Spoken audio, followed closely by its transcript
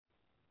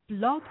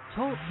Blog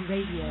Talk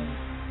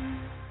Radio.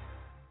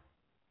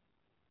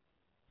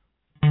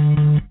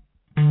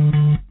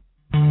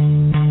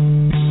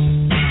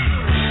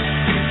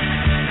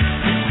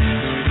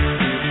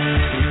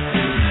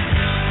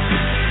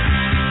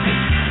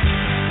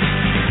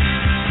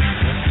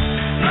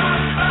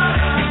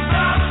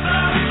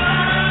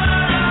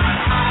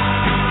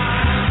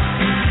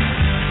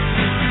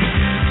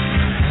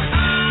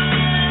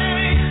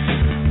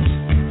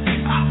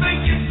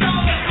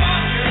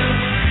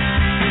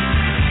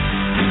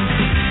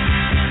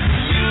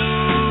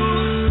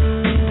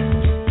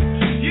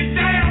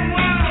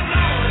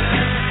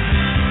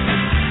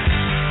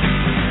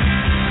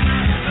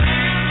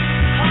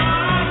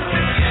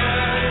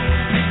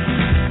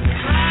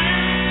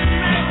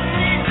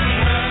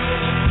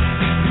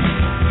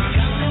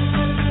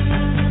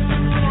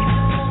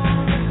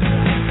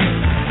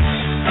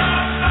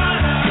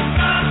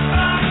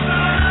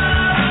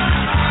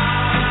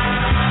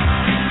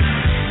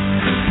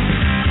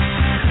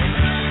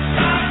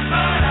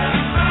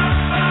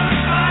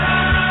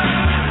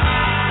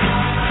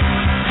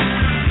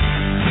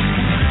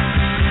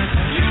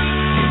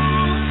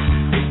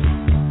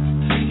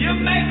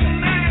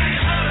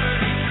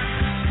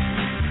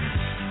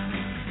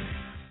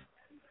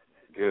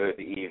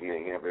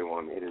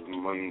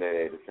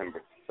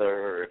 December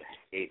 3rd,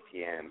 8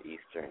 p.m.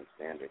 Eastern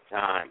Standard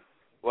Time.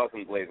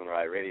 Welcome to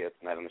BlazinRy Radio.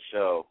 Tonight on the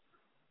show,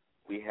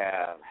 we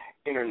have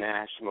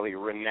internationally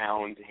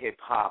renowned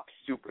hip-hop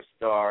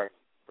superstar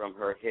from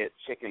her hit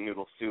Chicken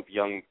Noodle Soup,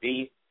 Young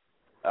B.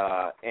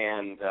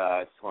 And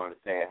I just wanted to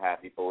say a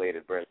happy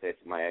belated birthday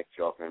to my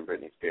ex-girlfriend,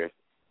 Britney Spears.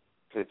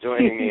 So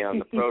joining me on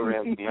the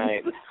program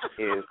tonight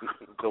is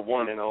the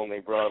one and only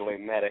Broadway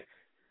medic.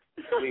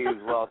 Please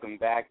welcome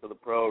back to the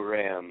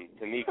program,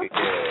 Tamika Gill.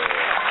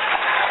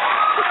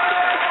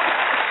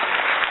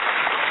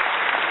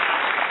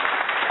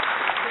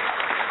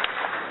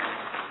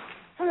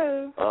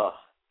 Hello.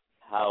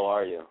 How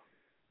are you?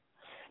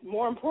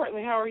 More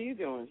importantly, how are you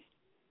doing?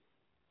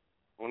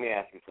 Let me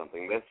ask you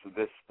something. This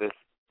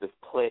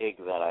plague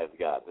that I've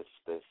got,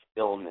 this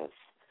illness.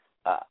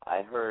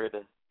 I heard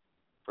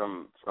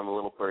from a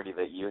little birdie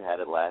that you had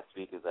it last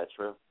week. Is that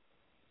true?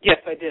 Yes,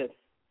 I did.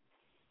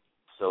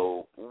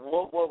 So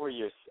what were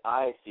your?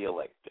 I feel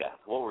like death.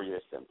 What were your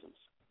symptoms?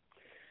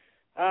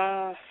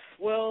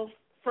 Well,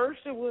 first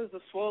it was the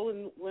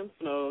swollen lymph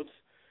nodes,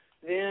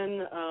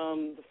 then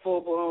the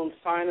full-blown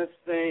sinus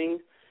thing,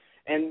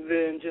 and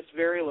then just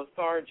very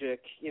lethargic.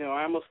 You know,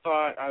 I almost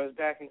thought I was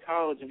back in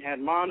college and had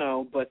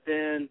mono, but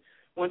then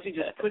once you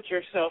just put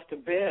yourself to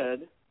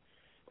bed,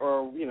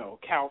 or, you know,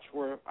 couch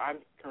where I'm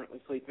currently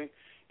sleeping,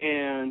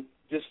 and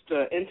just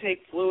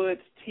intake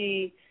fluids,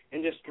 tea,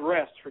 and just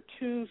rest for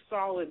 2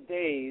 solid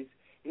days,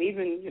 and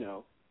even, you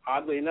know,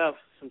 oddly enough,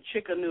 some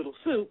chicken noodle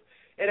soup,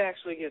 it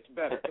actually gets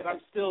better. Because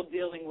I'm still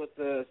dealing with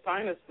the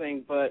sinus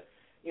thing, but,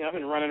 you know, I've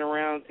been running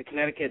around to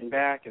Connecticut and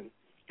back, and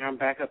I'm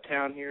back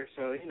uptown here,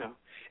 so, you know.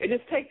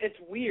 It's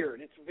weird.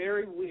 It's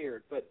very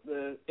weird, but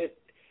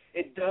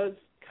it does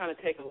kind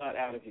of take a lot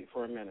out of you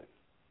for a minute.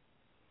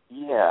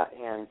 Yeah,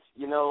 and,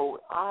 you know,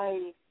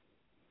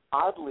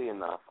 oddly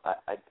enough,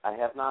 I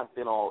have not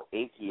been all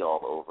achy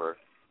all over,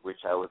 which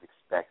I was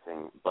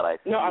expecting, but I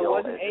feel... No, I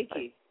wasn't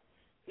achy.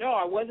 No,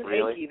 I wasn't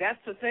really? achy. That's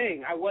the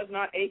thing. I was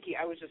not achy.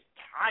 I was just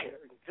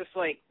tired. Just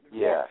like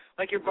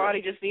your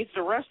body just needs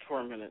to rest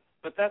for a minute.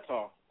 But that's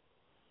all.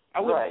 I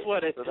wouldn't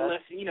sweat it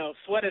unless, you know,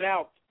 sweat it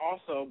out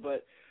also.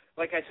 But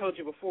like I told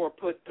you before,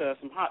 put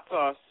some hot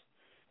sauce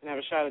and have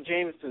a shot of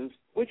Jameson's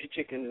with your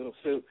chicken noodle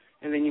soup,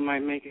 and then you might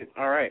make it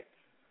all right.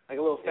 Like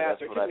a little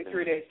faster. It took me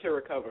 3 days to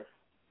recover.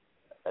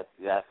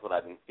 That's what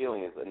I've been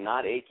feeling, is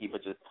not achy,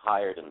 but just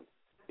tired. And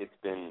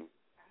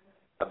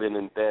I've been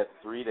in bed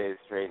 3 days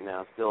straight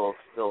now, still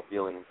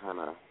feeling kind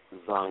of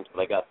zonked,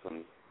 but I got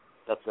some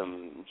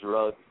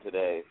drugs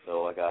today,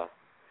 so I got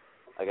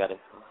to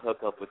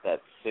hook up with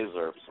that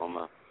scissor, so I'm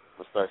gonna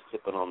start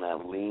sipping on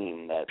that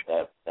lean,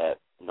 that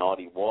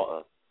naughty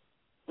water.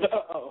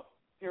 Uh-oh,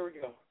 here we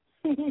go.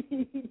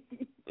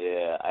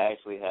 Yeah, I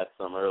actually had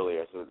some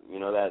earlier, so you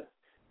know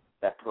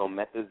that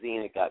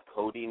promethazine, it got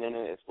codeine in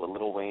it. It's what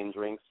Lil Wayne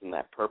drinks, and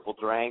that purple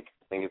drink,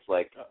 I think it's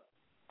like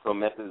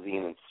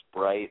promethazine and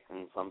Sprite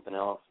and something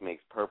else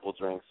makes purple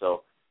drink.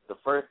 So the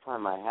first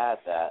time I had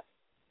that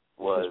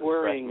was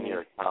freshman year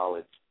of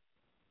college.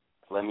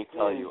 Let me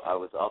tell you, I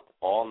was up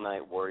all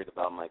night worried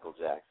about Michael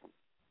Jackson.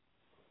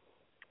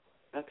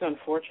 That's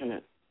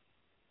unfortunate.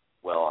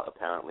 Well,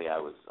 apparently I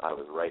was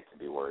right to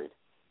be worried.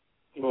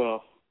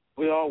 Well,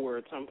 we all were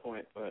at some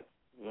point, but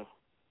you know.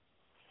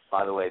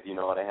 By the way, do you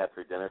know what I had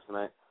for dinner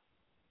tonight?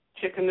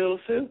 Chicken noodle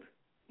soup?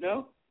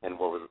 No? And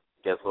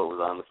guess what was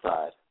on the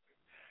side?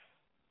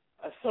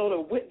 A soda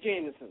with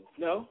Jameson.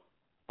 No?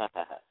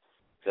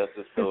 Just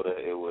a soda.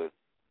 It was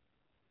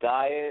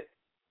Diet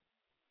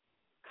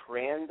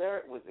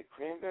Cranberry. Was it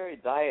Cranberry?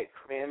 Diet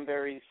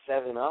Cranberry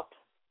 7-Up?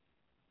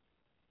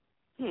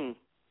 All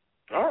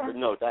right.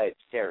 No, Diet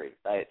Cherry.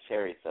 Diet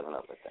Cherry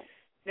 7-Up, I think.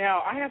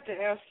 Now, I have to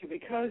ask you,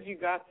 because you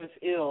got this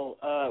ill,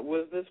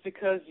 was this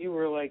because you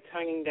were, like,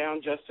 tonguing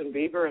down Justin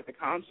Bieber at the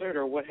concert,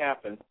 or what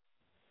happened?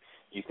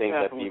 You think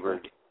that Bieber,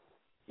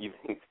 you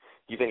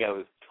think I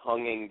was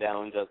tonguing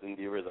down Justin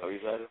Bieber, is that what you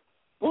said?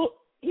 Well,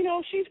 you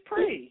know, she's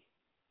pretty.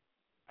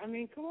 I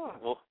mean, come on.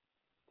 Well,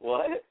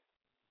 what?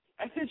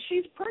 I said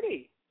she's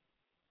pretty.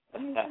 I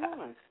mean, come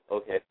on.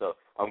 Okay, so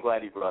I'm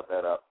glad you brought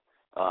that up.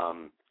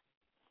 On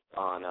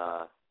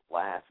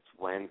last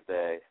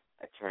Wednesday,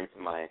 I turned to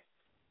my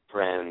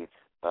friend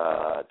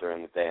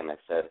during the day and I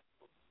said,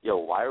 yo,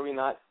 why are we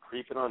not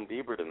creeping on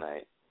Bieber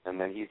tonight? And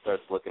then he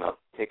starts looking up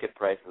ticket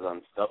prices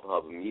on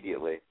StubHub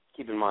immediately.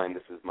 Keep in mind,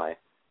 this is my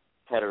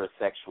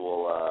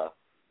heterosexual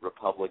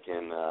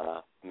Republican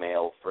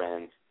male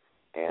friend.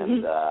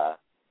 And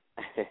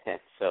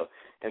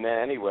and then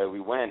anyway, we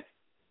went.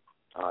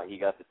 He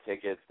got the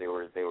tickets. They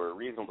were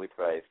reasonably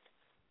priced.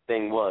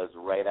 Thing was,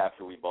 right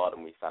after we bought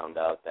them, we found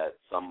out that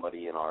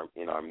somebody in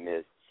our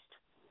midst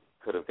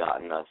could have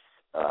gotten us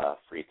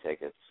free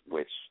tickets,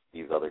 which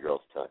these other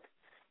girls took.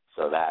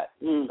 So that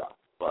sucked.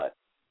 But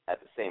at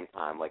the same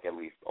time, like, at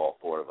least all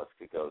four of us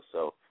could go.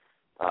 So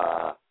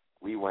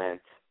we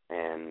went,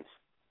 and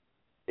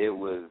it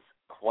was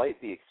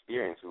quite the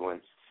experience. We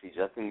went to see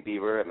Justin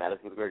Bieber at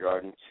Madison Square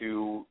Garden.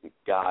 Two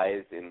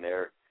guys in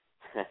their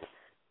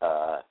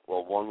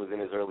well, one was in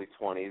his early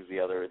 20s, the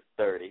other is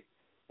 30,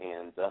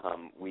 and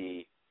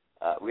we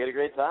had a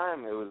great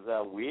time. It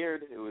was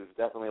weird. It was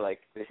definitely like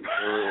there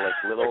were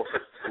like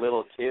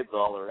little kids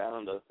all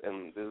around us,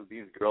 and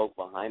these girls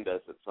behind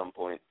us at some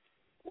point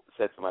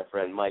said to my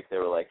friend Mike, they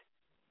were like,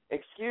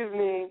 "Excuse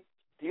me,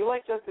 do you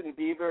like Justin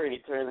Bieber?" And he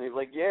turned and he's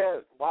like, "Yeah,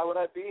 why would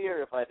I be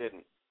here if I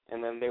didn't?"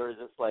 And then they were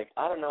just like,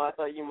 "I don't know, I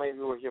thought you might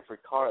be here for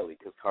Carly,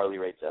 because Carly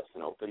Rae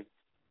Jepsen opened."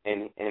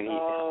 And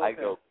I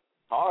go,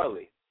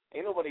 "Carly?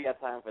 Ain't nobody got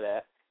time for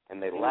that."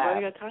 And they laughed.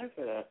 Nobody got time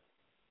for that.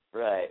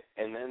 Right.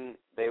 And then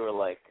they were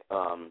like,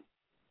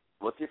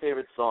 "What's your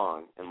favorite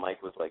song?" And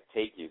Mike was like,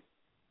 "Take You."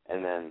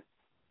 And then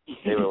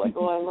they were like,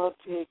 "Oh, I love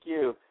Take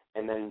You."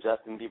 And then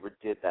Justin Bieber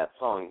did that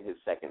song, his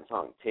second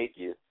song, Take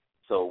You.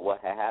 So what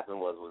had happened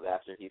was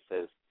after he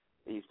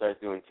starts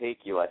doing Take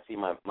You, I see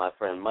my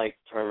friend Mike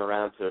turn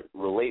around to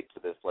relate to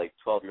this, like,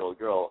 12-year-old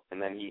girl,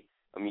 and then he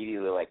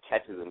immediately, like,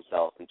 catches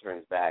himself and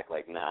turns back,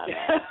 like, nah.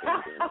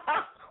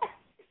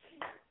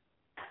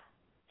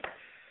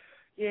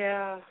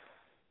 Yeah.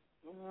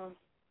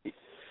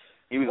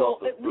 He was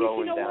also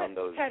throwing down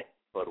those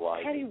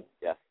Budweiser.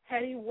 Yeah.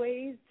 Had he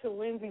waved to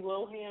Lindsay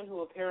Lohan,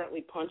 who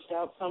apparently punched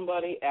out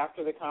somebody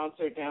after the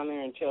concert down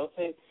there in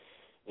Chelsea,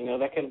 you know,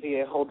 that could be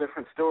a whole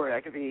different story. I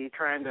could be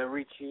trying to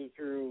reach you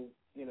through,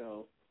 you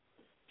know,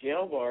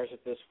 jail bars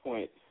at this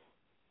point.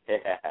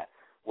 Yeah.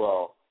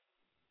 Well,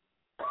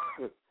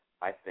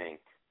 I think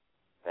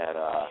that,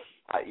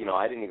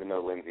 I didn't even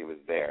know Lindsay was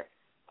there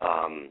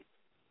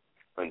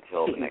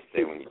until the next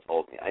day when you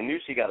told me. I knew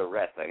she got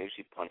arrested. I knew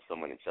she punched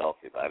someone in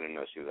Chelsea, but I didn't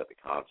know she was at the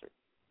concert.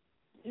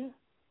 Yeah.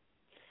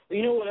 Well,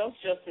 you know what else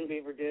Justin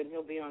Bieber did?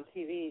 He'll be on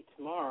TV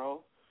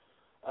tomorrow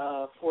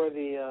for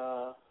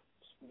the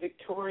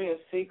Victoria's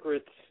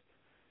Secret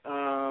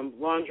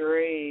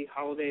lingerie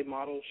holiday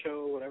model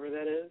show, whatever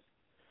that is.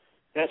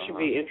 That should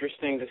be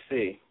interesting to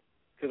see,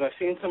 because I've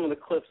seen some of the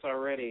clips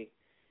already,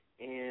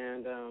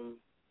 and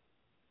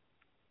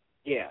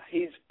yeah,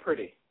 he's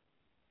pretty.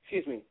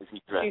 Excuse me. Is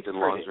he dressed in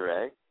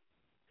lingerie?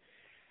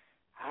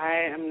 I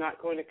am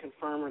not going to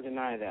confirm or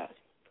deny that.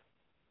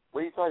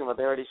 What are you talking about?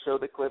 They already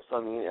showed the clips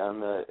on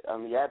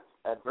the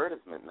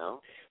advertisement,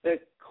 no? The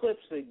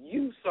clips that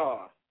you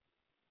saw.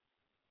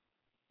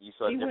 You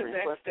saw different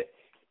clips?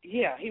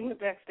 Yeah, he went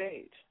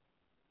backstage.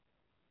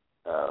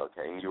 Oh,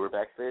 okay. And you were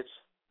backstage?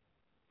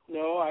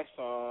 No, I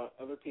saw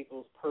other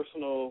people's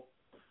personal,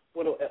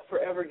 what'll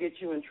forever get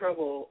you in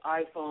trouble,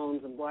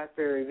 iPhones and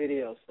BlackBerry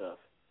video stuff.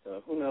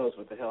 So who knows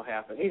what the hell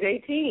happened. He's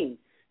 18.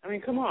 I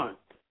mean, come on.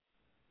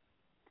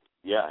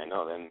 Yeah, I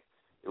know. Then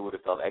it would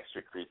have felt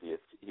extra creepy if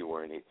you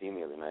weren't 18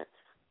 the other night.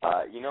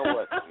 You know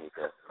what,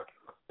 Tamika?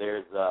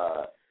 There's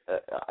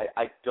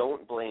I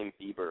don't blame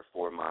Bieber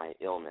for my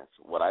illness.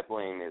 What I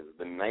blame is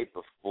the night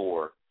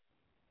before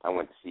I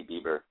went to see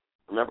Bieber.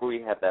 Remember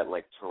we had that,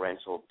 like,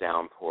 torrential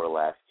downpour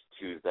last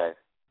Tuesday?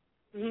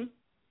 Mhm.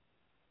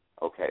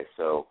 Okay,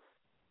 so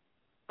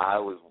I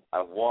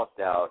walked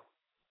out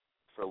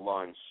for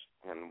lunch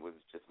and was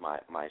just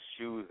my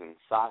shoes and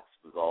socks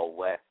was all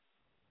wet,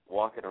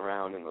 walking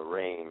around in the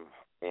rain,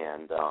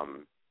 and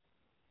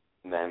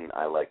then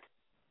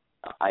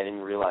I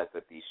didn't realize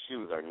that these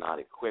shoes are not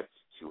equipped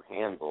to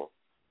handle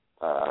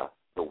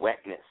the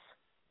wetness.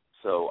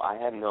 So I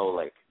had no,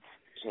 like,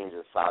 change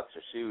of socks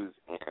or shoes,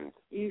 and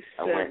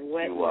I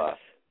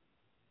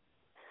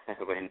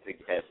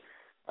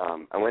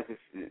went to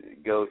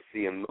go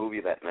see a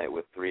movie that night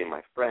with three of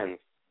my friends,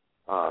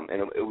 and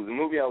it was a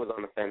movie I was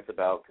on the fence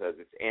about because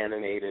it's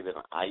animated, and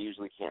I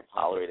usually can't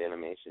tolerate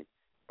animation,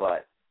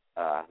 but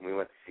we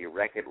went to see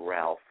Wreck-It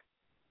Ralph,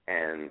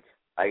 and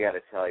I got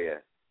to tell you,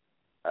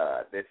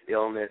 this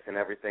illness and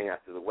everything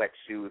after the wet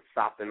shoes,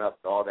 sopping up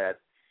all that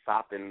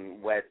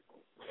sopping wet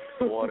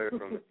water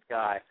from the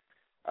sky,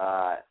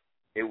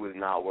 it was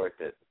not worth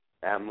it.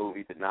 That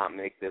movie did not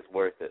make this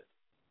worth it.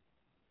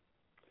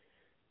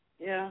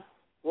 Yeah.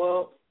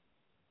 Well,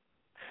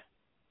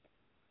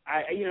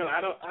 I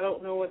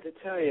don't know what to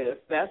tell you. If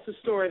that's the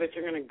story that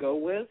you're going to go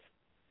with,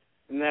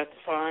 and that's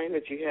fine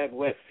that you had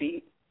wet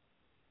feet,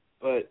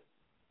 but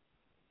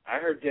I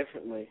heard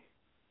differently.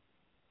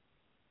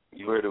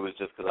 You heard it was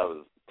just because I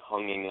was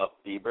tonguing up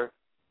Bieber?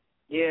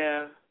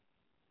 Yeah.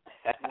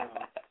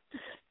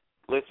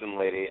 Listen,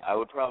 lady, I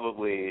would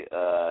probably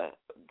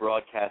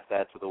broadcast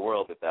that to the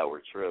world if that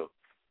were true.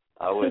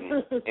 I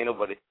wouldn't. Ain't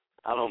nobody.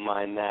 I don't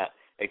mind that,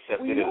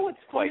 except it is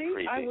quite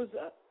creepy.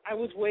 I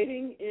was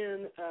waiting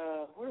in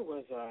where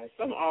was I?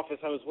 Some office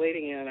I was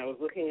waiting in. I was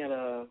looking at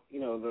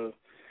the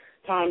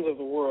Times of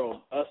the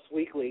World, Us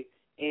Weekly,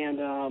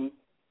 and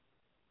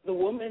the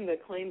woman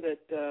that claimed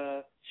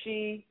that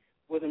she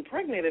was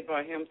impregnated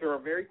by him through a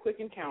very quick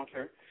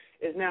encounter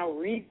is now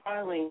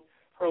refiling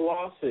her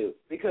lawsuit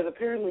because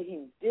apparently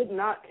he did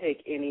not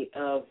take any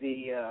of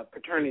the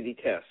paternity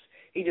tests.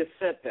 He just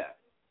said that.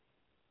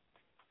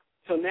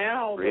 So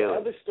now the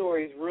other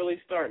story's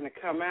really starting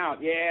to come out.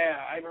 Yeah,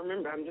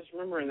 I'm just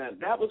remembering that.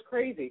 That was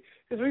crazy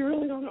because we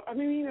really don't know.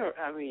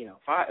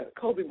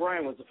 Kobe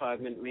Bryant was a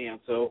 5-minute man,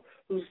 so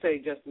who say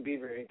Justin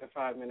Bieber ain't the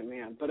 5-minute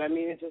man? But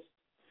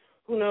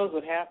who knows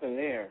what happened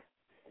there?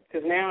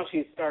 Because now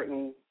she's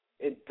starting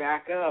it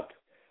back up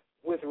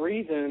with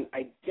reason,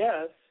 I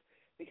guess,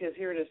 because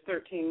here it is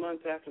 13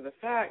 months after the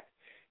fact,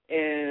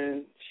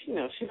 and she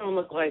don't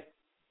look like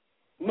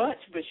much,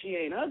 but she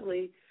ain't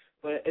ugly.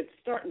 But it's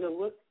starting to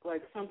look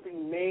like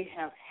something may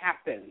have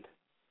happened.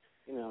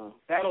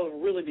 That'll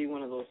really be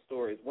one of those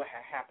stories. What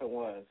happened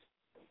was.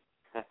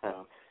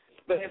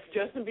 But if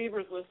Justin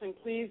Bieber's listening,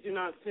 please do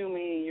not sue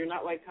me. You're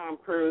not like Tom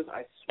Cruise.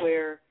 I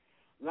swear.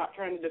 I'm not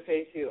trying to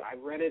deface you. I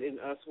read it in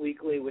Us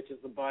Weekly, which is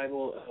the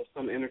Bible of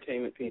some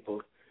entertainment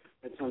people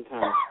at some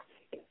time.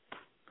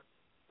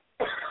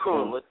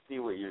 Let's see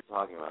what you're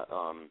talking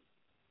about.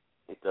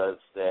 It does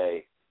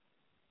say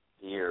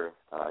here,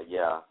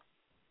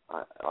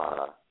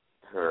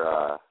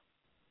 her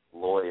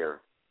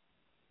lawyer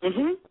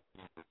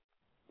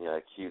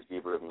accused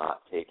Bieber of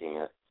not taking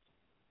it,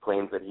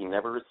 claims that he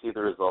never received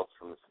the results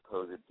from the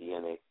supposed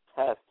DNA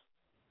test.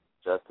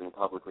 Justin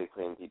publicly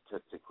claimed he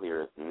took to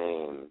clear his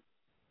name.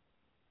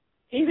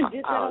 He even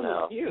did that on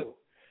The View.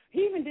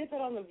 He even did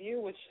that on The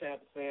View, which I have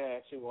to say I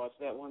actually watch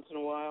that once in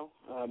a while,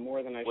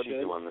 more than I should. What did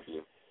you do on The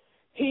View?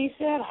 He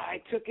said,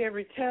 I took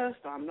every test.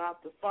 I'm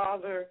not the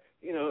father.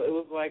 It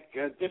was like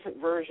a different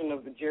version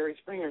of the Jerry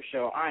Springer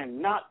show. I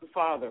am not the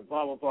father,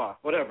 blah, blah, blah,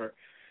 whatever.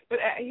 But,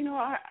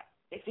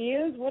 if he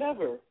is,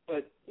 whatever.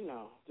 But,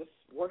 just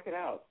work it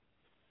out.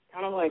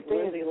 Kind of like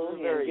Lindsay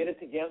Lohan, get it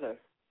together.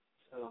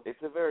 So. It's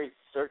a very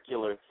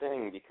circular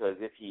thing because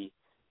if he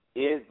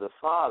is the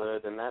father,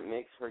 then that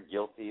makes her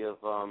guilty of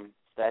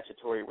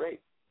statutory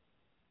rape.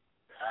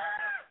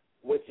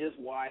 Which is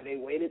why they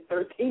waited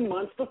 13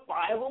 months to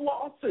file a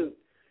lawsuit.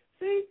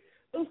 See,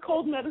 those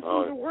cold medicines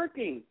are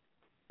working.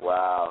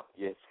 Wow.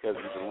 It's because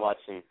you've been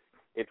watching.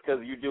 It's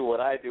because you do what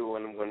I do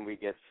when we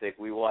get sick.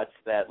 We watch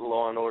that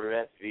Law and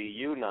Order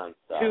SVU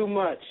nonstop. Too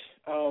much.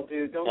 Oh,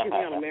 dude, don't get me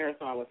on a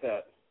marathon with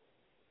that.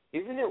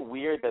 Isn't it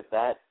weird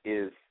that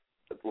is,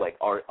 like,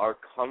 our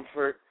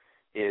comfort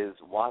is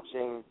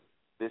watching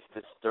this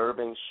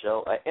disturbing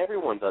show?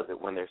 Everyone does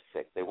it when they're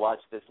sick. They watch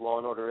this Law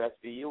and Order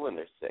SVU when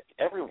they're sick.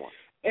 Everyone.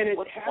 And it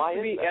has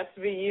to be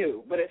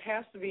SVU, but it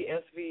has to be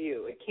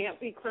SVU. It can't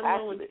be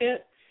criminal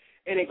intent,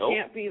 and it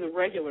can't be the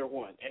regular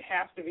one. It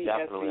has to be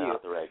Definitely SVU.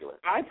 Not the regular.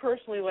 I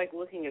personally like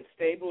looking at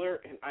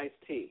Stabler and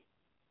Ice-T.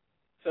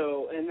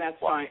 So, and that's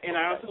fine. And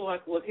I also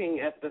like looking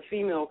at the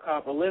female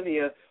cop,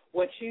 Olivia,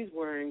 what she's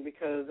wearing,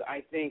 because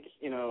I think,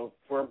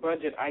 for a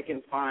budget I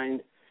can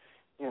find,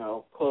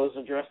 clothes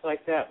and dress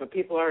like that. But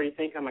people already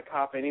think I'm a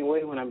cop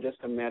anyway when I'm just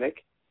a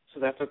medic,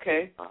 so that's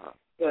okay. Uh-huh.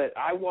 But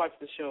I watch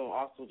the show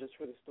also just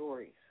for the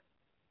stories,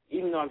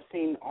 even though I've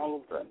seen all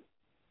of them.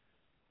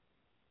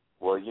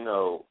 Well,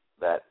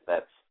 that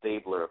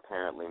Stabler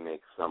apparently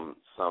makes some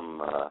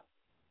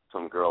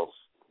girls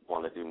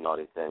want to do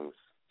naughty things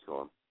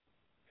to him.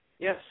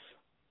 Yes,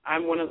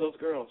 I'm one of those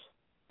girls.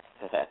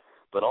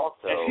 But also,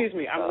 excuse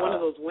me, I'm one of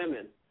those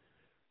women,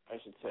 I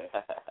should say.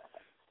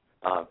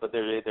 But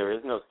there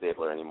is no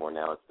Stabler anymore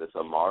now. It's this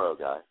Amaro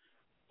guy.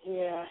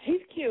 Yeah,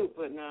 he's cute,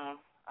 but no,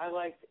 I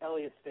like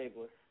Elliot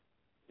Stabler.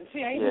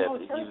 See, I didn't know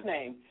his first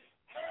name.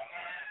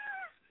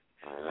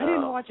 I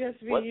didn't watch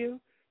SVU.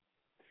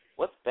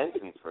 What's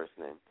Benson's first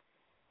name?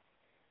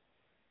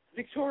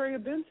 Victoria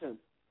Benson.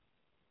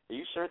 Are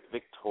you sure it's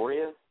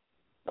Victoria?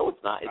 No,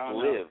 it's not. It's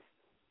Liv.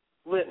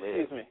 Liv,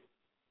 excuse me.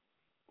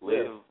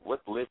 Liv.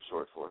 What's Liv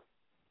short for?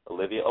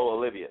 Olivia? Oh,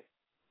 Olivia.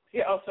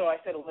 Yeah, so I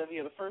said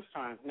Olivia the first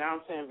time. Now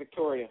I'm saying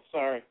Victoria.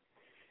 Sorry.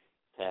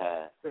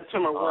 There's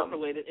some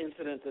work-related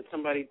incident that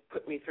somebody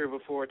put me through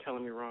before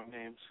telling me wrong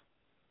names.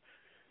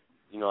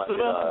 So what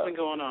else has been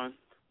going on?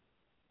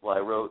 Well, I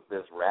wrote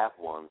this rap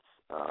once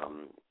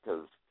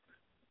because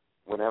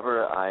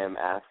whenever I am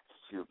asked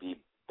to be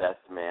best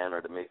man or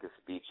to make a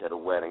speech at a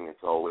wedding, it's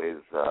always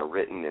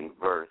written in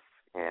verse,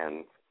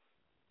 and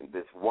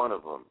this one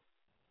of them,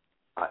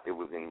 it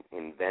was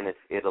in Venice,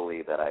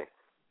 Italy, that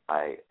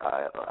I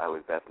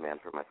was best man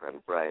for my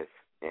friend Bryce,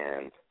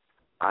 and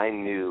I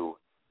knew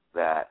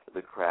that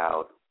the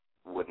crowd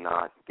would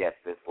not get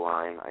this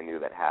line. I knew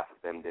that half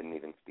of them didn't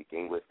even speak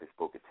English. They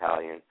spoke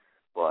Italian,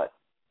 but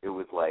it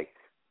was like,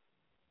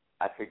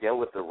 I forget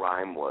what the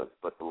rhyme was,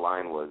 but the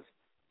line was,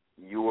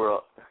 you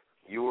were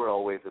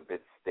always a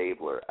bit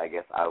stabler. I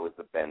guess I was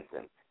the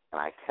Benson. And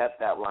I kept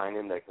that line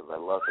in there because I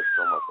loved it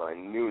so much, so I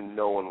knew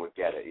no one would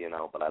get it,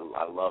 but I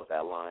love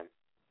that line.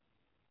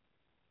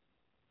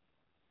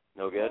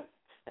 No good?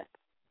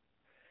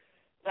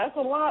 That's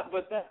a lot,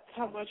 but that's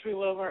how much we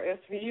love our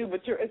SVU.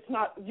 But you're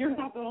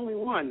not the only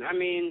one. I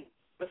mean,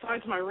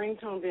 besides my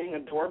ringtone being a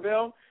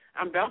doorbell,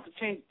 I'm about to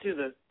change it to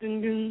the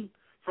ding ding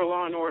for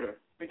Law and Order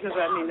because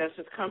that's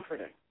just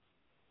comforting.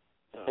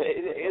 So.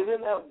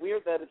 Isn't that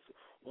weird?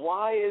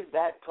 Why is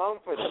that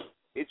comforting?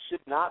 It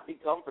should not be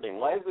comforting.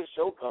 Why is the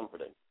show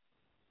comforting?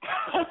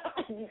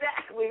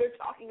 Exactly. They're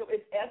talking about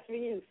it's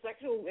SVU,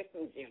 Sexual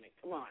Victims Unit.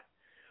 Come on.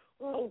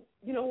 Well,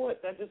 you know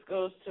what? That just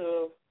goes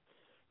to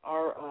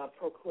our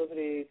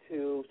proclivity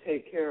to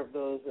take care of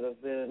those that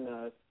have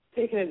been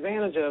taken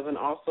advantage of, and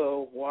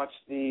also watch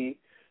the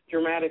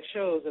dramatic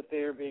shows that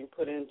they are being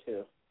put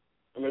into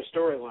and their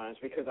storylines.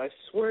 Because I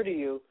swear to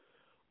you,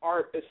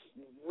 art is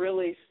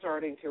really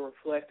starting to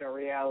reflect our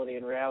reality,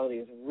 and reality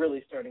is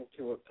really starting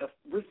to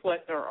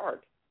reflect our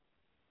art.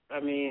 I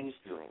mean,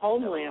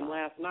 Homeland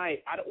last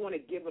night, I don't want to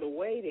give it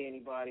away to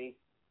anybody,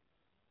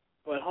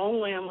 but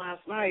Homeland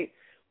last night,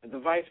 the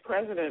vice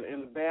president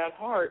and the bad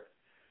heart,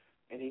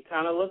 and he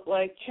kind of looked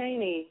like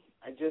Cheney.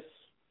 I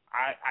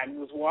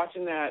was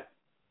watching that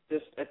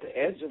just at the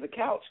edge of the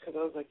couch because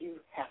I was like, you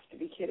have to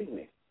be kidding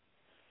me.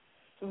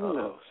 So who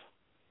knows?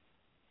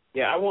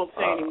 Yeah, I won't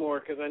say any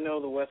more because I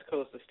know the West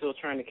Coast is still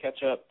trying to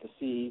catch up to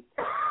see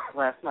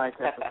last night's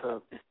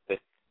episode.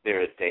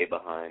 They're a day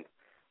behind.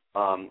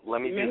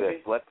 Let me do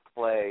this. Let's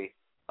play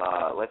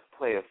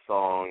a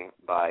song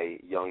by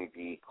Young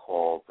B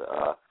called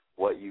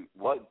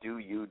 "What Do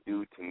You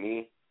Do to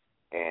Me,"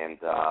 and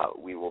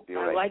we will be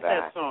right back. I like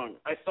that song.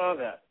 I saw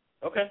that.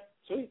 Okay,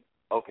 sweet.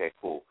 Okay,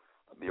 cool.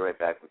 I'll be right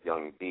back with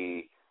Young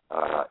B.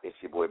 It's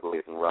your boy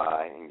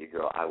BlazinRy and your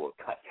girl I Will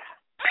Cut Ya.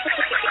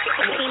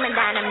 Prima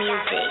Donna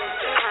Music.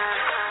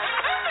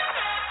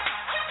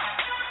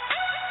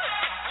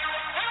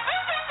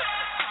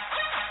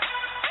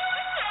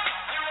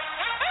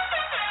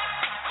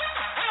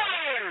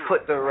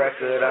 Put the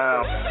record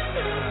on.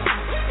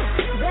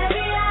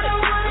 Baby, I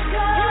don't wanna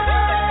go.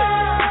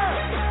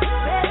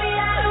 Baby,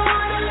 I don't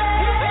wanna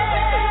live.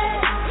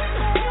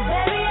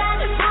 Baby, I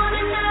just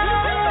wanna know.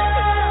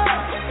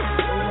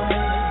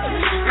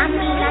 I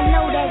mean, I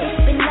know that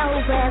it's been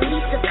over at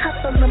least a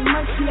couple of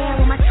months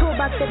now. My tour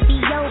about to be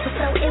over,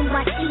 so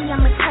NYC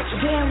I'ma touch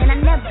down, and I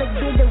never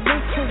did a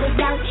winter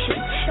without you.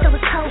 So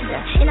it's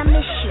colder, and I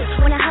miss you.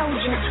 Wanna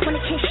hold you, wanna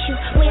kiss you.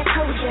 When I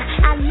told you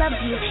I love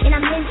you, and I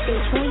meant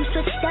it. When you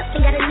switched up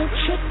and got a new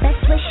chick, best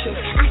wishes.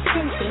 I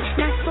sent it,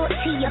 not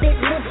salty, a bit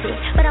livid,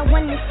 but I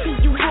wanna see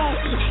you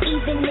happy,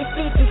 even if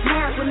it is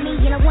not with me.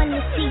 And I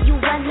wanna see you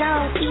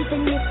alone,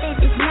 even if it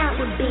is not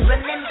with me.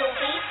 Remember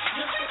we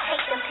used to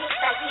take them pics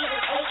like we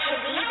was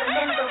H&B.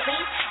 Remember we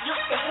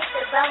used to hit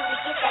the road to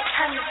get that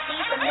currency.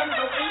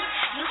 Remember we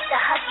used to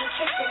hug and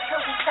kiss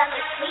until we fell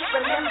asleep.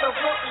 Remember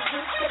what we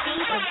used to be.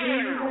 But do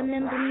you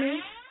remember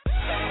me?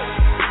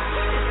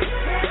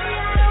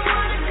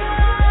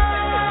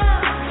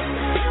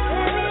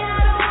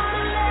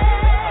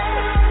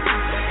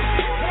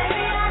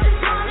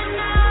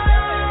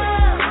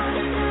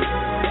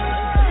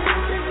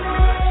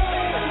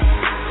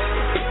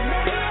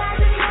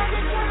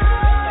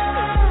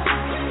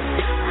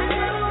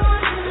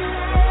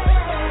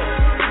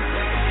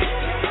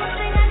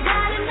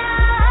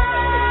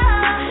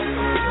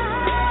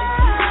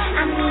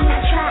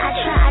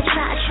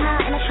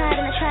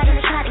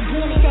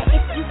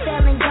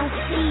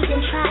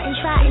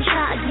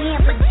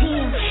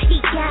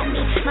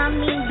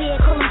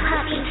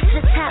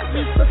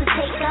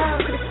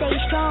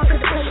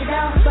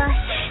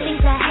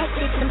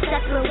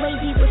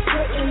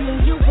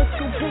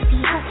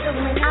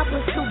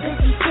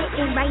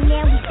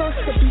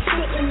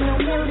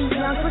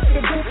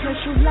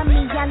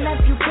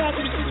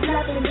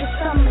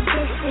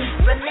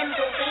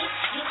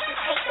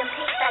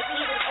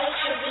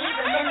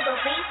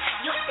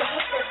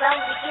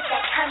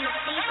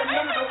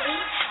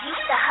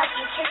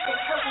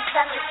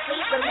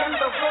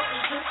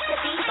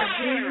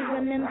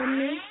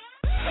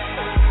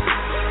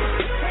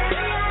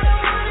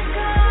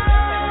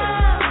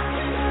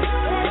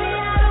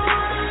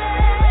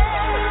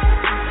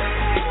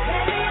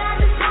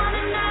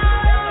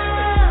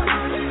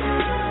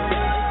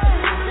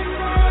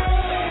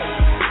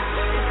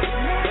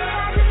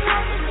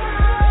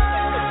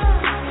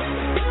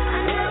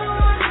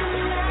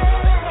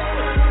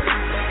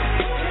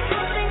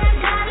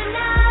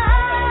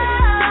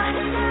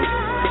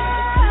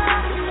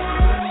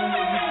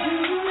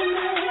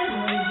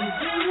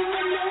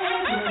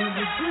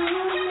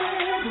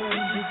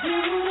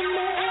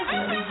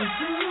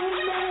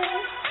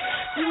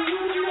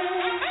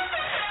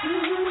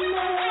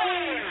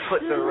 put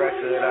the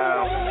record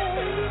out.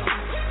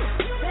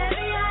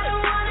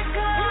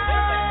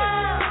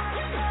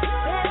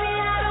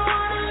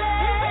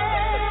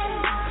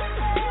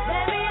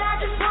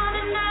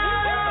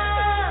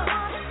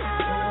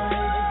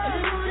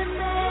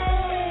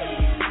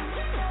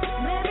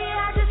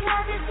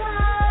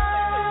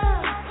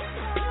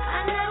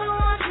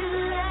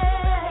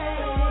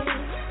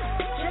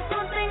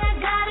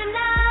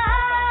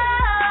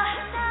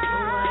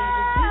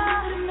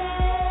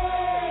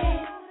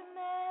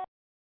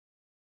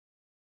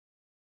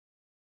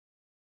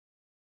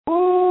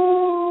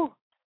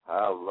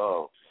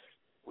 Hello.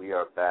 We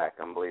are back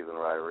on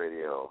BlazinRy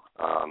Radio.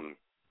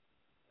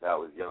 That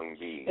was Young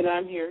B. And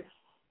I'm here.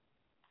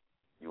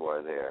 You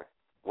are there.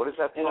 What is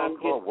that song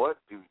called? What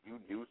Do You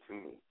Do to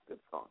Me? Good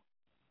song.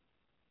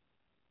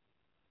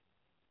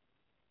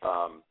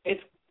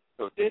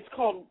 It's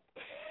called.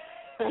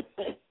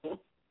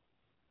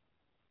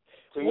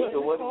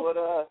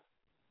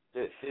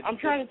 I'm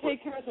trying to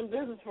take care of some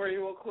business for you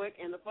real quick,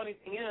 and the funny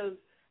thing is,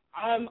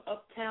 I'm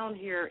uptown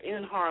here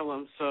in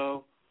Harlem,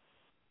 so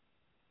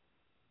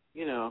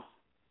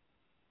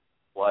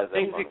why is that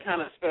things funny? get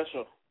kind of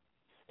special.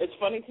 It's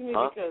funny to me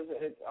because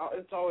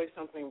it's always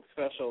something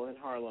special in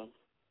Harlem.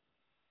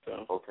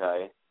 So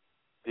okay,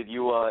 did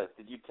you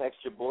text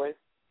your boy?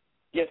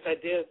 Yes, I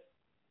did,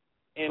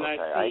 and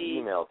okay, I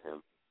emailed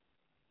him.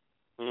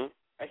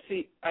 I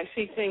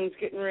see things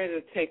getting ready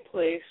to take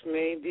place.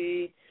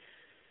 Maybe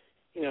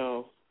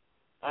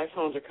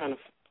iPhones are kind of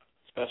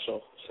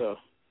special, so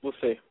we'll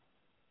see.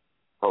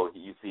 Oh,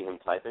 you see him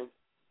typing?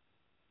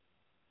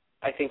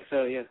 I think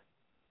so, yeah.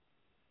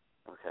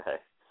 Okay.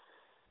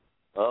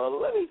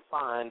 Let me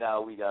find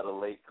out. We got a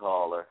late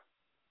caller.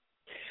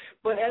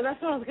 But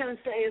that's what I was going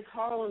to say is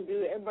Harlem,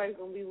 dude. Everybody's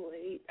going to be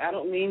late. I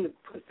don't mean to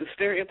put the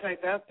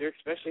stereotype out there,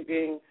 especially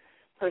being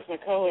a person of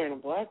color in a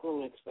black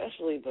woman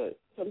especially, but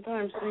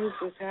sometimes things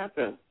just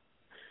happen.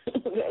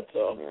 That's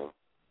all. Yeah,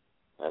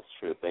 that's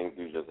true. Things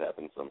do just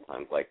happen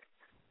sometimes. Like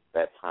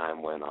that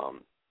time when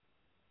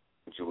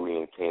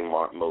Julian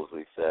Kmart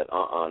Mosley said,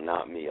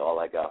 not me. All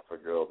I got for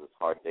girls is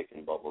hard dick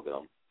and bubble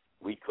gum.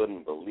 We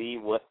couldn't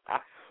believe where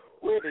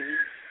did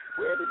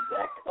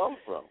that come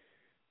from?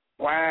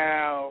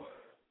 Wow.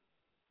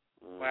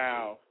 Mm-hmm.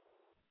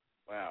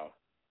 Wow.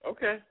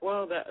 Okay.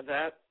 Well,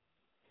 that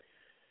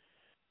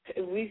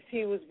at least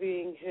he was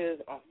being his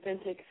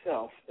authentic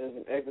self, as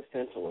an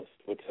existentialist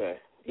would say.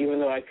 Even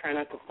though I try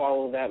not to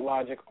follow that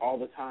logic all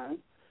the time.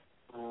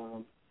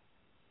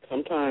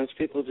 Sometimes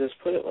people just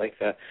put it like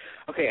that.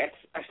 Okay,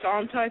 I saw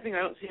him typing. I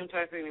don't see him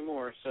typing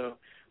anymore. So,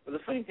 but the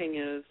funny thing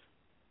is,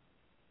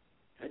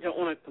 I don't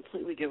want to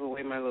completely give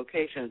away my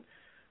location.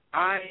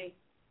 I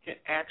can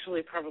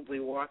actually probably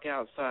walk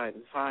outside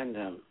and find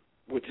them,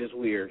 which is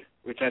weird,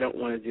 which I don't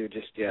want to do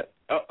just yet.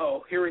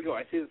 Oh, here we go.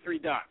 I see the 3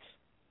 dots.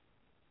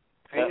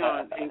 Hang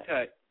on, hang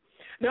tight.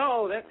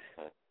 No, that's...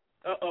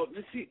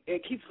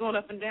 it keeps going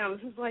up and down.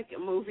 This is like a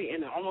movie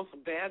and almost a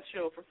bad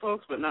show for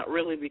folks, but not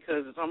really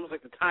because it's almost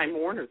like the Time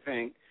Warner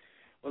thing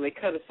when they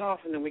cut us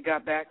off and then we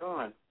got back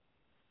on.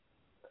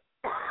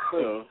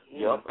 So,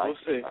 yep, we'll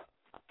see.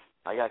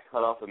 I got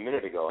cut off a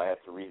minute ago. I had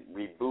to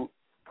reboot.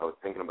 I was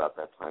thinking about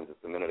that time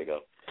just a minute ago.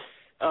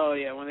 Oh,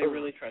 yeah, when they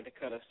really tried to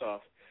cut us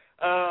off.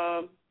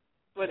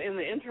 But in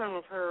the interim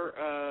of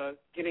her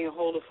getting a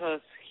hold of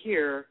us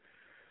here,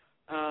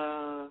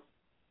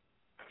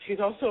 she's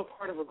also a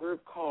part of a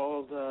group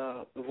called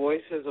the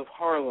Voices of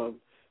Harlem,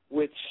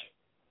 which,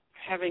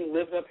 having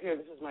lived up here,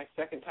 this is my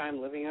second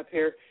time living up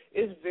here,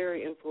 is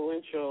very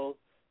influential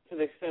to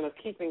the extent of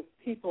keeping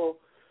people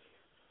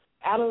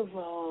out of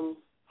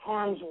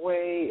harm's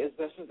way as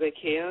best as they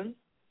can,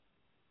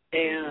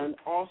 and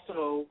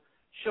also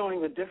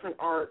showing the different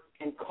art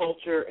and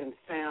culture and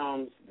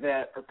sounds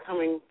that are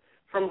coming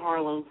from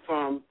Harlem,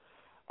 from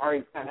our,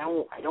 and I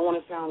don't want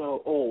to sound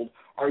old,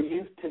 our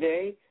youth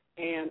today,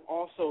 and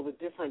also the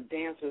different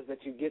dances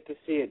that you get to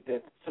see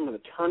at some of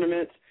the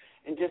tournaments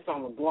and just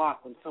on the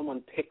block when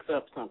someone picks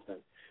up something.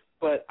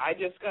 But I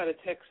just got a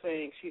text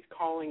saying she's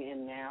calling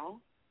in now,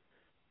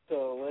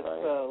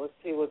 so let's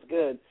see what's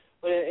good.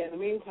 But in the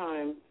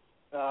meantime,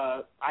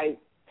 I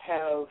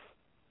have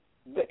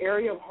the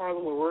area of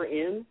Harlem where we're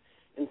in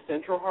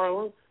Central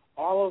Harlem.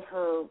 All of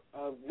her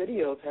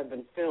videos have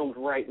been filmed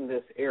right in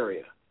this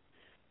area.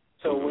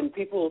 So when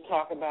people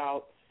talk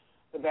about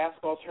the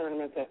basketball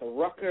tournaments at the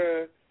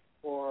Rucker,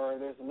 or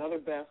there's another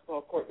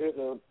basketball court, there's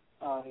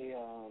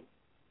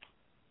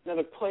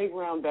another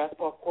playground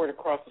basketball court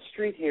across the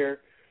street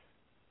here,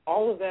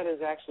 all of that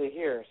is actually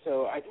here.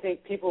 So I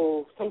think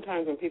people,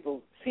 sometimes when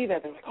people see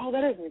that, they're like, oh,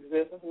 that doesn't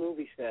exist, that's a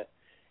movie set.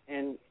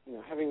 And,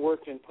 having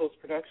worked in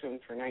post-production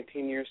for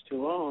 19 years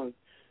too long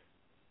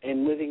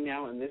and living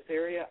now in this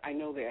area, I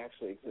know they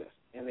actually exist,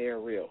 and they are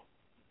real.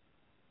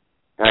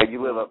 Now,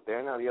 you live up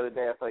there now? The other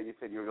day I thought you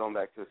said you were going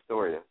back to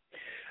Astoria.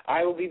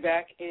 I will be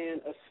back in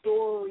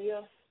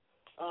Astoria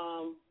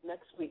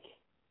next week.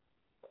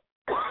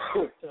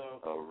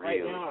 So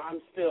right now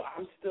I'm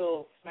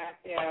still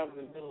smack dab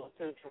in the middle of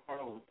Central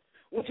Harlem,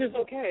 which is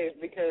okay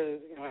because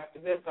after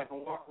this I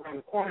can walk around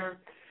the corner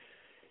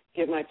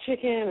get my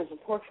chicken and some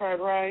pork fried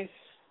rice,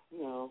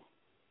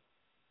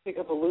 pick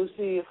up a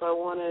Lucy if I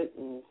want it,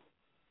 and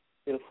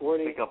get a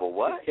 40. Pick up a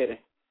what? Just kidding.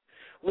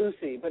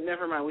 Lucy, but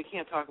never mind. We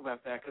can't talk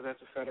about that because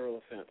that's a federal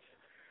offense.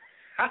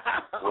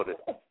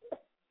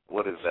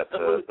 What is that,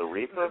 the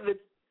reefer?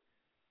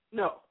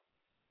 No.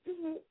 Just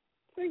a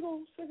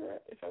single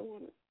cigarette if I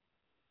want it.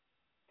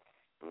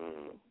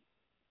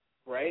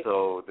 Right?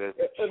 So the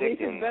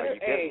chicken, are you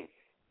getting?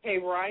 Hey,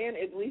 Ryan,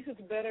 at least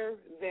it's better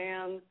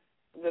than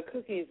the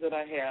cookies that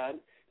I had.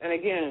 And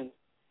again,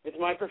 it's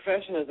my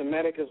profession as a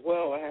medic as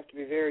well. I have to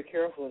be very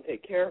careful and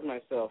take care of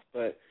myself.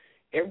 But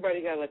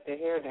everybody got to let their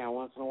hair down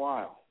once in a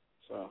while.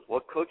 So.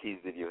 What cookies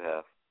did you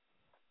have?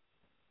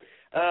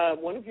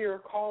 One of your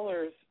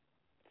callers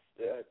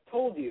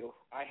told you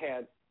I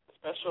had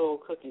special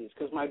cookies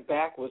because my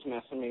back was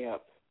messing me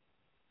up.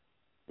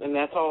 And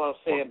that's all I'll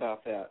say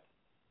about that.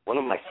 One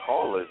of my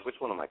callers? Which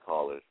one of my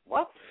callers?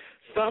 What?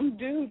 Some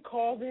dude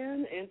called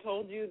in and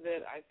told you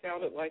that I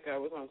sounded like I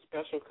was on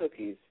special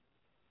cookies.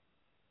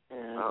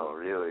 And oh,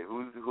 really?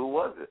 Who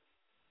was it?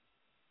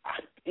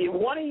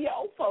 One of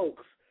y'all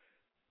folks.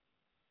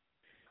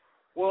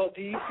 Well,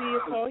 do you see a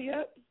call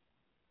yet?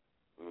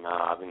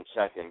 Nah, I've been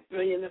checking.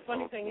 And the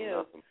funny thing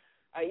is,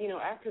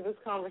 after this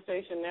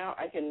conversation now,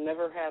 I can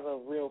never have a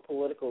real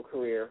political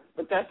career.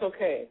 But that's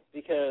okay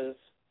because,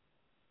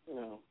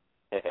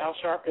 Al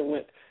Sharpton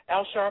went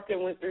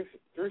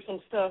through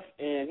some stuff,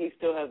 and he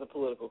still has a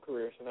political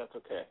career, so that's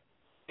okay.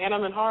 And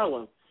I'm in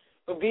Harlem.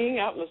 But being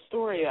out in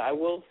Astoria, I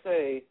will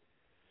say,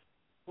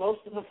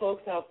 most of the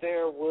folks out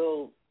there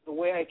the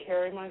way I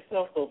carry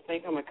myself, they'll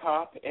think I'm a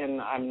cop,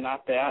 and I'm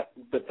not that.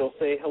 But they'll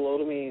say hello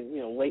to me,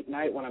 late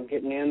night when I'm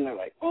getting in. They're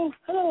like, "Oh,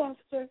 hello,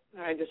 officer."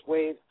 And I just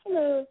wave,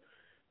 "Hello,"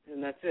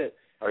 and that's it.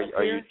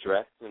 Are you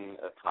dressed in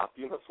a cop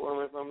uniform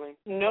or something?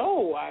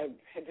 No, I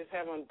just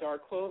have on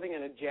dark clothing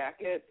and a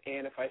jacket,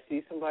 and if I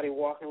see somebody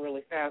walking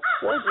really fast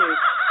towards me,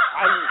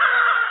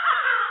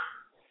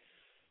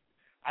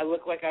 I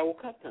look like I will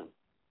cut them.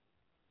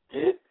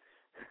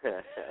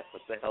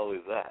 What the hell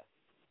is that?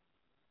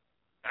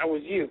 That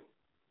was you.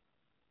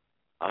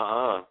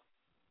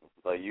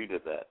 But you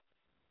did that.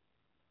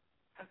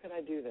 How could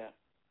I do that?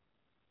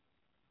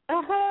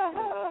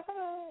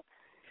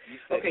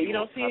 Okay, you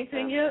don't see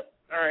anything yet?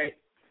 All right.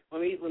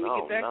 Let me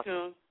get back to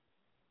him.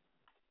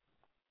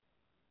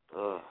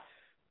 Ugh.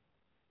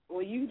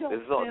 Well, you don't.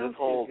 This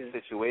whole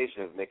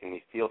situation is making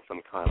me feel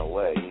some kind of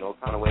way. You know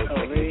what kind of way it's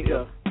making there me you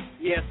feel? go.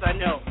 Yes, I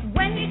know.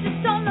 When you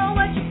just don't know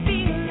what you're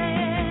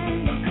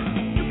feeling,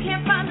 you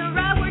can't find the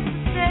right words to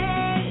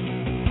say.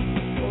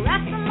 Well,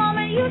 that's the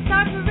moment you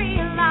start to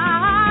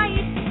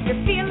realize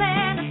you're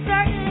feeling a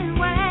certain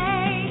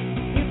way.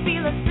 You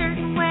feel a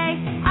certain way.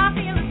 I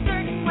feel a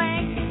certain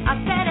way. I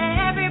said it.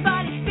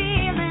 Everybody's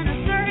feeling a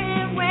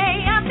certain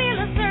way. I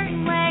feel a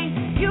certain way.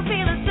 You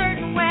feel a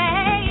certain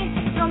way.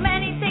 So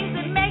many things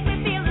that make me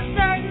feel a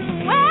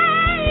certain way.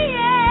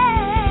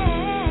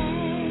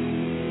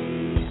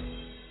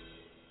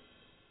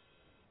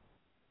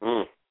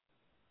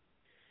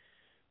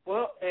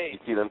 Well, hey. You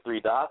see them 3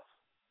 dots?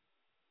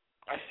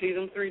 I see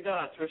them 3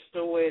 dots. We're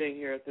still waiting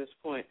here at this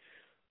point.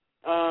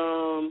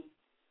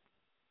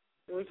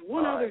 There was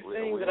one other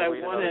thing that I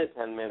wanted.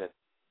 10 minutes.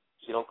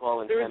 She don't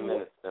call in 10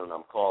 minutes, then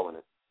I'm calling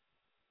it.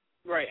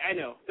 Right, I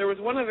know. There was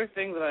one other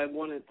thing that I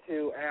wanted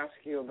to ask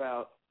you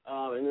about,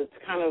 and it's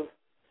kind of,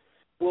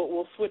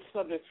 we'll switch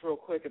subjects real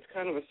quick. It's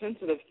kind of a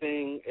sensitive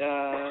thing.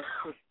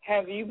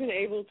 Have you been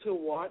able to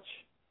watch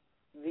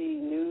the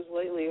news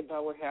lately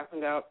about what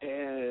happened out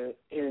in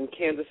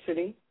Kansas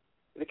City?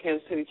 The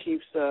Kansas City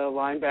Chiefs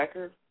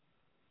linebacker,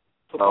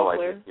 football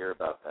player? I did hear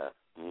about that.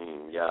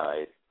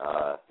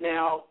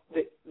 Now,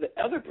 the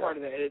other part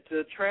of that, it's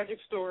a tragic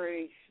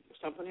story.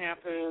 Something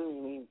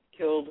happened. He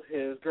killed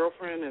his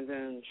girlfriend and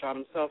then shot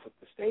himself at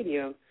the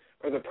stadium,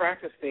 or the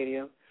practice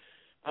stadium.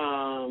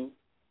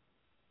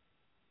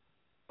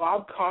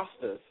 Bob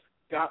Costas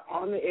got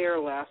on the air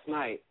last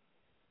night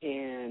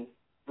and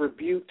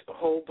rebuked a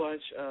whole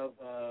bunch of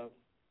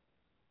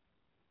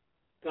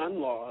gun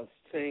laws,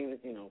 saying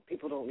that,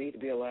 people don't need to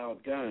be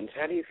allowed guns.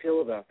 How do you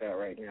feel about that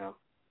right now?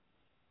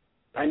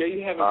 I know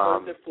you haven't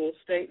heard the full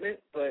statement,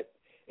 but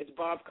it's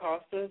Bob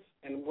Costas,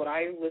 and what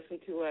I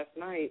listened to last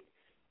night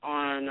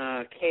on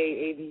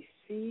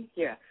KABC,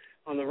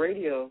 on the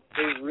radio,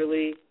 they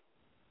really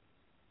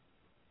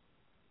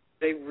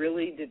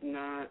did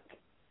not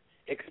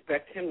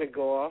expect him to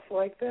go off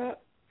like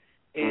that,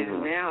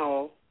 and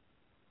now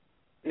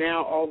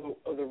all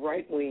the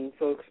right-wing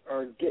folks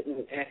are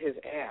getting at his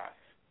ass.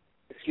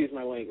 Excuse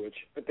my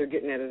language, but they're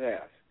getting at his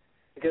ass.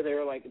 Because they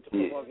were like, it's a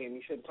football game,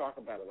 you shouldn't talk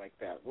about it like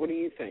that. What do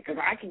you think?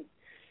 Because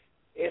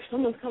if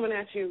someone's coming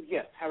at you,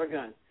 yes, have a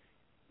gun.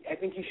 I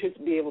think you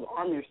should be able to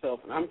arm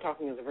yourself, and I'm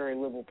talking as a very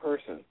liberal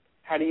person.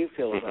 How do you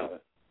feel about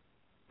it?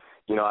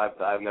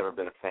 I've never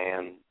been a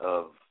fan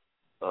of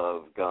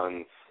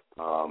guns.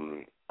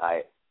 I'm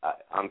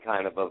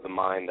kind of the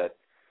mind that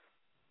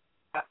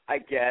I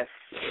guess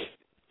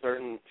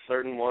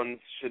certain ones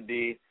should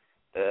be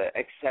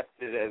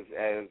accepted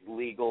as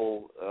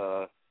legal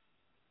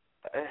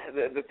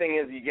the thing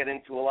is, you get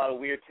into a lot of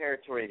weird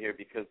territory here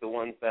because the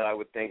ones that I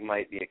would think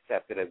might be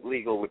accepted as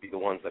legal would be the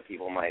ones that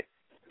people might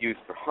use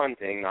for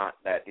hunting, not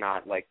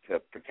like to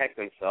protect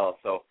themselves.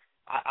 So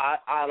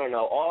I don't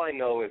know. All I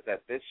know is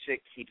that this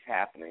shit keeps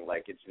happening.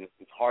 Like it's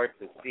hard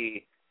to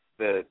see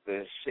the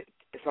shit.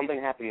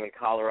 Something happening in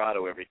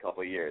Colorado every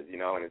couple of years, you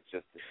know, and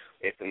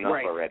it's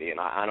enough already. And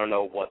I don't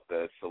know what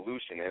the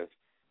solution is.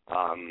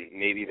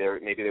 Maybe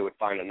they would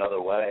find another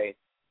way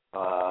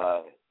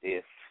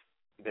if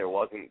there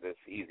wasn't this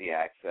easy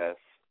access.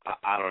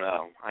 I don't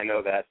know. I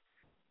know that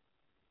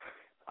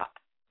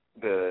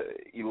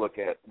you look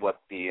at what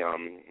the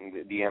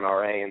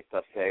NRA and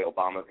stuff say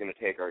Obama's going to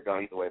take our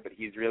guns away, but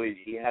he's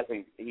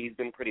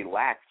been pretty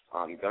lax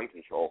on gun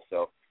control.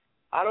 So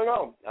I don't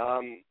know.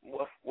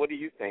 What do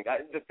you think?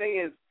 The thing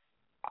is,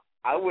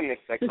 I wouldn't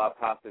expect Bob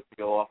Costas to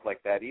go off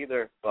like that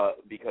either,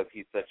 but because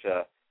he's such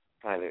a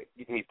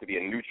he needs to be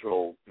a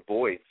neutral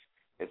voice,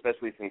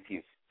 especially since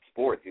he's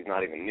sports. He's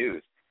not even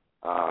news.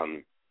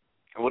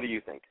 What do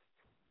you think?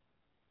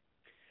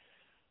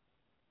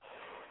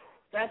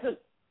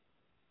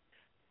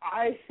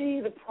 I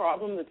see the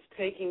problem that's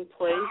taking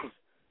place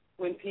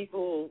when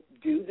people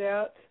do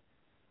that,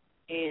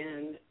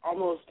 and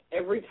almost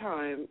every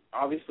time,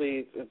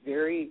 obviously,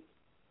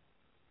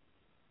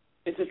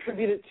 it's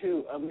attributed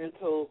to a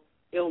mental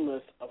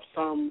illness of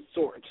some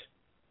sort.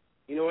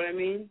 You know what I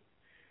mean?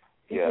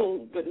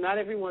 People, but not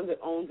everyone that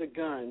owns a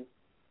gun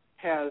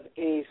has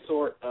any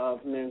sort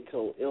of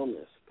mental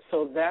illness.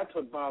 So that's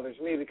what bothers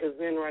me, because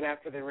then right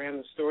after they ran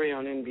the story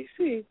on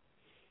NBC,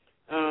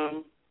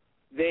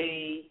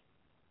 they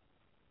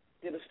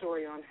did a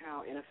story on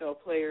how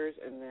NFL players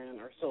and then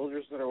our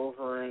soldiers that are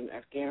over in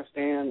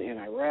Afghanistan and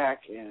Iraq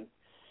and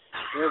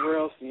wherever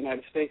else the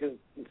United States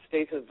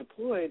has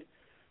deployed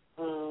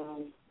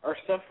are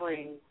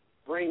suffering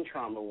brain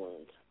trauma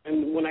wounds.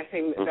 And when I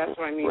say that's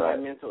what I mean by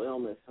mental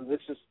illness. And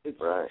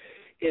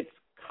it's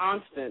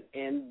constant,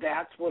 and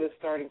that's what is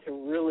starting to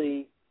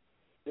really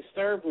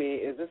disturb me.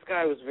 Is this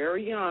guy was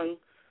very young.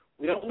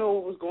 We don't know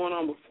what was going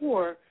on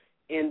before,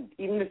 and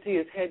even to see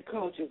his head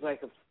coach is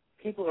like, if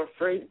people are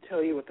afraid to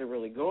tell you what they're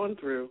really going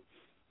through,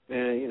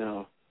 then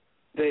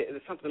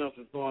there's something else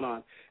that's going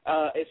on.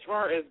 As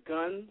far as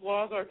gun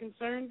laws are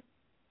concerned,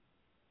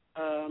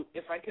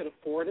 if I could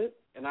afford it,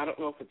 and I don't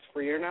know if it's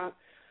free or not,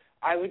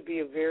 I would be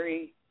a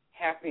very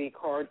happy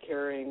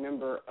card-carrying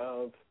member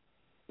of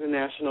the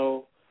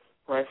National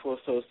Rifle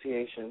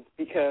Association,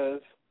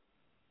 because,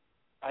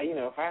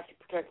 if I have to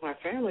protect my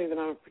family, then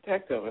I would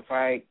protect them. If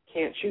I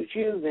can't shoot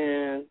you,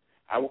 then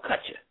I will cut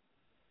you.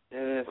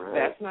 And if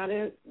that's not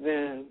it,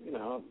 then,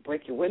 I'll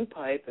break your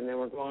windpipe, and then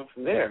we're going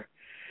from there.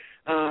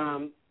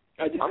 I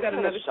just got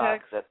another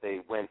text that they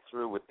went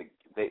through with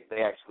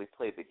they actually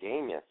played the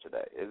game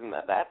yesterday. Isn't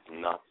that's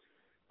nuts?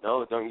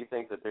 No, don't you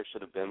think that there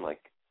should have been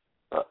like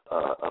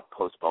a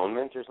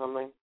postponement or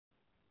something?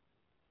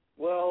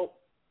 Well,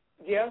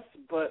 yes,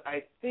 but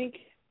I think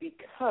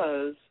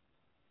because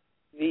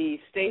the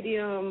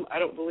stadium, I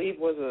don't believe,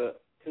 was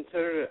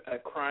considered a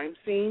crime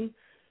scene,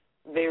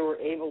 they were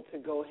able to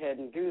go ahead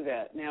and do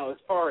that. Now, as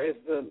far as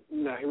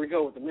here we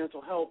go with the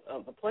mental health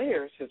of the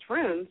players, his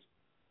friends,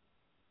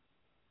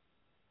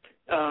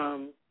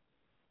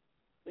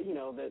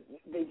 that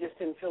they just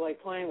didn't feel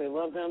like playing. They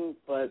loved them,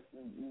 but,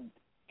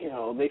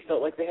 they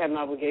felt like they had an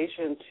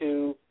obligation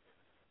to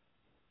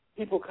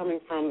people coming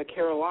from the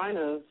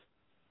Carolinas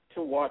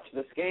to watch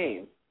this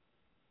game.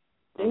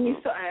 And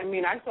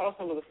I saw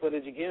some of the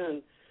footage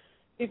again.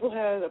 People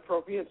had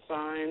appropriate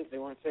signs. They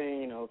weren't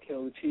saying,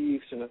 kill the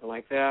Chiefs or nothing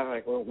like that.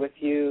 Like, we're with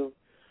you.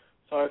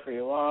 Sorry for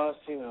your loss.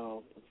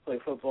 Let's play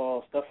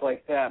football, stuff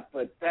like that.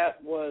 But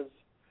that was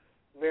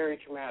very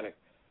traumatic.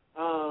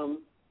 A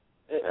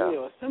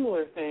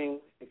similar thing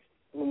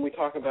when we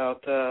talk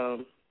about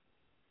the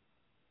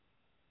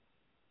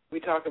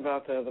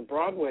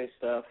Broadway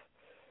stuff.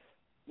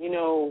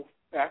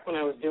 Back when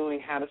I was doing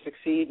How to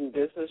Succeed in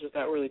Business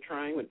Without Really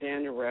Trying with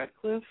Daniel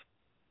Radcliffe.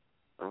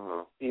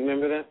 Do you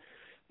remember that?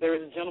 There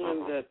was a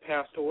gentleman that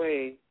passed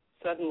away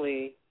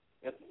suddenly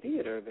at the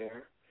theater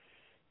there,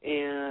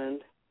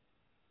 and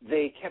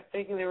they kept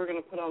thinking they were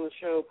going to put on the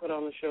show,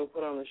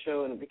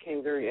 and it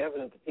became very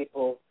evident to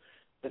people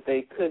that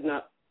they could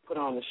not put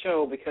on the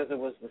show because it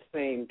was the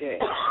same day.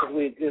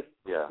 We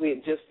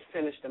had just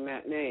finished a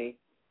matinee,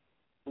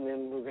 and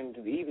then we were going to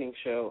do the evening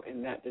show,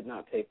 and that did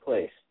not take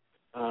place.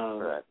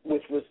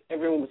 Which was,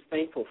 everyone was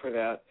thankful for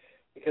that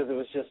because it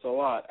was just a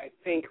lot. I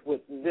think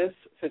with this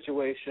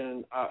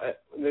situation,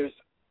 there's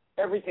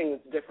everything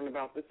that's different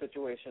about this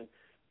situation.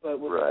 But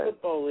with the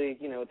Football League,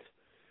 it's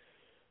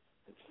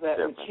that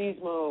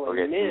machismo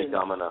and men.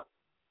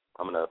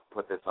 I'm gonna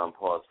put this on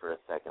pause for a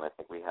second. I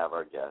think we have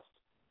our guest.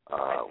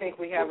 I think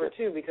we have her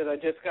too, because I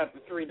just got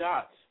the 3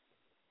 dots.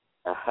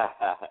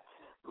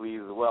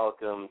 Please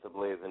welcome to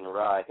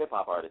BlazinRy hip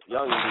hop artist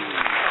Young D.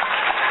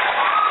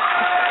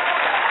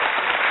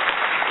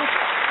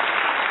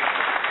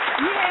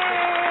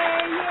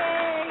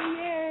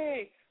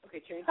 Yay!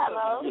 Okay, change the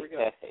subject. Here we go.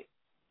 Hey,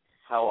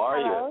 how are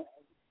you?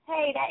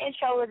 Hey, that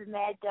intro was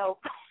mad dope.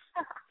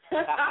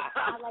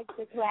 I like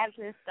the claps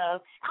and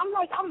stuff.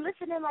 I'm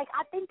listening, like,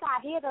 I think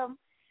I hear them,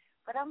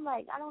 but I'm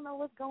like, I don't know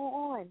what's going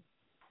on.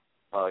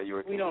 Oh, you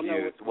were confused. We don't know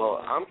what's well,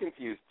 going on. I'm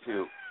confused,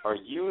 too. Are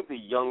you the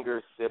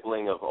younger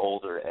sibling of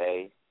older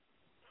A?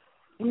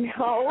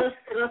 No.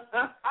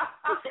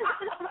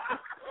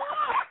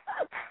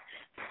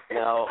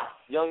 Now,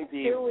 young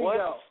B, Here we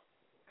go.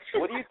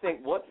 what do you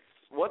think, what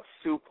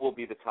soup will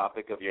be the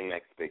topic of your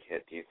next big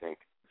hit, do you think?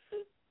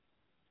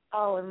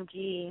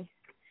 OMG.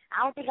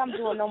 I don't think I'm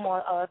doing no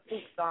more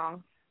soup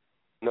songs.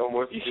 No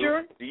more soup? You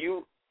sure? Do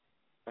you?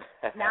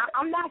 No,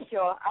 I'm not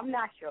sure,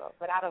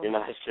 but I don't You're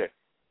not sure.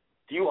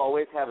 Do you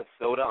always have a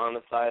soda on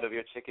the side of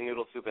your chicken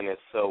noodle soup, and if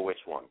so,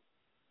 which one?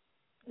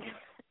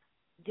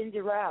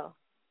 Ginger ale.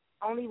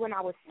 Only when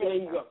I was sick. There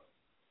you go.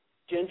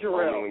 Ginger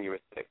Only ale. when you were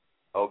sick.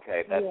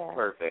 Okay, that's Yeah.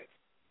 perfect.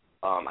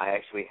 I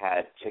actually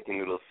had chicken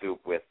noodle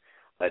soup with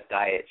a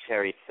Diet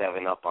Cherry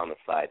 7-Up on the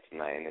side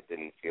tonight, and it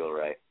didn't feel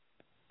right.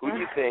 Who do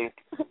you think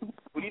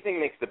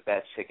makes the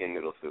best chicken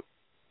noodle soup?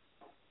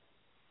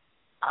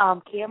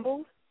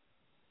 Campbell's?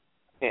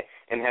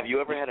 And have you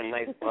ever had a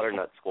nice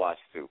butternut squash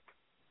soup?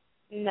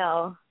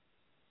 No.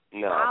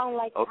 No. I don't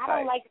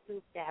like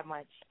soup that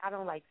much. I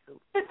don't like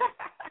soup.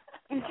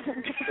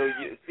 So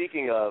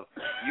speaking of,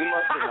 you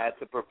must have had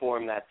to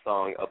perform that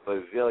song a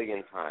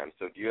bazillion times.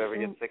 So do you ever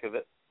get sick of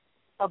it?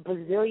 A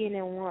bazillion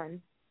and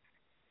one.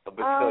 A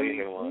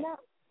bazillion and one?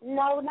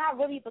 No, not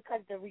really,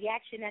 because the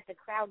reaction that the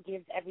crowd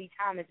gives every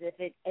time is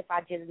if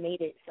I just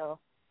made it, so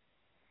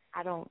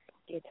I don't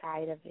get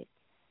tired of it.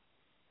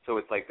 So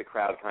it's like the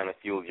crowd kind of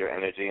fuels your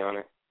energy on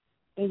it?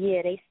 And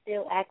yeah, they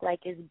still act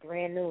like it's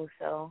brand new,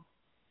 so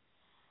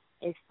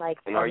it's like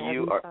and fun are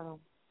you every time.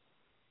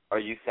 Are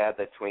you sad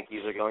that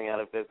Twinkies are going out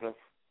of business?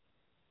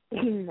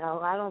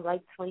 No, I don't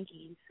like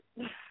Twinkies.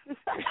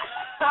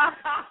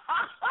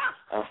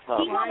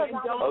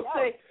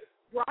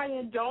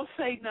 Ryan, don't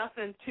say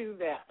nothing to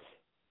that.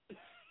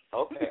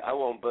 Okay, I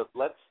won't. But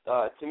let's,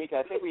 Tamika,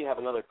 I think we have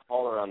another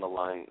caller on the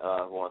line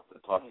who wants to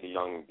talk to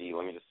Young B.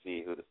 Let me just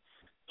see who this.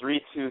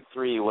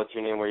 323. What's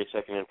your name? Where are you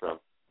checking in from?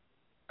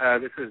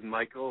 This is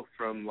Michael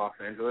from Los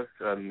Angeles.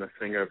 I'm the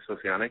singer of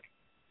Socionic.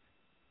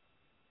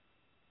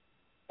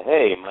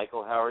 Hey,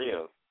 Michael, how are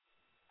you?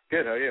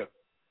 Good, how are you?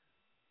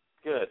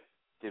 Good.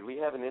 Did we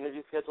have an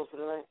interview scheduled for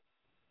tonight?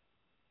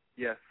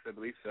 Yes, I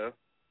believe so.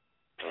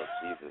 Oh,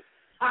 Jesus.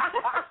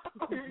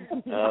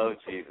 Oh,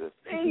 Jesus.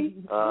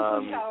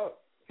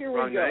 Here we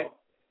go. Night.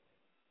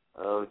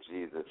 Oh,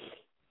 Jesus.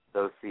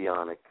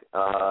 Socionic.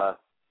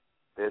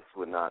 This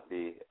would not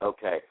be.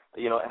 Okay.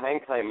 You know, hang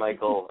tight,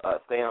 Michael.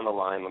 Stay on the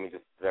line. Let me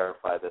just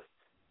verify this.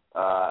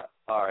 All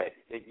right.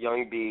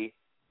 Young B.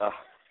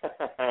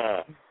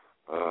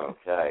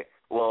 Okay.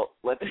 Well,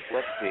 let's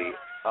see.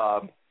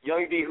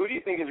 Young B, who do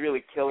you think is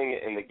really killing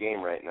it in the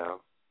game right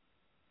now?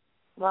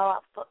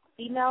 Well,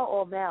 female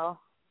or male?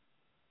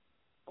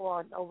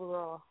 Or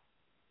overall?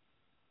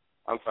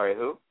 I'm sorry,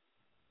 who?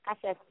 I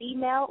said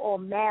female or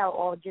male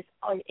or just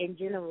in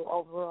general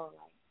overall?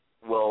 Like.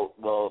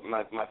 Well,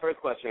 my first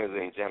question is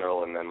in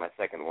general, and then my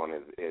second one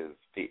is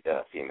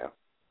female.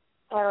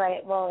 All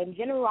right. Well, in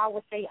general, I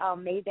would say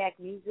Maybach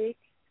Music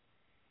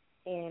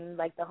and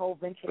like the whole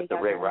venture with they the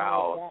got Ray going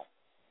Rouse.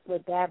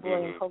 with Bad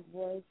Boy and Coke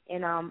Boys.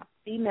 And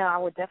female, I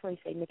would definitely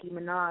say Nicki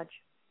Minaj.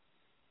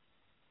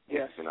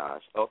 Yes,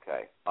 Minaj.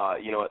 Okay.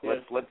 You know what?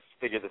 Yes. Let's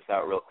figure this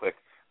out real quick.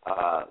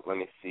 Let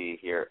me see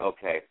here.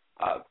 Okay.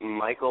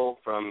 Michael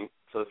from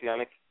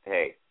Socionic.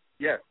 Hey.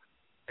 Yes.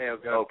 Hey, how's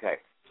it going? Okay.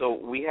 So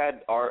we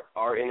had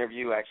our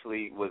interview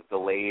actually was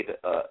delayed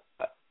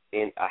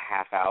in a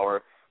half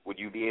hour. Would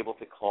you be able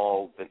to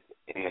call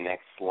in the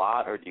next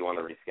slot, or do you want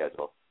to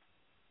reschedule?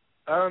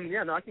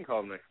 Yeah, no, I can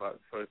call the next slot.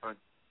 It's totally fine.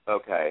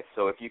 Okay.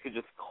 So if you could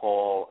just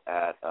call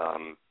at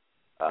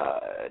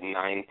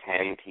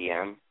 9:10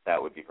 p.m.,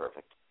 that would be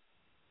perfect.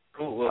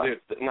 Cool, we'll do.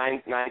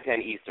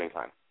 9:10 Eastern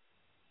time.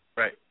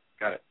 Right,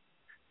 got it.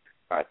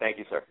 All right. Thank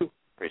you, sir.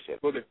 Appreciate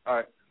it. We'll do. All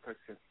right. Talk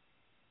soon.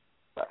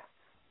 Bye.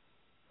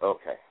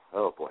 Okay.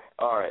 Oh boy.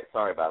 All right.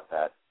 Sorry about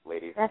that,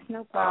 ladies. That's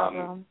no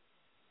problem.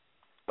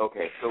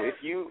 Okay. So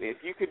if you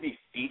could be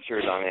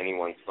featured on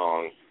anyone's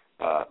song,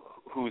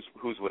 whose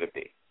would it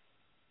be?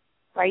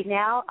 Right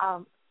now,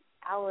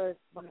 I would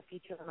want to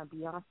feature on a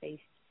Beyonce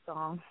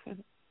song.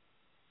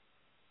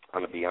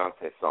 On a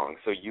Beyonce song.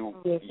 So you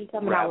she's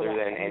coming out with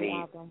rather than any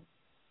album.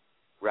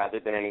 Rather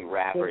than any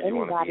rapper, you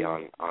want to be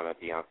on a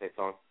Beyonce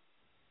song?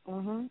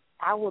 Mhm.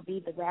 I will be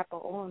the rapper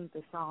on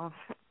the song.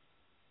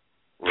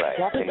 Right.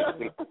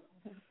 Definitely.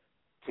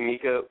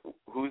 Tamika,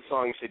 whose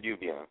song should you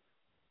be on?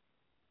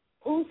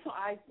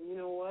 You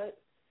know what?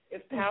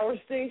 If Power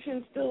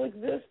Station still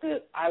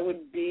existed, I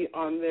would be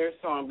on their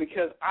song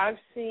because I've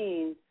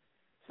seen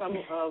some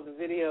of the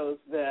videos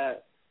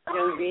that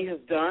Young B has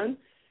done,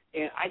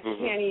 and I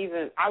can't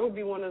even. I would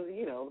be one of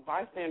the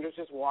bystanders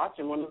just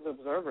watching, one of the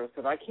observers,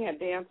 because I can't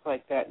dance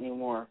like that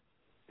anymore.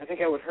 I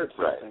think I would hurt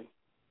something.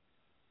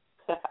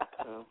 Right.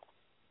 So,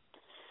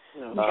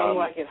 Some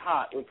Like It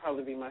Hot would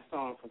probably be my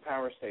song for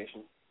Power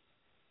Station.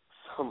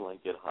 Some Like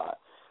It Hot.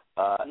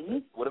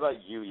 What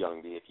about you,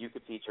 Young B? If you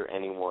could feature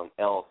anyone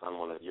else on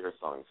one of your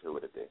songs, who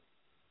would it be?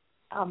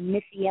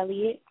 Missy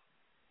Elliott.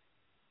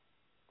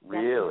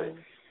 Really?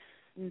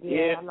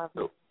 Yeah, I love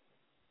her.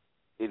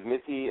 Is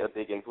Missy a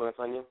big influence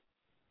on you?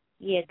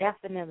 Yeah,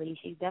 definitely.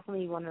 She's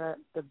definitely one of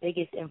the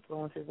biggest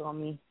influences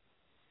on me.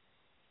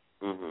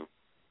 Mhm.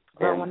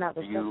 Growing up,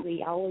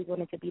 especially, I always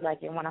wanted to be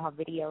like in one of her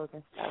videos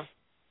and stuff.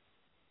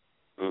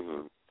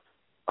 Mhm.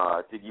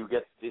 Did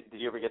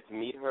you ever get to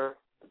meet her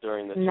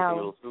during the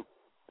Noodle Soup?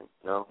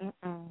 No.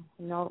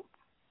 Nope.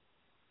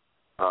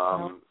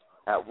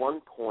 At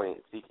one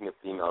point, speaking of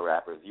female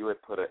rappers, you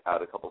had put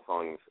out a couple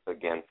songs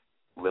against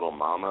Little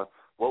Mama.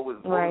 What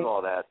was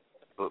all that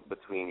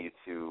between you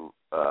two?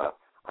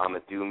 I'ma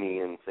Do Me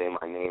and Say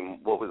My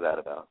Name. What was that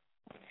about?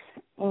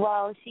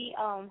 Well, she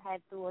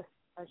had threw a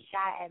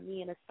shot at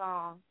me in a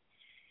song,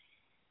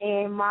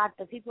 and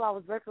the people I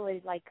was working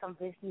with like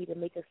convinced me to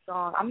make a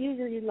song. I'm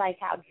usually like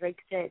how Drake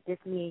said, "This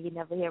me and you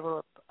never hear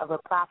a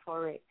reply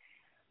for it,"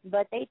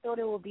 but they thought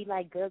it would be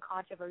like good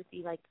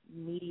controversy, like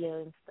media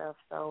and stuff.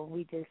 So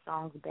we did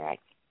songs back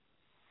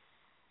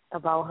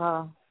about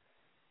her.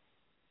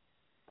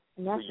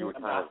 And so you were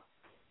kind of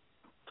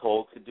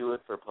told to do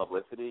it for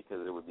publicity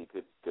because it would be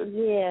good.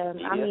 Yeah,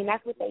 media? I mean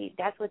that's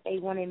what they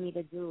wanted me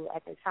to do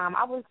at the time.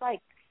 I was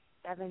like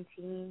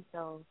 17,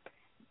 so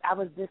I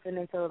was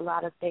listening to a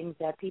lot of things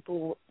that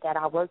people that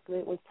I worked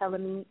with was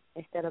telling me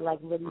instead of like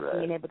really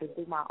being able to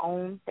do my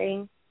own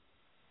thing.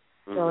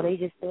 Mm-hmm. So they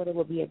just thought it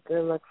would be a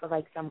good look for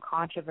like some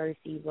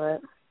controversy,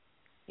 but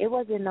it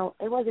wasn't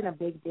a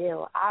big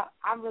deal.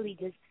 I really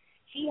just,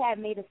 she had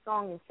made a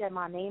song and said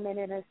my name in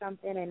it or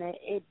something, and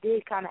it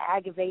did kind of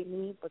aggravate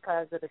me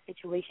because of the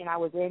situation I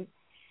was in.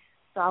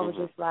 So I was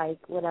just like,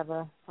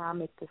 whatever, I'll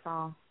make the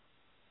song.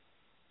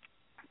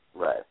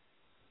 Right.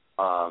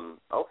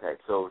 Okay,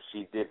 so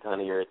she did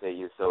kind of irritate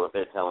you, so if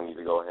they're telling you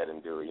to go ahead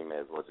and do it, you may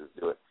as well just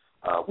do it.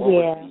 What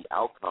was the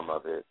outcome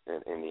of it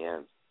in the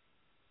end?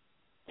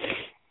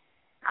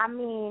 I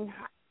mean,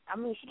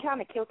 she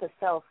kind of killed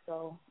herself,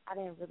 so I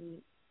didn't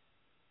really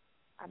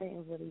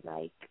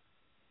like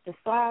the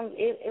song.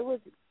 It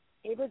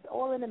was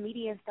all in the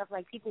media and stuff.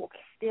 Like people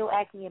still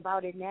ask me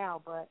about it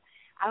now, but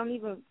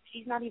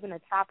she's not even a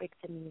topic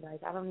to me.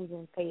 Like I don't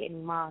even pay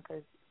any mind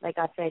because, like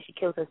I said, she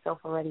killed herself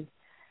already.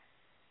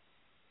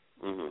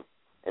 Mhm.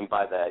 And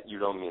by that, you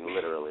don't mean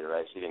literally,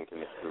 right? She didn't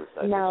commit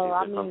suicide. No,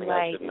 I mean something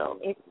like I should know.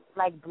 it's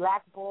like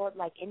blackboard,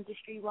 like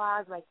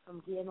industry-wise, like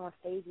from getting on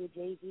stage with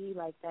Jay-Z.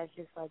 Like that's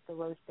just like the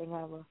worst thing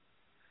ever.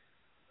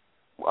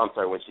 I'm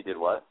sorry. When she did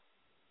what?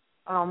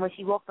 When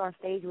she walked on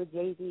stage with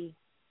Jay-Z.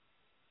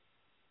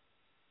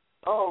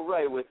 Oh,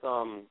 right, with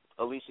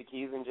Alicia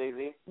Keys and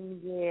Jay-Z?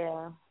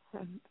 Yeah.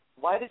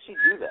 Why did she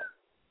do that?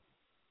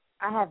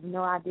 I have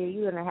no idea.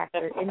 You're going to have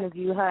to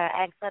interview her and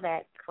ask her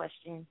that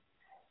question.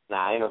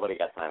 Nah, ain't nobody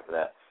got time for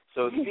that.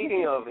 So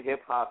speaking of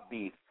hip-hop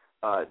beef,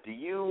 have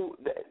you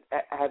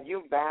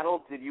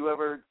battled? Did you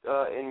ever,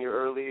 in your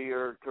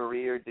earlier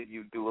career, did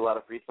you do a lot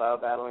of freestyle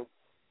battling?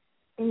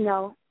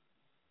 No.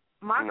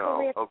 My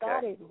career okay.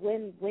 started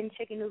when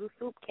Chicken Noodle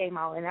Soup came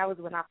out, and that was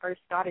when I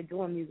first started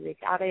doing music.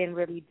 I didn't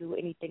really do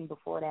anything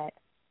before that.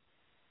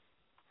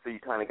 So you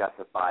kind of got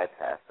to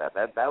bypass that.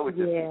 That would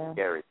just be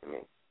scary to me,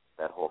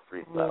 that whole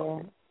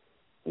freestyle thing.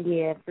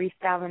 Yeah,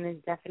 freestyling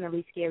is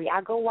definitely scary.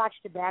 I go watch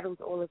the battles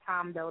all the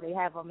time, though. They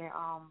have them in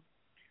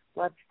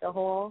Webster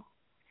Hall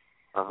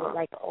with,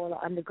 like, all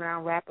the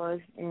underground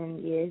rappers, and,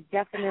 yeah, it's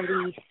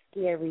definitely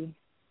scary.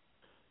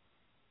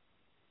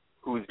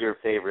 Who's your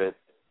favorite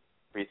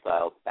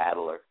freestyle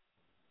battler?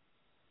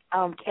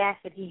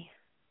 Cassidy.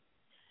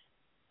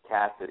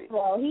 Cassidy.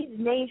 Well, he's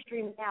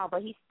mainstream now,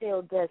 but he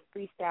still does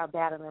freestyle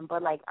battling.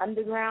 But, like,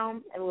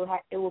 underground,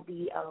 it will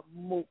be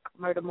Mook,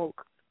 Murder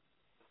Mook.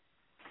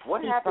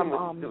 What happened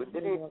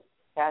with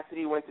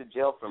Cassidy went to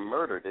jail for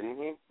murder, didn't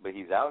he? But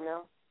he's out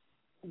now?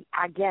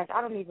 I guess.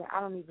 I don't even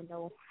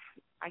know.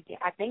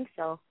 I think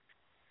so.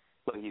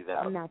 But he's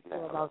out. I'm not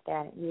sure about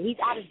that. Yeah, he's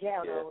out of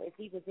jail though. If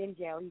he was in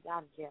jail, he's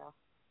out of jail.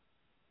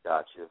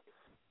 Gotcha.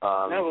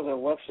 That was at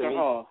Webster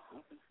Hall.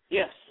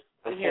 Yes.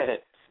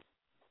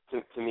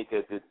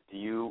 Tamika,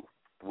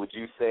 would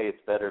you say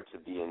it's better to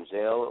be in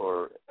jail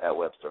or at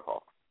Webster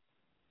Hall?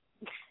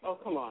 Oh,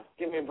 come on.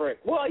 Give me a break.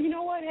 Well, you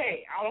know what?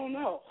 Hey, I don't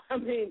know. I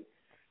mean,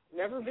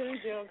 never been in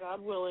jail,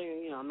 God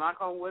willing, knock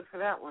on wood for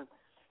that one.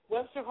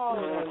 Webster Hall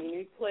is a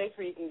unique place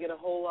where you can get a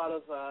whole lot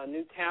of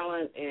new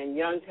talent and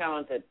young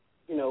talent that,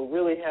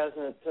 really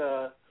hasn't,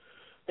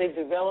 they've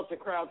developed a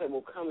crowd that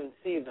will come and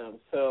see them.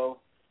 So,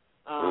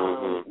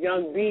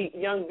 Young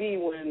B,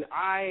 when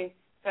I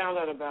found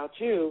out about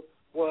you,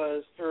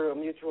 was through a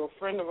mutual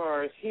friend of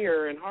ours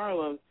here in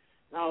Harlem,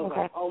 and I was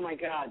like, oh, my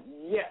God,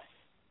 yes.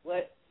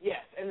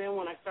 Yes, and then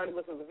when I started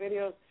listening to the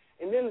videos,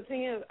 and then the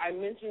thing is, I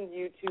mentioned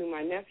you to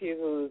my nephew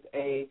who's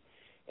a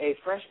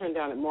freshman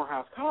down at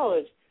Morehouse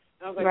College,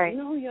 and I was like, you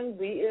know who Young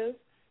B is?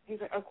 He's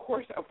like, of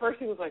course. At first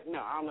he was like, no,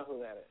 I don't know who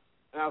that is.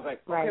 And I was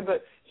like, okay,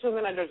 but so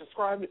then I just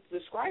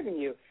describing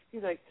you.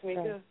 He's like,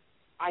 Tamika,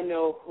 I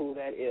know who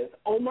that is.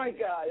 Oh, my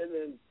God. And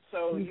then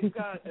so you've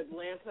got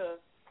Atlanta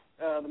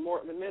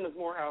the men of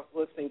Morehouse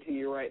listening to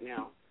you right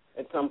now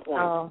at some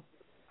point. Oh,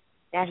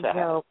 that's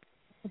dope.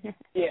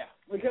 Yeah,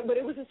 but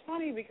it was just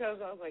funny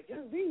because I was like,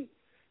 Young B,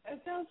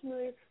 that sounds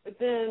familiar. But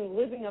then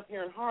living up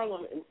here in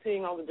Harlem and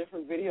seeing all the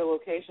different video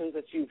locations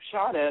that you've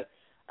shot at,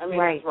 I mean,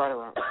 it's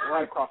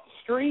right across the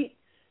street,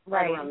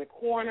 right around the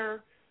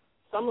corner.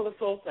 Some of the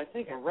folks I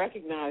think I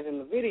recognize in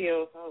the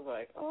videos. I was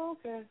like, oh,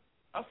 okay.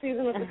 I'll see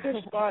them at the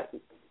fish spot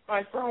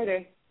by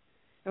Friday.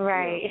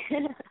 Right.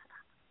 Yeah.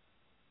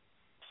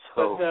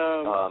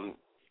 So,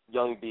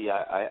 Young B,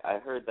 I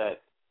heard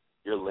that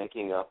you're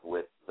linking up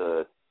with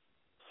the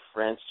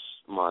French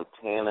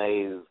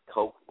Montana's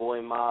Coke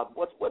Boy mob.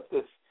 What's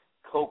this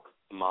Coke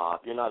mob?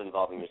 You're not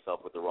involving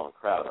yourself with the wrong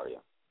crowd, are you?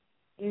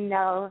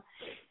 No.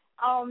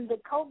 The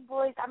Coke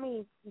Boys, I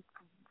mean,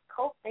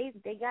 Coke, they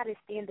got a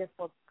standard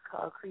for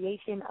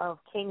creation of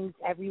kings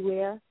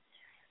everywhere.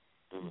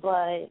 Mm-hmm.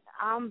 But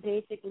I'm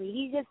basically,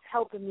 he's just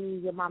helping me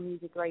with my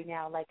music right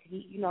now. Like,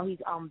 he's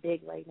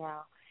big right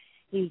now.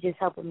 He's just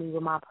helping me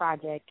with my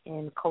project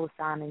and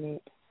co-signing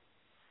it.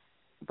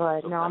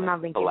 But, so no, I'm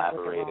not linking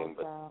collaborating,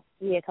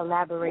 with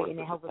collaborating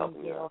and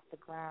helping me get off the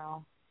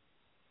ground.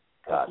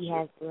 Gotcha. He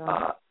has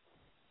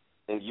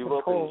and you've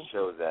opened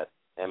shows at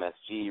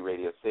MSG,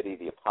 Radio City,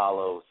 the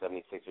Apollo,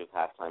 76ers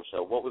halftime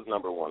show. What was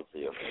number one for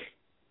you?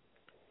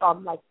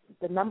 Like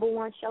the number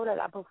one show that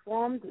I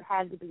performed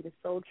had to be the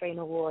Soul Train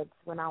Awards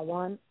when I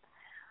won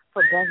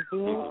for Best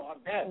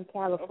Dance in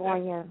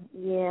California. Okay.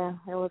 Yeah,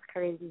 it was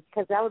crazy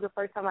because that was the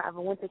first time I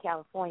ever went to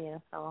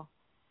California. So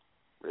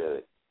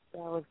really, that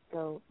was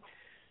dope.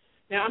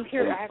 Now I'm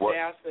curious. I have to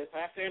ask this.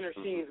 I have to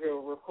intercede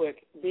real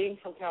quick. Being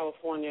from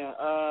California,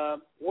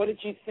 what did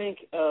you think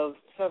of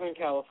Southern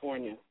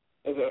California,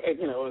 as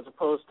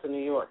opposed to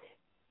New York?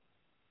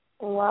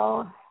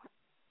 Well,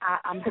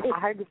 I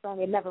heard the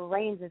song "It Never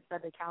Rains" in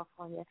Southern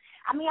California.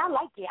 I mean, I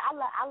like it.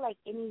 I like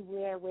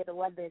anywhere where the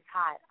weather is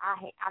hot.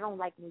 I don't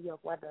like New York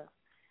weather.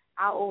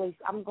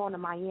 I'm going to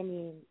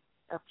Miami in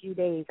a few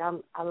days. I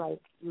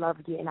love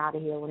getting out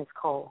of here when it's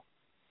cold.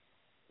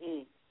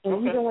 And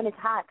even when it's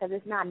hot, because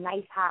it's not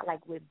nice hot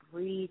like with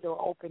breeze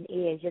or open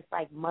air. It's just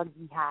like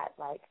muggy hot,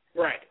 like.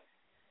 Right.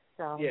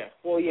 So. Yeah.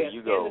 Well, yeah.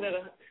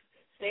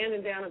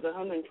 Standing down at the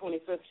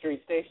 125th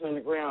Street station on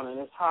the ground, and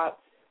it's hot.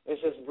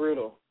 It's just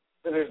brutal.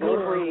 So there's no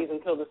breeze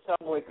until the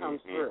subway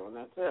comes through, and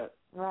that's it.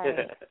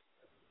 Right.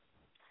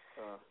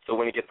 So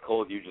when it gets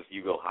cold, you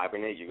go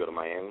hibernate. You go to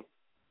Miami.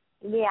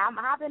 Yeah, I'm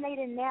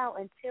hibernating now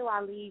until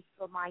I leave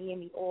for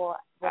Miami or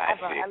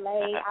wherever.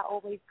 LA, I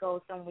always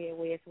go somewhere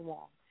where it's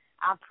warm.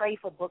 I pray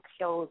for book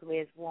shows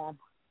where it's warm.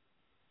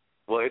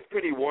 Well, it's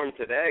pretty warm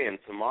today and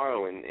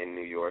tomorrow in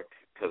New York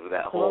because of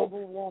that whole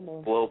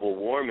global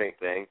warming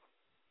thing.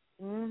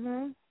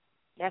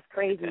 That's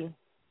crazy.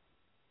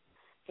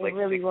 It like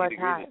really was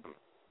hot.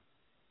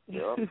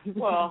 Yeah.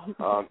 Well,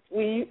 so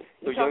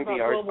Young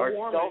B,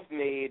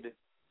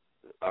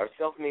 are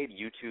self-made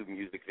YouTube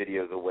music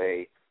videos a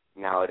way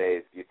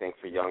nowadays, do you think,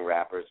 for young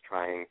rappers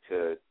trying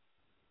to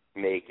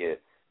make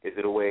it? Is it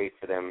a good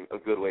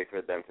way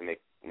for them to make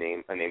a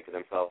name for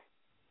themselves?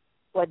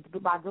 What,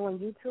 by doing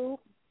YouTube?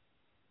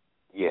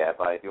 Yeah,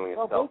 by doing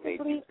a self-made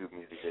YouTube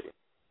music video.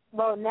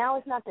 Well, now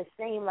it's not the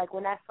same. Like,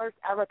 when that first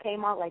era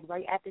came out, like,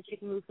 right after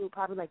Chicken Noodle Soup,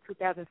 probably like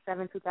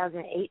 2007,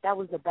 2008, that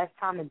was the best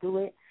time to do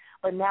it.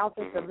 But now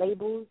since the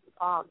labels,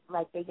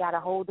 they got a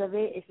hold of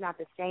it, it's not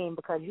the same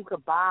because you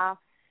could buy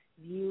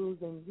views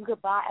and you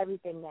could buy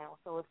everything now.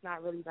 So it's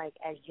not really, like,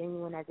 as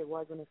genuine as it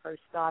was when it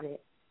first started.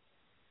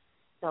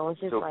 So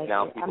it's just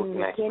now people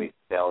can actually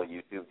sell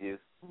YouTube views?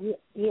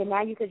 Yeah,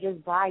 now you could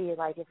just buy it.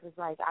 Like, if it's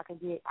like I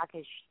could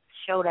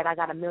show that I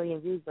got 1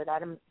 million views, but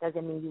that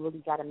doesn't mean you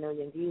really got 1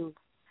 million views.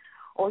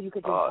 Or you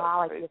could just buy,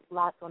 like, your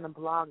slots on the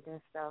blogs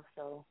and stuff.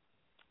 So,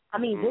 I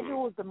mean,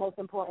 visual is the most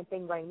important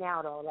thing right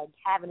now, though. Like,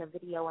 having a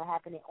video and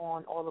having it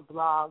on all the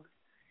blogs,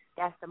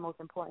 that's the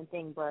most important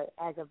thing. But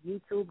as of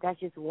YouTube, that's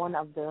just one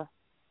of the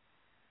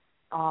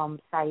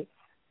sites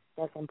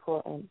that's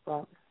important.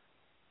 But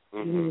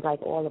you need,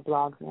 like, all the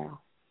blogs now.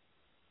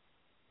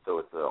 So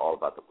it's all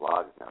about the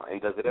blogs now.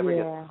 And does it ever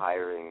get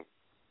tiring?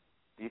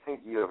 Do you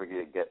think you ever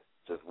get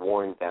just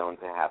worn down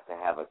to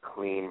have a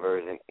clean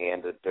version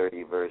and a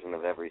dirty version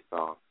of every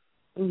song?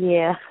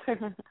 Yeah.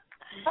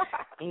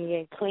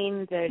 Yeah, clean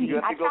and dirty. You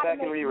have to go back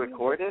and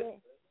re-record it?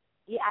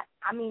 Yeah,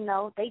 I mean,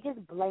 no. They just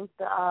blank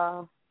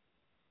the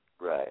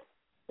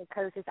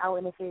curses out,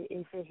 and if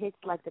it hits,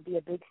 like, to be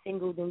a big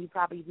single, then you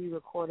probably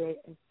re-record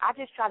it. And I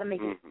just try to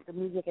make the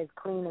music as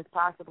clean as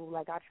possible.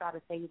 Like, I try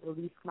to say the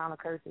least amount of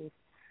curses,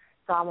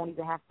 so I won't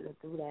even have to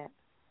do that.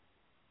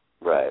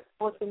 Right.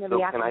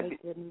 Fortunately, I can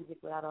make good music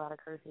without a lot of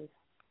curses.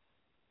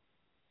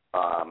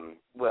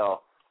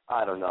 Well,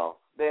 I don't know.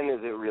 Then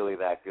is it really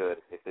that good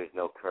if there's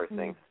no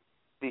cursing?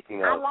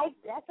 Speaking of...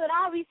 that's what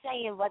I be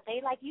saying, but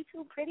they like, you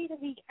too pretty to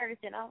be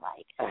cursing. I'm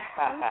like,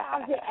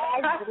 sometimes it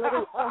adds a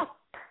little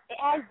it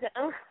adds the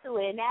oomph to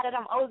it. Now that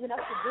I'm old enough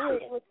to do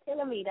it, it was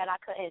killing me that I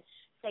couldn't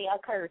say a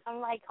curse. I'm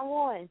like, come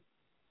on.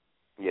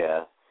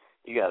 Yeah,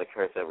 you got to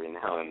curse every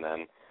now and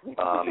then.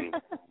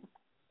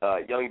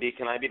 Young D,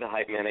 can I be the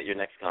hype man at your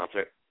next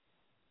concert?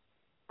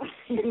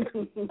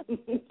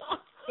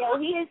 Yo,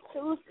 he is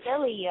too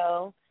silly,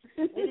 yo.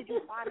 Where did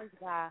you find this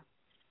guy?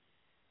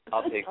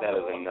 I'll take that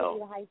as a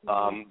no.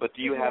 But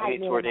do you have any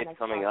tour dates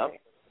coming up?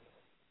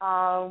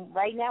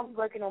 Right now we're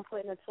working on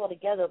putting a tour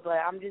together, but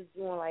I'm just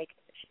doing like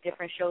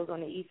different shows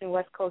on the East and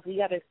West Coast. We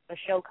got a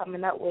show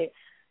coming up with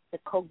the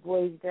Coke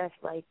Boys. That's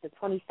like the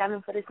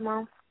 27th of this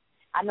month.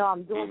 I know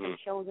I'm doing some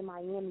shows in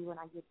Miami when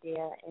I get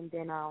there, and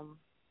then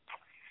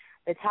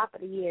the top of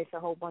the year, it's a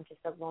whole bunch of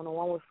stuff going on.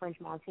 One with French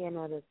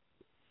Montana,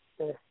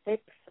 the 6th,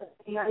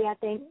 I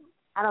think.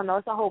 I don't know.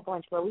 It's a whole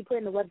bunch, but we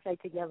putting the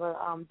website together,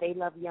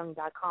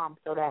 theyloveyoung.com,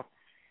 so that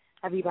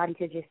everybody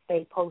could just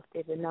stay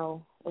posted and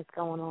know what's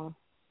going on.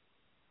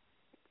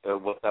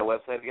 What's that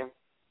website again?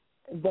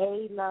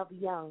 They Love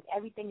Young.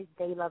 Everything is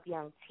They Love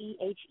Young.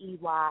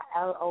 THEYLOVEYOUNG.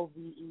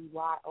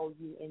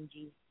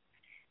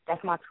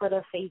 That's my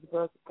Twitter,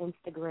 Facebook,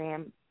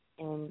 Instagram,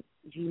 and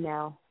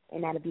Gmail,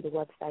 and that'll be the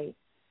website.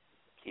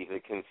 Keep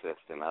it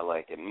consistent. I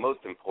like it.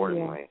 Most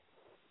importantly,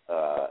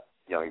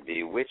 Young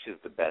B, which is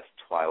the best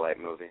Twilight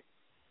movie?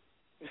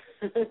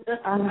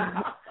 I don't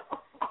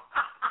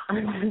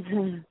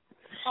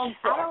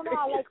know.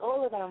 I like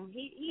all of them.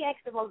 He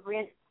asked the most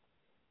random.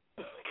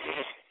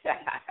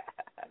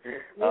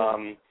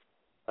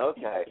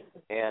 Okay.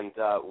 And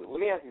let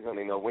me ask you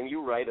something, though. When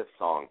you write a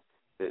song,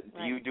 do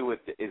you do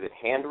it, is it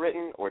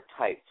handwritten or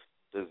typed?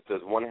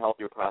 Does one help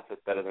your process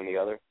better than the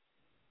other?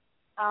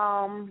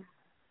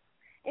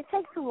 It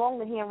takes too long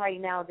to handwrite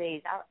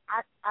nowadays.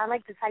 I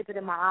like to type it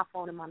in my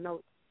iPhone in my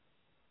notes.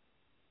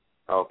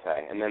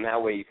 Okay, and then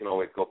that way you can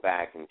always go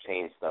back and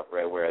change stuff,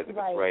 right? Whereas if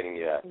it's writing,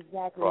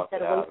 exactly.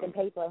 Instead of wasting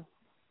paper,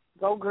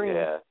 go green.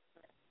 Yeah.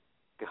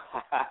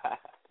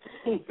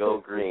 Go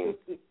green.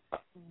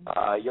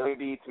 Young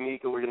B,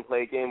 Tamika, we're going to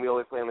play a game we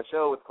always play on the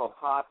show. It's called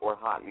Hot or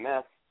Hot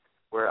Mess,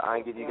 where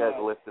I give you guys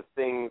a list of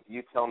things.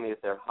 You tell me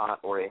if they're hot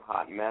or a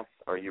hot mess.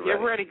 Are you ready?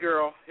 Get ready,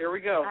 girl. Here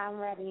we go. I'm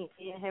ready.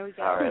 Yeah, here we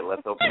go. All right,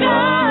 let's open it up.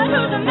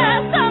 Love the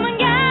mess, come and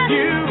get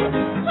you.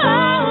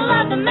 Oh,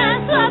 love the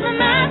mess, love the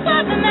mess,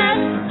 love the mess.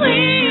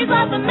 Please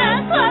love the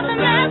mess, love the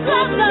mess,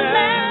 love the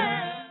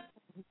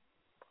mess.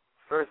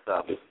 First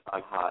up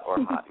on Hot or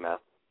Hot Mess,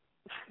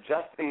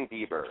 Justin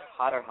Bieber,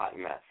 hot or hot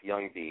mess?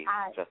 Young B,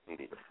 Justin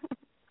Bieber.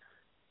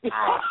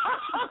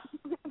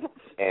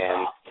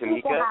 And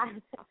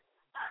Tamika.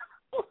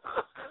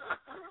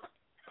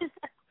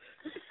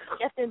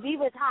 Justin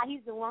Bieber's hot.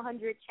 He's the top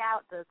 100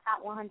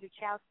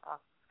 child star.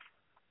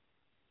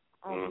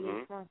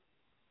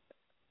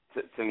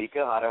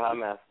 Tamika, hot or hot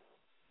mess?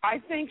 I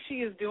think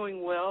she is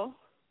doing well.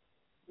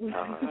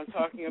 I'm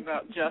talking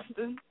about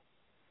Justin.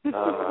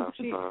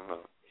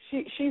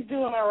 She's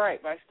doing all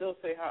right, but I still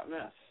say hot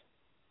mess.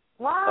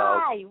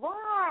 Why?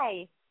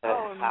 Why?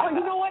 Oh, you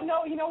know what?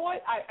 No, you know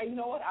what? I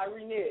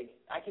renege.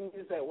 I can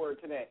use that word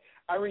today.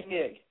 I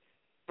renege.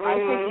 I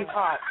think he's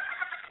hot.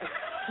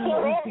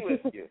 What's wrong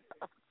with you?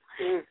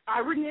 I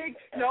renege.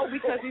 No,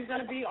 because he's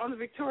going to be on the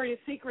Victoria's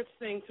Secrets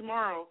thing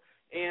tomorrow,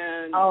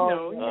 and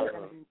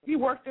he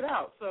worked it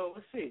out. So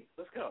let's see.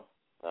 Let's go.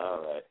 All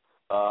right.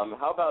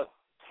 How about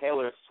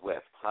Taylor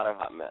Swift? Hot or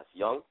hot mess?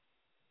 Young?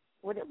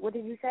 What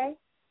did you say?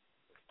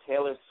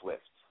 Taylor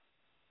Swift.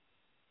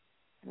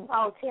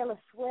 Oh, Taylor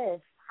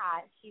Swift.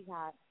 Hot. She's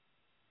hot.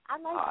 I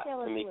like hot.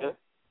 Taylor Tamika? Swift.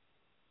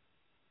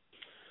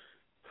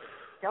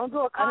 Don't do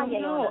a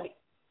Kanye on it.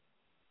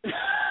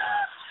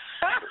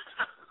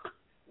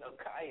 No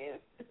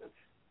Cayenne.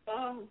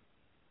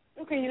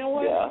 Okay, you know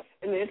what? Yeah.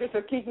 In the interest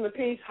of keeping the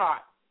peace,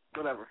 hot.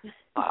 Whatever.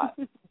 Hot.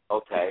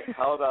 Okay.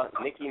 How about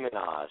Nicki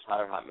Minaj? Hot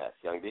or hot mess?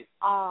 Young B?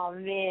 Oh,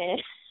 man.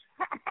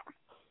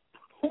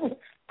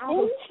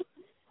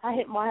 I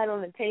hit my head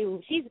on the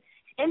table. She's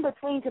in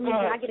between to me.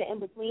 Can I get an in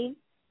between?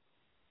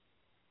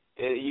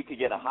 You could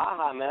get a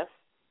hot mess.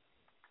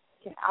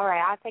 All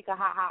right, I'll take a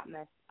hot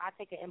mess. I'll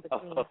take an in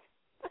between.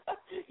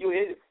 You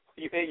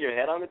hit your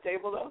head on the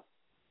table though?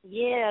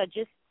 Yeah,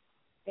 just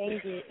dang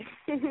it.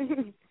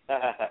 And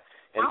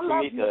I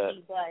love Tamika,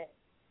 Nicki, but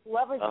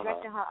whoever's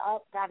dressing her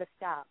up gotta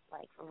stop,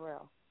 like for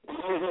real.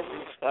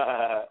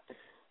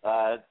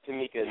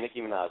 Tamika, Nicki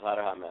Minaj, hot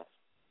or hot mess?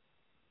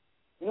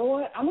 You know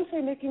what? I'm gonna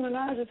say Nicki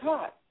Minaj is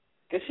hot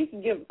because she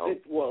can give.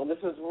 Well, this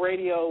is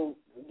radio,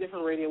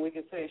 different radio. We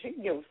can say she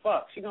can give a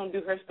fuck. She gonna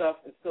do her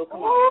stuff and still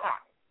come out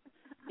hot.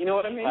 You know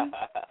what I mean?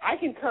 I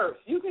can curse.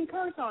 You can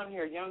curse on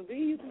here, Young B.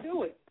 You can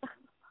do it.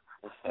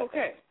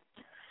 Okay.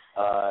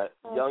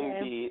 Young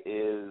B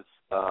is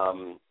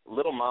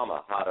Little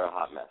Mama, hot or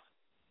hot mess?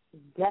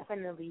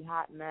 Definitely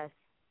hot mess.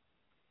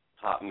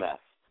 Hot mess.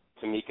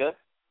 Tamika?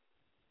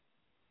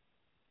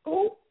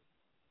 Who?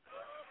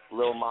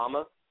 Little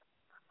Mama?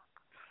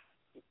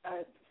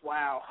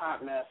 Wow,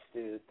 hot mess,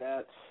 dude.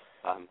 That's,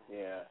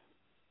 yeah.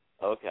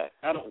 Okay.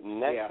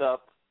 Next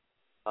up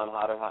on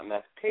hot or hot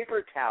mess,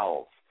 paper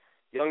towels.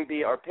 Young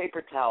B, are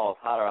paper towels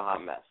hot or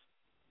hot mess?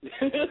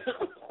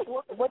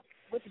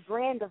 Which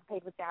brand of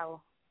paper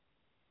towel?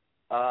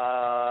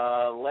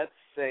 Let's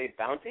say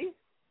Bounty?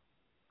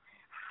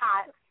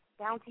 Hot.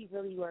 Bounty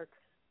really works.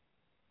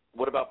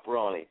 What about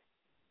Brawny?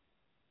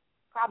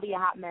 Probably a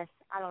hot mess.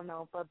 I don't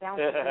know, but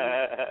Bounty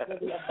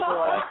really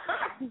absorbed.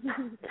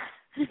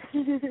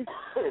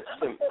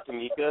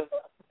 Tamika,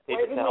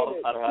 wait a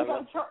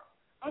minute.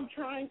 I'm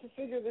trying to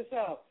figure this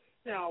out.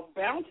 Now,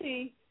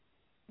 Bounty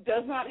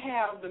does not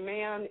have the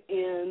man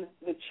in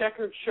the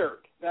checkered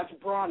shirt. That's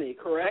Brawny,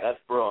 correct? That's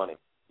Brawny,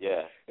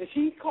 yeah. And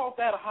she called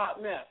that a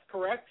hot mess,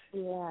 correct?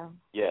 Yeah.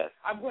 Yes.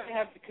 I'm going to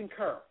have to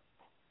concur.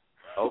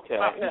 Okay.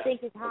 You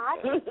think it's hot?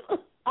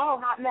 Oh,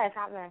 hot mess.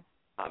 Hot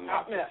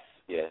mess.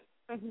 Yeah.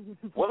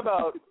 What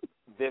about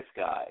this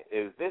guy?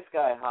 Is this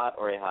guy hot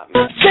or a hot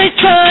mess?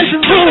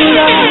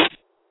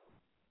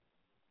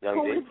 Young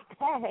Who D? is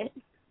that?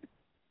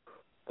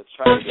 Let's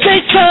try it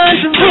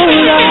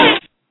again.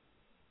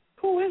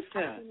 Who is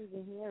that? I didn't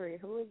even hear it.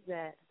 Who is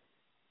that?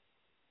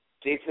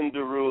 Jason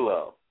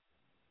Derulo.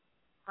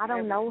 I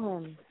don't know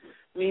him.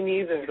 Me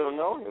neither. You don't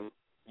know him?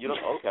 You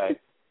don't? Okay.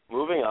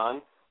 Moving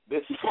on.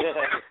 This is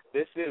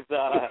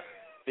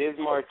Biz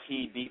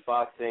Marquis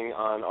beatboxing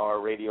on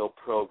our radio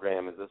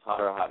program. Is this hot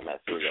or a hot mess?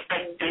 Here we go.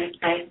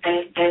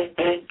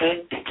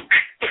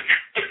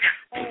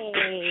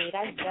 Hey,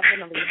 that's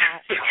definitely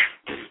hot.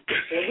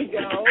 There we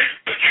go.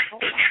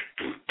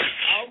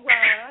 All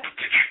right.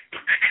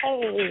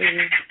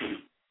 Hey.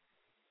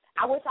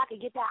 I wish I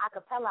could get that a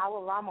cappella. I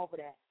would rhyme over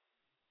that.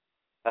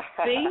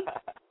 See?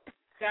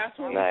 That's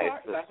what nice.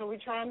 that's what we're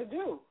trying to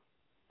do.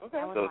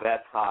 Okay. So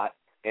that's hot.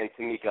 And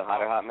Tamika,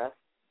 hot or hot mess?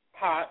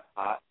 Hot.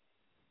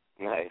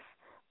 Nice.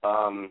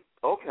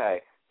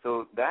 Okay.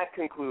 So that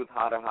concludes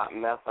hot or hot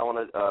mess. I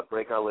want to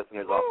break our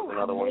listeners off with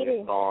another one of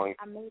your songs.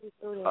 I made it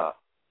through it.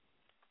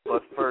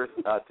 But first,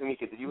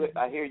 Tamika,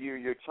 I hear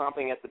you're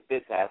chomping at the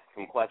bit to ask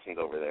some questions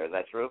over there. Is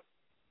that true?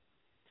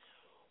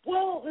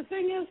 Well, the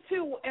thing is,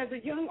 too, as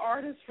a young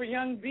artist for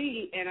Young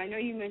B, and I know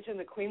you mentioned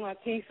that Queen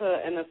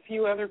Latifah and a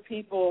few other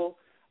people,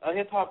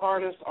 hip-hop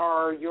artists,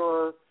 are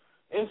your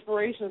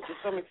inspirations to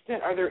some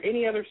extent. Are there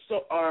any other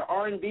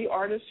R&B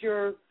artists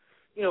your,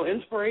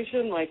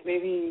 inspiration, like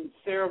maybe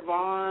Sarah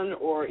Vaughan,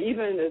 or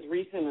even as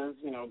recent as,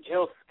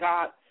 Jill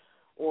Scott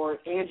or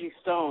Angie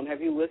Stone?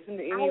 Have you listened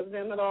to any of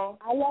them at all?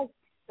 I like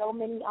so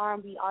many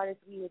R&B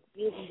artists. We would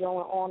be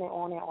going on and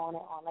on and on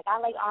and on. Like, I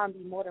like R&B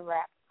more than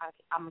rap.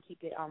 I'm going to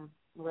keep it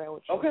real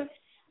with you. Okay.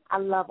 I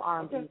love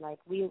R&B. Okay. Like,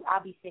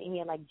 I'll be sitting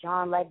here like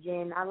John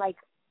Legend. I like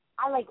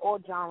all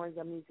genres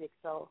of music,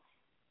 so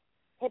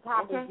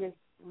hip-hop is just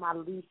my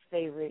least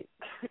favorite.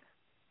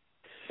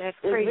 That's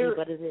crazy,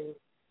 but it is.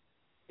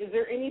 Is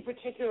there any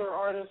particular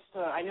artist,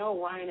 I know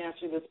Ryan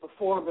asked you this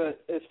before, but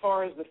as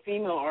far as the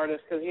female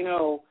artists, because,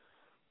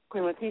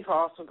 Queen Latifah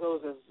also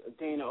goes as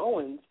Dana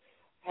Owens,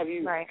 have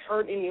you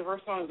heard any of her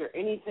songs or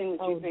anything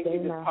that you think you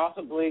could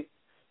possibly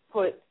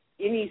put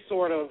any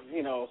sort of,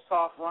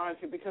 soft rhyme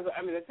to? Because,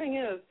 the thing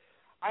is,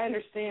 I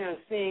understand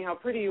seeing how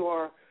pretty you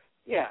are.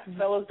 Yeah,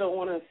 fellas don't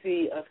want to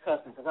see us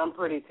cussing because I'm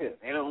pretty, too.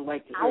 They don't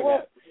like to hear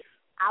that.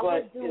 I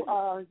would do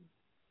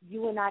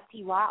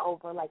UNITY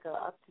over, like, a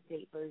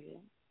up-to-date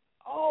version.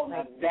 Oh,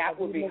 like that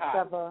would be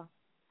hot.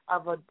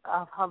 Of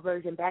her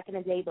version back in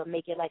the day, but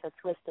make it like a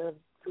twist of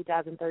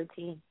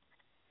 2013.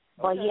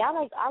 But yeah,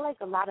 I like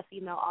a lot of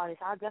female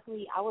artists. I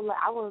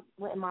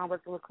wouldn't mind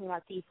working with Queen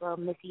Latifah,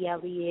 Missy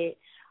Elliott,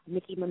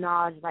 Nicki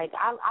Minaj. Like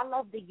I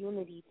love the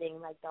unity thing,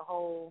 like the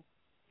whole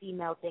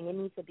female thing. It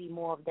needs to be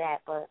more of that.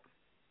 But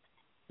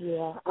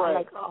yeah, I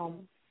like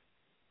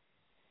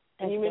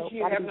And you mentioned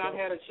you have not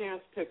had a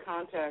chance to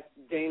contact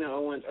Dana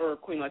Owens or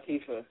Queen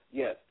Latifah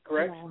yet,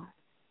 correct?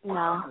 No.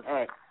 All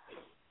right.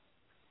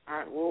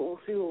 We'll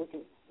see what we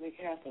can make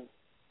happen.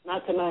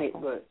 Not tonight,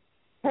 but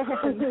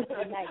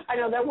I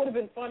know that would have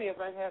been funny if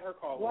I had her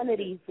call. One of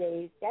these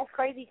days. That's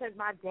crazy because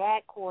my dad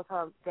calls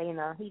her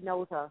Dana. He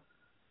knows her.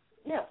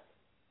 Yeah.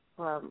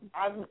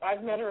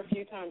 I've met her a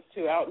few times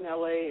too, out in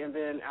L.A. and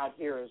then out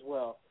here as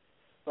well.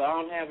 But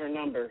I don't have her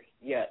number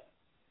yet.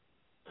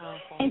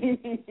 Okay.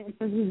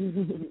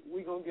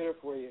 We're gonna get her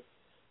for you.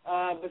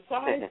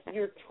 Besides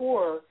your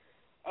tour.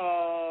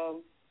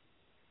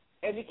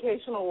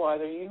 Educational-wise,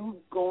 are you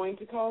going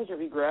to college? Have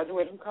you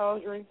graduated from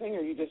college or anything, or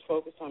are you just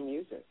focused on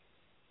music?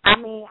 I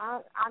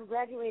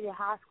graduated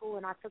high school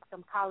and I took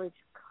some college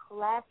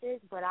classes,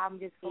 but I'm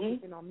just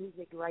focusing on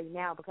music right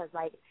now because,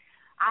 like,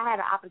 I had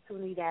an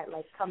opportunity that,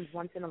 like, comes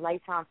once in a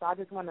lifetime, so I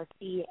just want to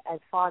see as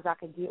far as I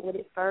can get with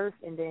it first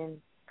and then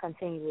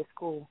continue with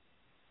school.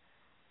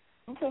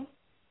 Okay.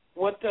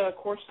 What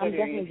course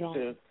study are you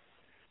interested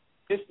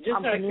in? Just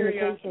out of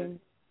curiosity.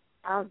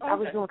 I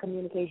was doing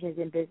communications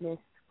and business.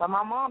 But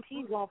my mom,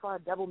 she's going for a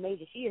double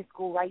major. She's in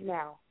school right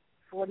now,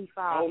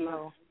 45. Oh,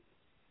 nice.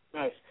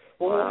 Nice.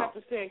 Well, we'll have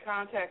to stay in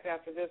contact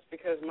after this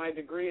because my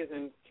degree is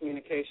in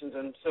communications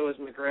and so is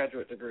my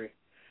graduate degree.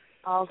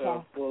 Okay.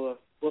 So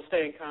we'll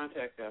stay in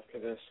contact after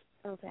this.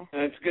 Okay.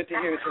 And it's good to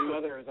hear that your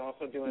mother is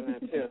also doing that,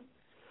 too.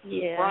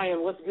 Yeah.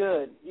 Brian, what's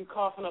good? You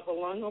coughing up a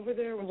lung over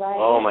there? Right.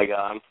 Oh, my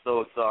God. I'm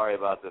so sorry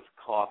about this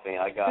coughing.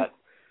 I got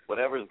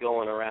whatever's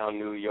going around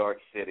New York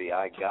City.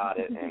 I got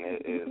it, and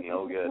it is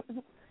no good.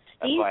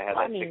 That's why I had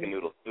that chicken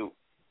noodle soup.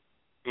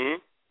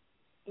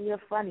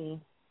 You're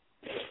funny.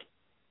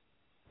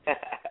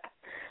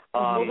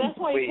 Well, that's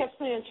why he kept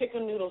saying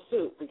chicken noodle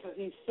soup, because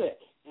he's sick.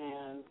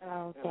 And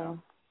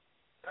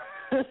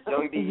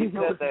Young B, you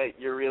said that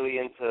you're really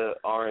into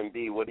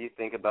R&B. What do you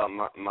think about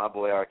my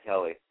boy R.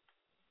 Kelly?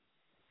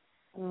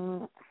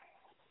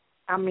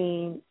 I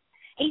mean,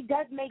 he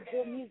does make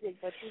good music,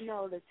 but you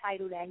know the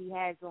title that he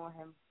has on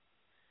him.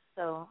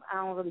 So I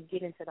don't really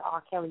get into the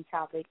R. Kelly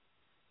topic.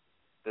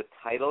 The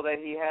title that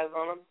he has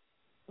on him?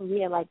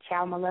 Yeah, like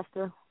child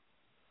molester.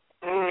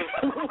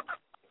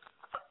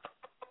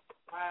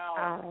 Wow.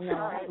 I don't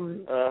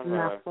know. I'm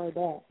not for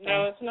that.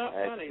 No, it's not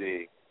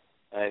funny.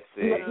 I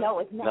see. No,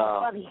 it's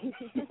not funny.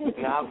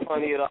 Not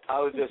funny at all. I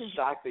was just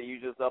shocked that you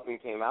just up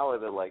and came out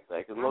with it like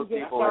that, because most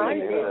people in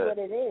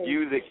the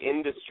music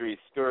industry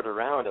skirt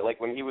around it. Like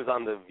when he was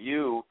on The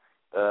View,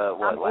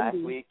 last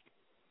week?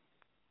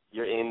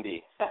 You're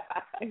indie.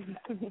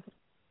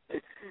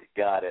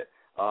 Got it.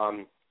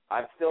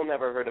 I've still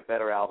never heard a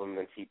better album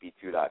than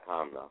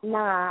TP2.com, though.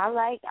 Nah, I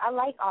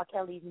like R.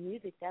 Kelly's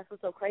music. That's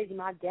what's so crazy.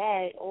 My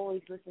dad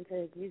always listened to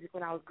his music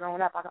when I was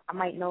growing up. I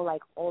might know,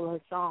 like, all of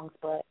his songs,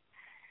 but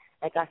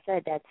like I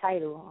said, that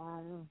title,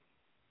 I don't know.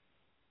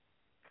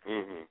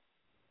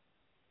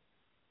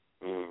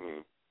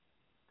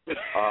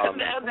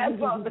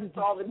 That's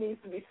all that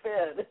needs to be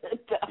said.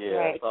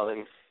 Yeah, that's all that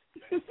needs.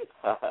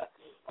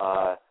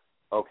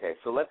 Okay,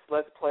 so let's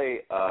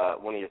play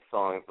one of your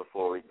songs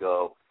before we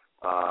go.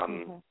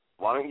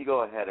 Why don't you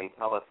go ahead and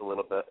tell us a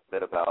little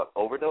bit about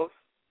Overdose?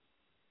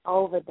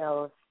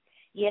 Overdose.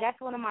 Yeah,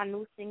 that's one of my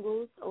new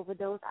singles,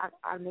 Overdose.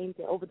 I named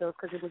it Overdose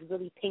because it was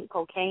really pink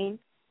cocaine,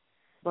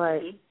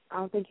 but I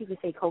don't think you can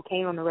say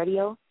cocaine on the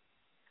radio.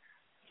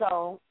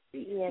 So,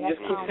 yeah, that's...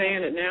 You just keep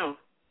saying it now.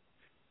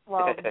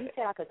 Well, you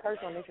said I could curse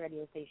on this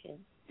radio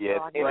station.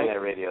 Yeah, it's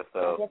internet radio, so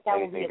I guess that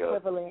would be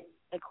goes.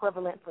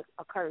 equivalent for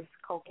a curse,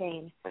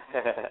 cocaine.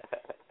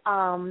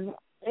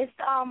 It's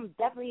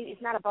definitely,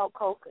 it's not about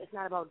coke, it's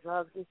not about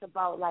drugs, it's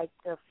about like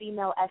the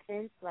female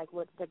essence, like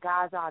what the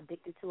guys are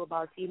addicted to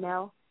about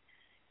female.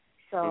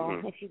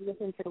 So if you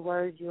listen to the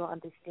words, you'll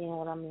understand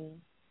what I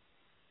mean.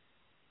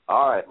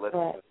 All right, let's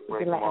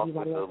break them off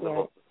with a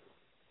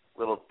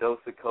little dose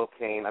of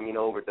cocaine,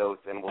 overdose,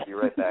 and we'll be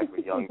right back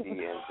with Young D and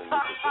some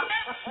music.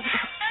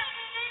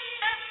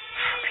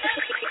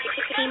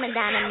 Prima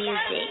Donna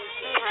music.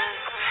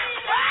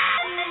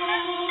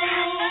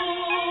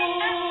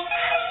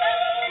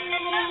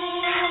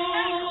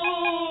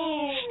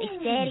 They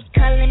steady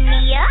calling me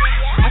up.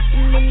 After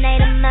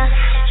midnight, I'm out.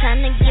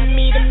 Trying to get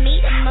me to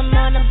meet them. I'm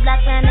on the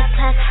block round the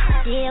clock.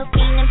 Still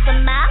feeling for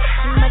miles.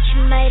 Too much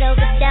you might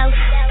overdose.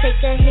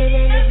 Take a hit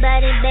of this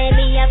body,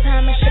 baby. I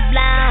promise you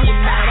blow. You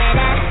know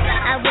that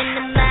I win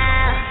the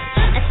mile.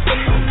 I spin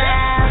the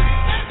mile.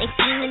 They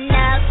feeling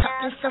now,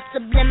 talking so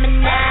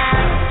subliminal.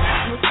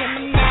 No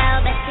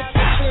criminal, that's it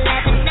that you're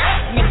laughing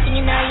at. Next thing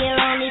you know, you're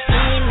only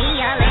seeing me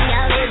all in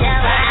your video.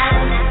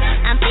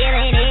 I'm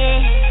feeling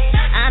it.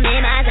 I'm in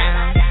my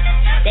zone.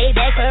 They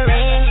beg for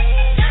it.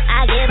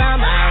 I give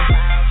them all.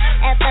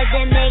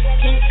 Epidemic,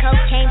 pink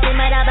cocaine, do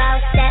my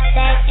double. Step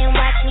back and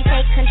watch me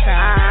take control.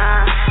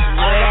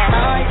 All the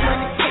boys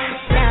wanna take the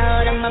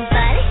snow to my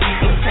body.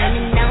 They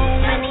turning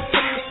on when they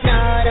take the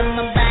snow to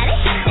my body.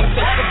 And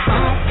take the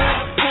phone for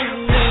the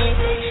painless.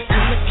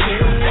 I'm a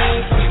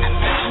purist. I bet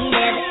you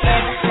never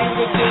ever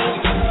heard of this.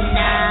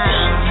 Nah.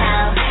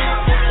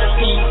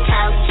 Pink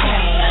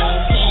cocaine,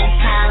 pink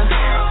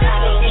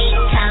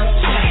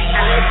cocaine.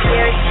 I'm a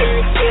purist in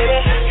the city.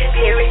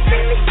 Purist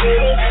in the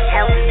city.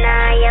 Hell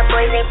nah, yeah,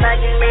 boys ain't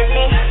fucking with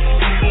me.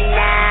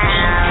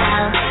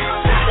 Now.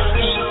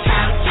 Pink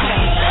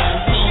cocaine,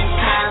 pink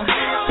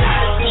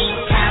cocaine.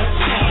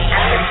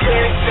 I'm a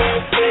purist in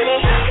the city.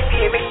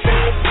 Purist in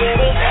the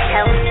city.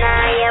 Hell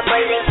nah, yeah,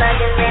 boys ain't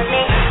fucking with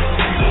me.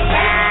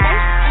 Now.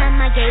 First time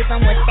I gave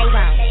them what they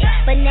wanted,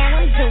 but now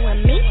I'm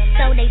doing me,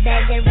 so they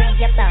better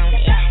re-up on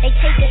it. They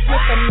take a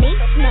sniff of me,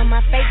 smell my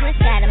fragrance,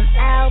 got them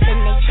out,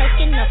 and they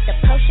choking up the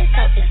potion,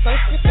 so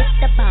explosive, it's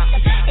the bomb.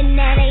 And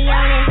now they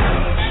on it.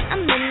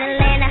 I'm in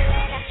Atlanta.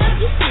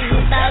 You see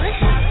me ballin'.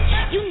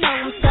 You know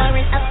I'm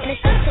soaring up in the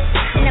suit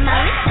in the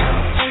morning.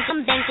 And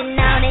I'm banking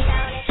on it.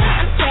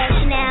 I'm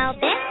cashing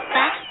out. Best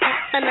buy,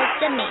 follow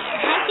the man.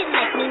 How you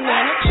like me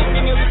now? No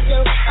chicken noodle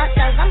soup.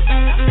 Also, I'm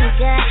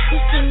good. You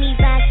see me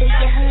ride through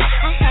your hood.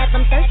 I have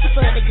them thirsty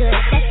for the good.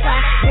 That's why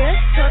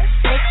girls talk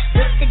slick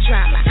with the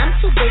drama. I'm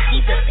too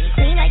busy ripping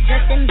clean like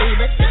Justin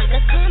Bieber. Speak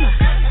a comma.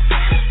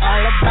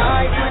 All the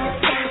boys wanna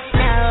take the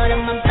snow to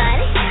my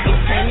body. They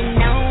turning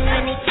on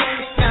when they take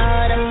the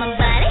snow to my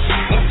body.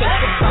 They take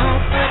the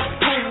phone for the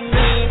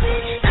painless.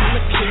 I'm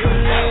a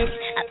purist.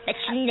 I bet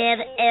you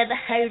never ever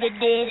heard of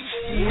this.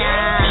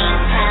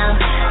 Nah.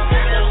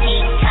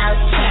 Pink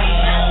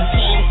cocaine,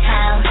 pink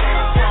cocaine.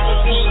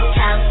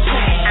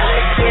 I'm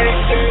a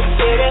purist in the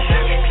city.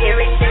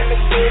 Purist in the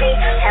city.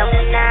 Hell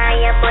nah,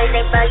 yeah, boys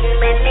ain't bugging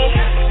with me.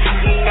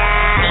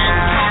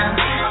 Nah.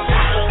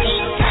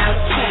 Pink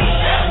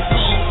cocaine,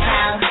 pink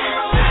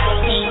cocaine.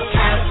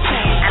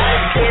 I'm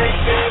a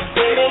purist in the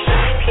city.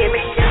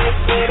 Purist in the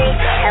city.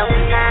 Hell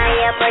nah,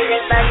 yeah, boys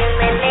ain't bugging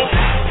with me.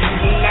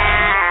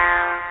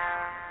 Nah.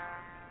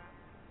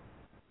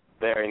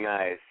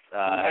 nice.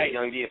 Nice.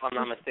 Young B, if I'm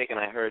not mistaken,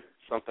 I heard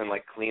something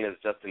like clean as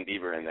Justin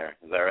Bieber in there.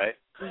 Is that right?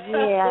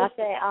 Yeah, I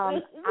said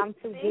I'm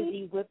too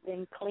busy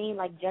whipping clean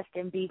like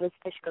Justin Bieber's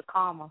Fishka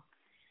Karma.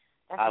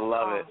 I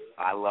love it.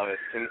 I love it.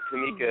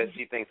 Tamika,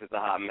 she thinks it's a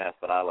hot mess,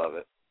 but I love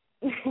it.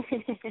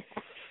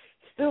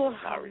 Still a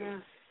hot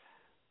mess.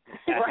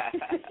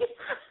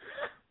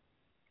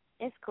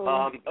 It's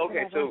cool.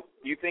 Okay, so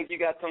you think you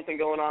got something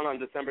going on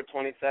December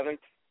 27th?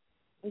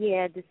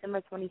 Yeah,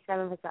 December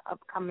 27th is an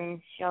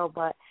upcoming show,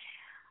 but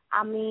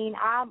I mean,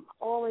 I'm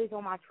always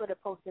on my Twitter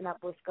posting up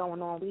what's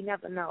going on. We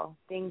never know.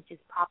 Things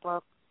just pop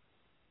up.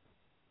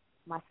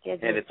 My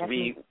schedule is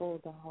definitely full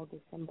the whole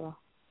December.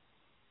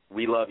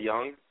 We Love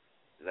Young?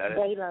 Is that it?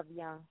 They Love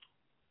Young.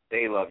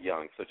 They Love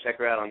Young. So check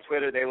her out on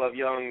Twitter, They Love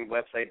Young,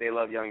 website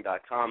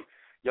theyloveyoung.com.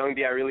 Young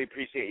B, I really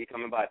appreciate you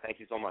coming by. Thank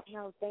you so much.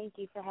 No, thank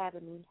you for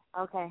having me.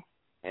 Okay.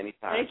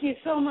 Anytime. Thank you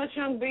so much,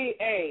 Young B.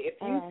 Hey, if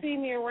you see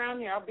me around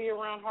here, I'll be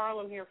around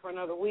Harlem here for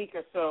another week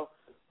or so.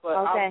 But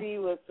I'll be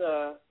with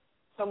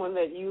someone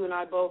that you and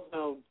I both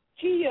know,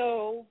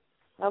 Gio.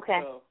 Okay.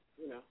 So,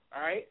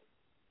 all right?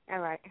 All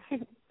right. All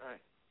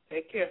right.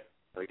 Take care.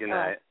 Well, good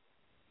night.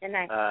 Good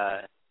night.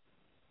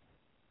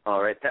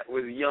 All right, that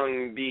was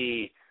Young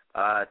B.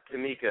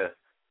 Tamika,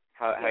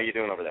 how you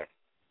doing over there?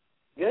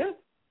 Good.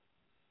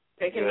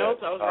 Taking Good.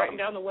 notes. I was writing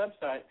down the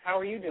website. How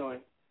are you doing?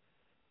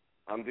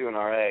 I'm doing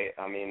all right.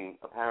 I mean,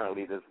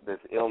 apparently this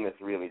illness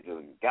really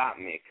just got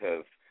me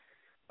because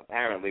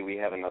apparently we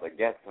have another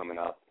guest coming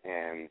up,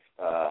 and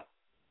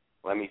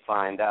let me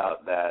find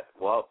out that,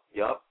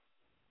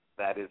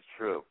 that is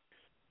true.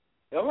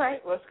 All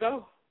right, let's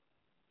go.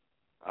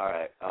 All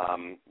right.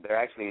 They're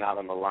actually not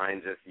on the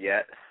line just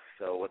yet,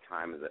 so what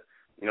time is it?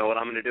 You know what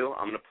I'm going to do?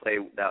 I'm going to play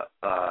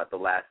the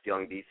last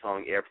Young B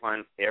song,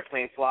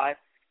 Airplane Fly,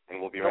 and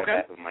we'll be right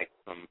back with Mike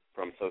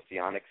from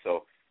Socionic.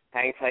 So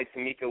hang tight,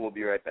 Tamika. We'll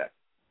be right back.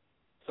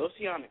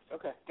 Socionic.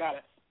 Okay, got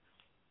it.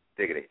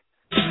 Diggity.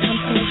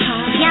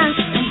 Young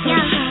B.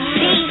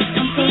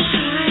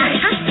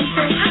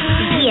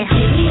 Yeah.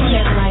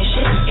 Fly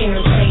ship,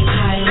 airplane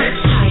pilot,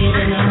 higher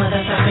than a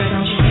motherfucker,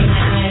 don't you see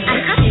my eyes?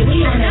 Yeah, we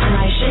on that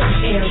fly ship,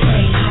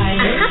 airplane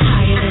pilot,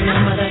 higher than a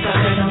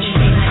motherfucker, don't you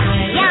see my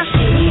eyes? Yeah,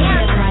 we on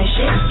that fly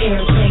ship,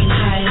 airplane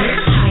pilot,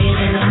 higher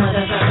than a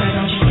motherfucker,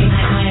 don't you see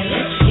my eyes?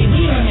 Yeah,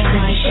 we on that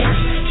fly ship,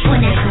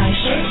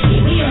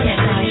 yeah, we on that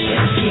fly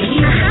ship, yeah, we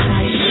on that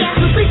fly ship.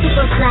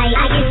 Super fly,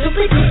 I get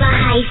super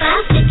high,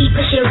 550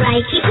 push it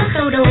right, keep a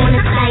soda on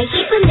the side,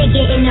 keep a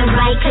nigga in the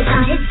right, cause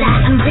I'm his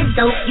side, I'm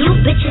Rizzo, you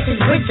bitches is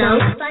Rizzo,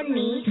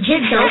 funny,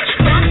 Jizzo,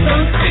 rock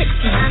those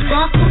tipsy,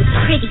 sparkles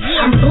pretty,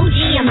 yeah, I'm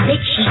bougie, I'm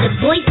bitchy, the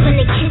boys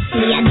wanna kiss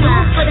me, I do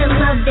it for the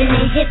love and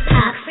the hip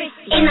hop,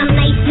 and I'm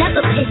nice,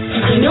 never pissy,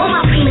 and all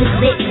my premiums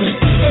lit me,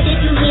 cause if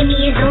you hear me,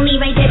 it's only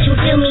right that you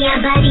feel me, I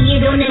body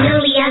it on the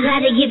nully, I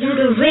gotta give you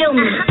the real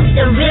me,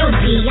 the real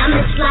B, I'm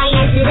as fly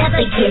as it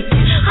ever gets,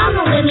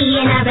 Harlem with me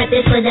and I rep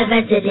it for the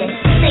residents,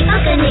 say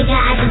fuck a nigga,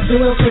 I just do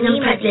it for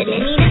them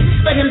presidents, this is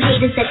for them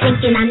haters that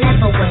thinking I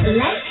never would,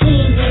 left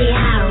hand get it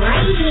high,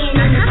 right hand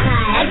on the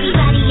side,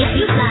 everybody if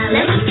you fly,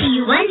 let me see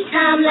you one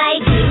time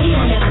like, we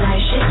on that fly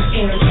ship,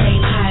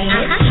 airplane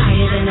pilot,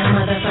 higher than a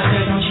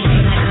motherfucker, don't you see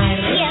my eyes?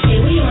 Yeah,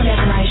 we on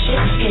that fly ship,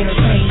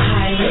 airplane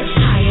pilot,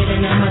 higher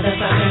than a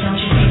motherfucker, don't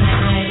you see my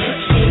eyes?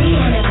 Yeah, we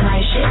on that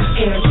fly ship,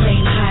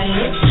 airplane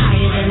pilot,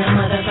 higher than a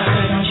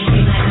motherfucker, don't you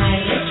see my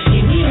eyes?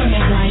 Yeah, we on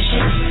that fly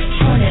ship,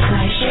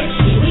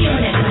 yeah, we on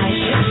that fly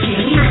ship,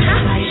 yeah, we on that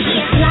fly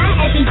ship. Fly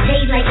every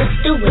day like a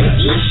steward,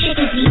 these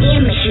chickens be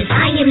amateurs,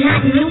 I am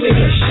not new to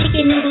this,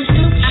 chicken noodle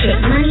soup shit,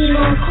 money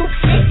on coop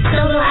sick,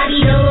 solo, I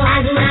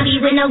be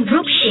with no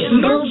group shit,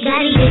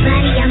 Bugatti, the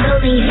body, I'm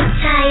rolling you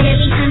tight,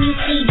 every time you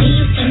see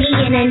me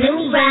in a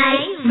new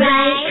ride,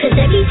 cause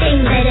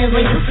everything better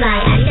when you fly,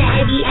 I said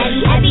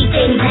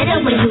everything better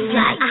when you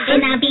fly,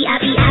 and I be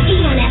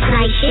on that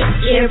fly shit,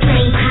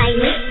 airplane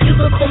pilot, you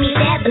could call me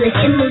fabulous,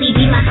 Emily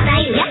be my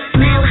stylist,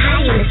 mile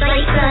higher,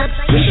 flight club,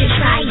 you should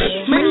try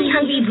it, money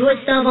hungry, broad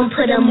serve them,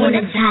 put them on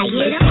a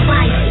diet,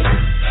 quiet,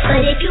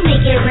 but if you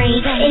make it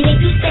rain, and if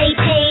you stay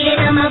paid,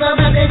 and the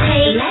motherfuckers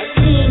hate, left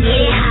hand get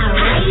it high,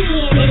 right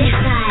hand in the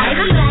sky,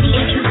 everybody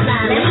if you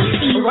fly, let me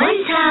see one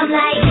time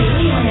like,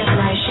 we on that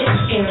fly ship,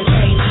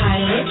 airplane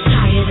pilot,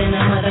 higher than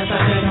a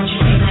motherfucker, don't you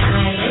see my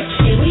eyes?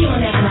 Yeah, we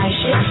on that fly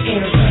ship,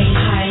 airplane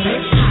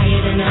pilot,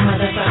 higher than a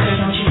motherfucker,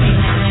 don't you see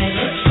my eyes?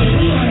 Yeah,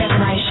 we on that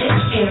fly ship,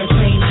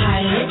 airplane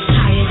pilot,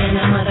 higher than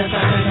a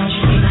motherfucker, don't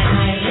you see my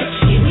eyes?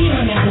 Yeah, we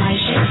on that fly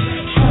ship,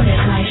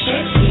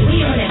 yeah, we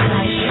on that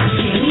fly ship,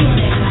 yeah, we on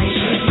that fly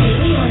ship, yeah,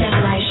 we on that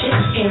fly ship,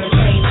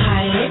 airplane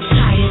pilot,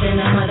 higher than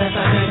a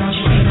motherfucker, don't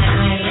you see my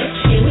eyes?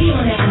 Yeah, we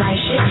on that fly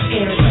ship,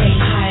 airplane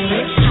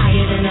pilot,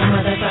 higher than a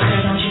motherfucker,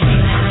 don't you see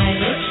my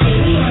eyes?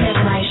 Yeah, we on that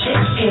fly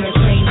ship,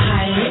 airplane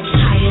pilot,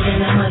 higher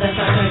than a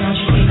motherfucker, don't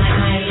you see my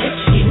eyes?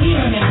 Yeah, we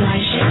on that fly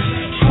ship,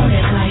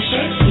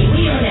 yeah,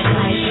 we on that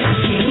fly ship,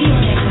 yeah, we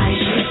on that fly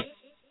ship.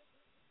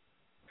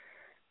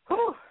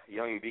 Whew.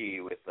 Young B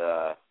with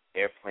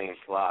Airplane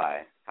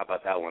Fly. How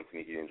about that one,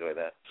 Tamika? You enjoy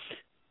that?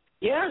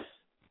 Yes.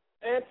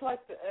 It's like,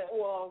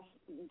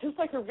 just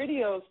like her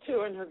videos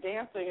too, and her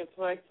dancing, it's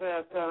like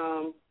that.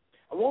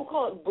 I won't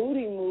call it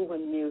booty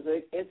moving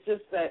music. It's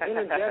just that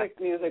energetic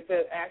music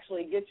that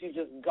actually gets you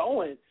just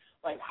going,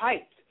 like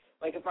hyped.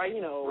 Like if I,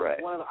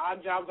 one of the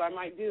odd jobs I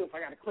might do, if I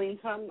got to clean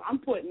something, I'm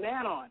putting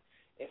that on.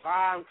 If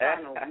I'm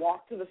trying to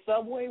walk to the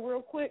subway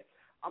real quick,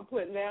 I'm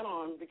putting that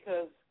on,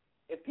 because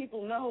if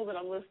people know that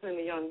I'm listening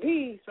to Young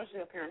B, especially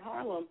up here in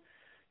Harlem,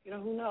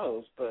 who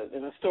knows? But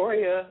in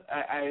Astoria,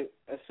 I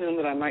assume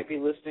that I might be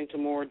listening to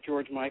more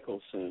George Michael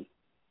soon.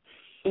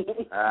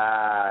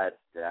 I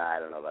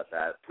don't know about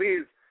that.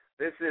 Please,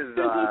 this is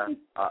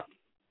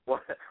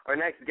our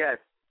next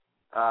guest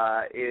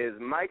is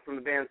Mike from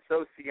the band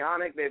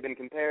Socionic. They've been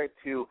compared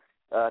to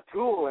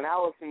Tool and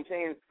Alice in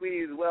Chains.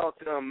 Please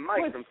welcome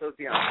Mike from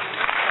Socionic.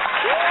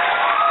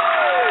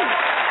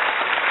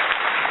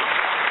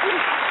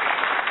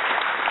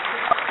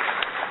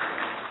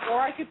 Or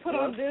I could put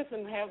on this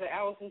and have the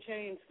Alice in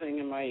Chains thing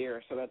in my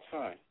ear, so that's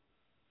fine.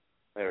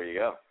 There you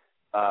go.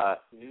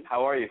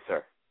 How are you,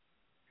 sir?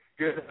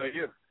 Good. How are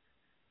you?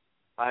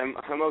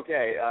 I'm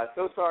okay.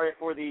 So sorry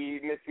for the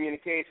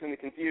miscommunication, the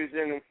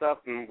confusion and stuff,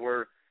 and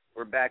we're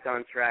back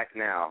on track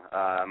now.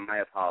 My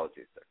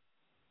apologies, sir.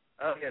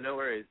 Oh yeah, no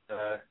worries.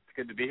 It's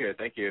good to be here.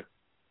 Thank you,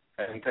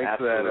 and thanks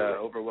Absolutely. for that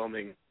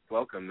overwhelming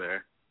welcome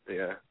there.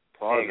 The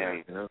applause,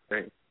 hey,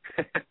 great.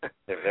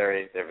 They're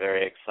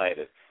very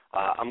excited.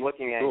 I'm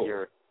looking at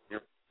your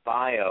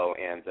bio,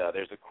 and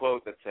there's a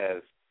quote that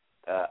says,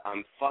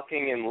 "I'm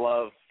fucking in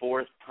love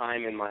 4th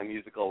time in my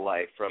musical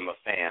life," from a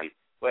fan.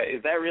 But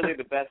is that really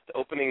the best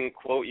opening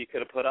quote you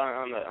could have put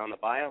on the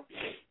bio?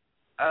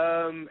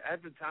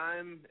 At the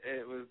time,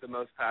 it was the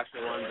most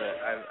passionate one, but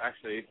I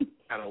actually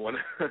kind of want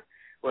to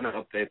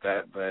update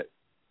that. But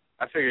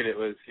I figured it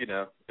was,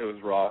 it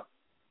was raw.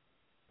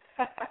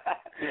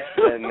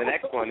 And the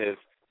next one is,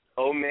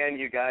 "Oh man,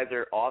 you guys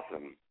are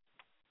awesome."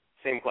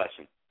 Same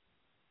question.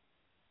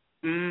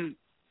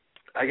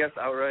 I guess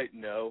outright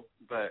no,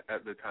 but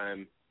at the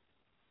time,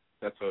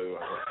 that's what we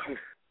went with.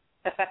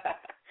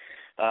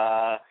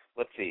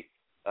 Let's see.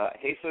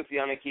 "Hey,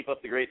 Socionic, keep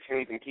up the great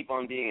tunes and keep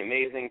on being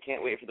amazing.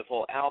 Can't wait for the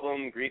full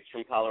album. Greets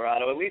from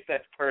Colorado." At least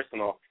that's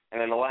personal.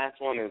 And then the last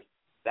one is,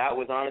 "That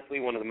was honestly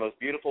one of the most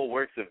beautiful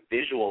works of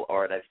visual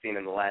art I've seen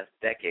in the last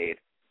decade.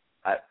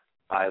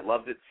 I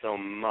loved it so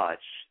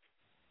much."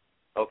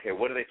 Okay,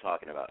 what are they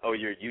talking about? Oh,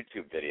 your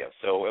YouTube video.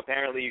 So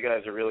apparently you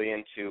guys are really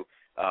into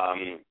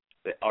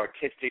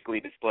artistically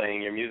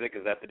displaying your music.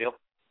 Is that the deal?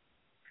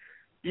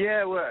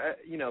 Yeah, well,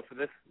 for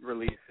this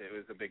release, it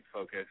was a big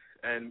focus.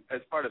 And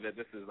as part of it,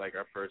 this is like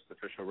our first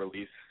official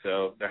release,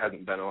 so there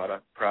hasn't been a lot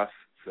of press.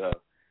 So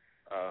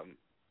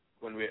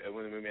when we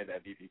made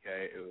that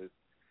BPK, it was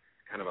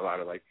kind of a lot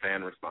of like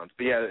fan response.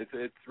 But yeah,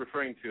 it's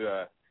referring to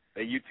a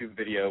YouTube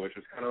video, which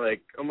was kind of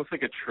like almost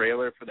like a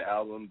trailer for the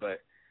album,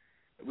 but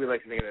we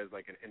like to think of it as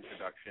like an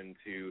introduction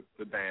to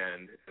the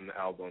band and the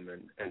album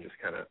and just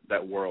kind of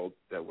that world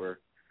that we're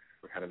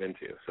kind of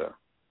into. So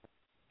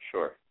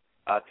sure.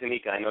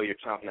 Tanika, I know you're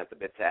chomping at the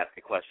bit to ask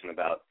a question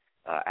about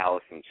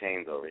Alice in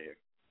Chains over here.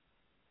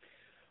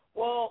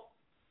 Well,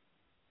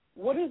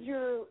 what is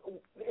the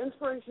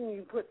inspiration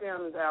you put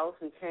down as Alice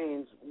in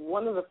Chains?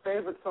 One of the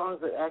favorite songs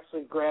that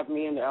actually grabbed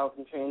me into Alice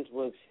in Chains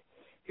was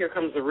 "Here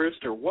Comes the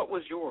Rooster." What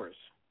was yours?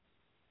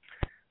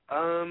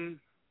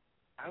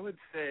 I would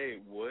say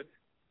Wood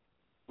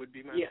would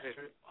be my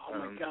favorite. Oh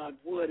my God,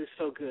 Wood is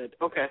so good.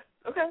 Okay.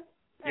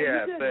 Hey,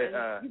 yeah, you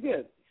but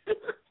good.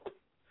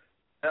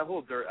 That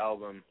whole Dirt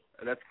album,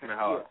 that's kind of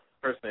how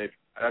personally,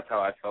 that's how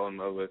I fell in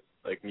love with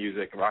like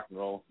music, rock and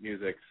roll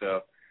music.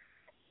 So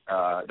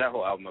that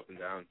whole album, Up and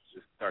Down, is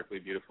just darkly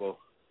beautiful.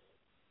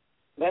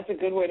 That's a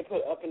good way to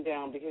put Up and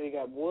Down, because you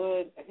got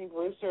Wood, I think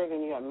Rooster,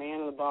 then you got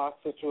Man in the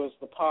Box, which was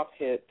the pop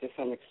hit to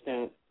some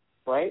extent,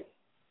 right?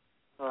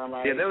 Or am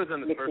I that was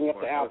on the first mixing up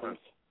one. the albums?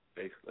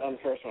 Basically. On the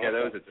first one. Yeah, okay.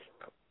 that was a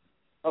different album.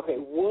 Okay,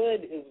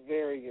 Wood is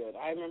very good.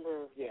 I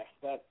remember,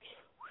 that.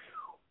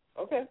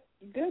 Okay,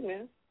 you good,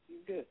 man. You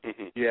good.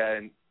 Yeah,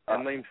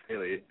 and Lane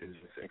Staley is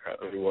just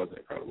incredible. He was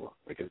incredible.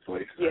 Like his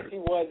voice. Yes, he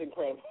was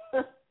incredible.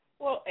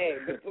 Well, hey,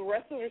 but the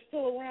rest of them are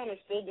still around. They're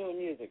still doing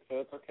music,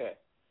 so it's okay.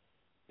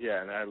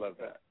 Yeah, and I love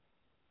that.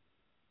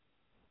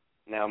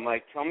 Now,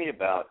 Mike, tell me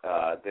about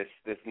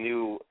this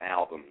new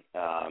album.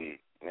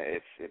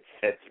 It's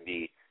said to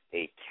be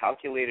a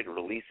calculated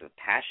release of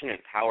passion and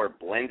power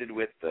blended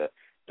with the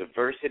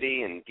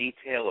diversity and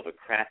detail of a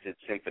crafted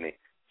symphony.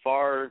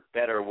 Far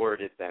better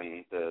worded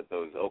than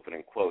those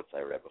opening quotes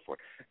I read before.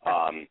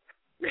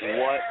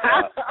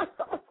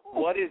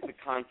 What is the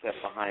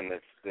concept behind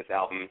this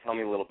album? Tell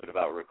me a little bit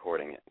about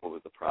recording it. What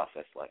was the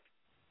process like?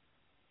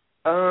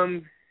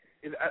 I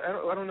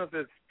don't know if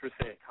it's per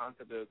se a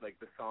concept. It was like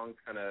the songs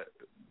kind of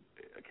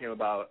came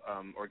about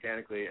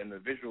organically, and the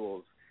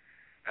visuals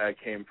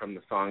came from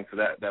the song. So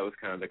that was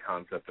kind of the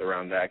concept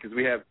around that. Because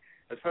we have,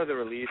 as part of the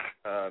release,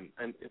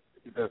 and it's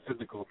the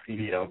physical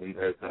CD album,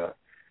 there's a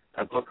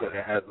booklet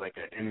that has like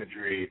an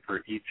imagery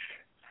for each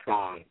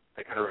song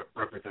that kind of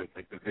represents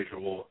like the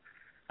visual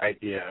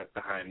idea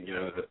behind,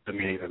 the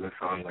meaning of the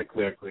song, like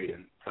lyrically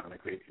and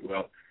sonically, if you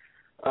will.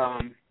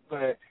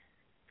 but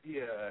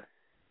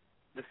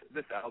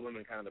this album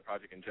and kind of the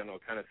project in general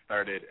kind of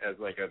started as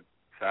like a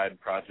side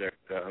project,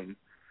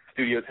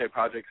 studio type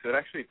project. So it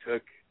actually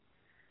took,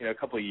 a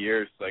couple of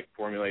years to like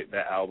formulate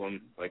that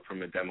album, like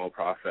from a demo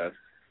process.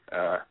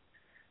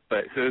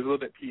 But so it was a little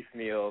bit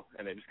piecemeal,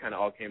 and it just kind of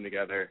all came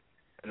together.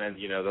 And then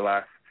the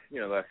last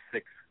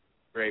 6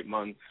 or 8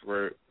 months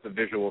were the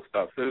visual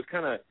stuff. So it was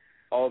kind of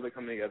all of it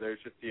coming together.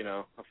 It's just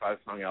a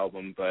 5-song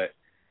album, but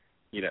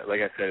like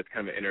I said, it's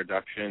kind of an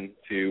introduction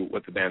to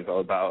what the band's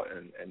all about,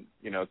 and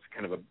it's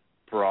kind of a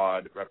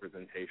broad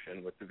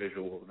representation with the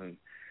visuals and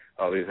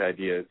all these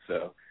ideas.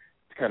 So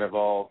it's kind of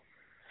all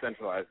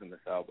centralized in this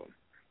album.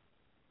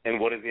 And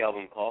what is the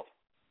album called?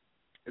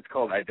 It's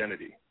called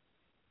Identity.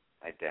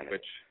 Identity.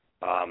 Which,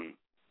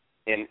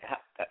 and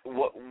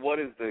what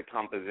is the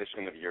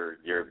composition of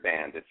your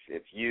band?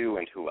 It's you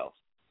and who else?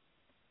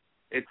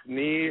 It's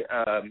me,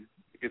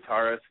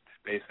 guitarist,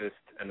 bassist,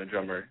 and the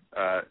drummer,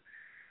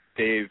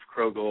 Dave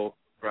Krogel,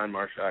 Brian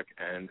Marshak,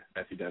 and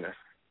Matthew Dennis.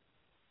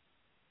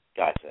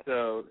 Gotcha.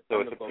 So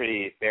it's a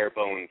pretty bare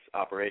bones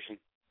operation.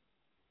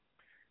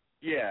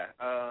 Yeah.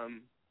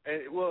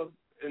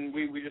 And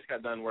we just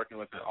got done working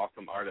with an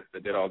awesome artist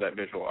that did all that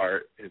visual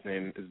art. His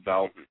name is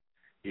Val.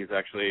 He's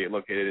actually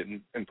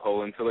located in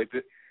Poland. So like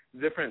the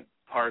different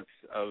parts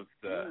of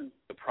the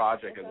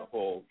project as a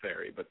whole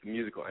vary, but the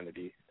musical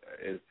entity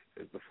is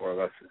the four of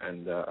us.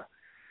 And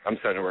I'm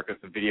starting to work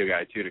with the video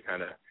guy too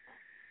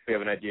we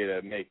have an idea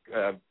to make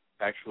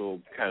actual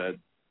kind of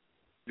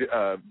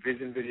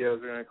vision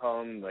videos, we're going to call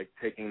them, like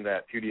taking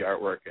that 2D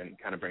artwork and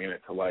kind of bringing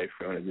it to life.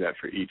 We want to do that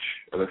for each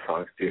of the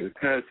songs too. It's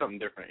kind of something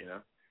different,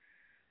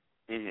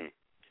 Mhm.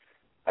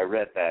 I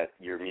read that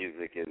your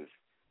music is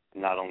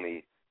not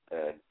only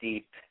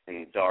deep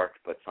and dark,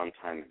 but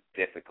sometimes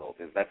difficult.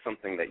 Is that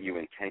something that you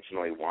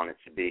intentionally want it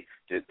to be?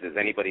 Does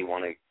anybody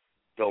want to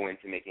go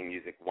into making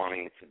music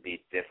wanting it to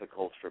be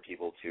difficult for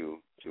people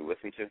to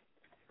listen to?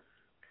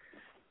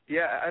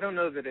 Yeah, I don't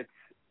know that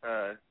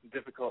it's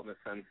difficult in the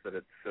sense that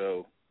it's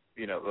so,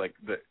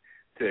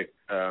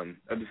 to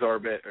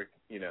absorb it, or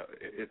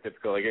it's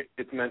difficult. Like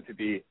it's meant to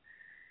be.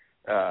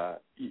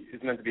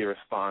 It's meant to be a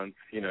response.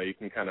 You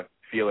can kind of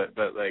feel it,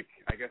 but like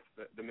I guess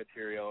the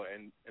material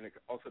and it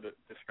also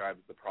describes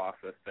the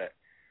process that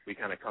we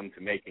kind of come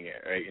to making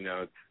it. Right?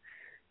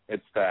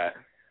 It's that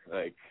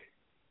like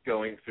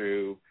going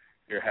through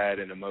your head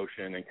and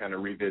emotion and kind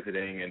of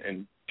revisiting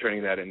and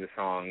turning that into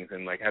songs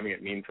and like having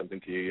it mean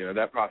something to you.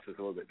 That process is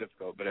a little bit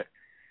difficult, but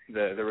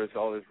the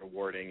result is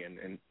rewarding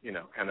and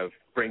kind of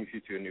brings you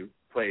to a new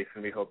place.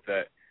 And we hope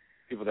that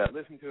people that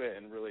listen to it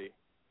and really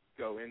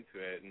go into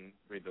it and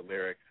read the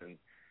lyrics and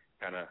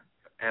kind of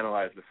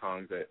analyze the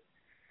songs that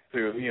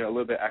through a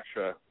little bit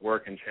extra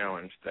work and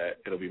challenge, that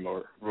it'll be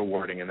more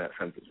rewarding in that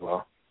sense as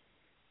well.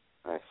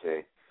 I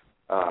see.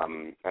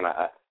 And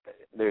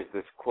there's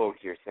this quote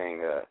here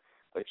saying,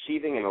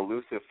 achieving an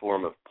elusive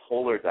form of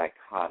polar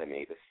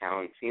dichotomy, the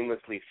sound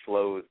seamlessly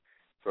flows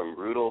from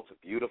brutal to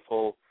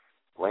beautiful,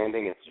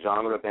 landing its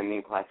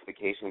genre-bending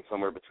classification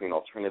somewhere between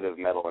alternative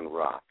metal and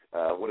rock.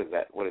 What does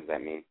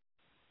that mean?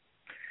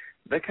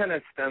 That kind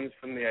of stems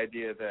from the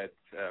idea that,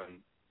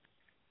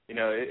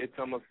 it's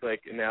almost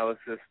like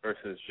analysis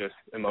versus just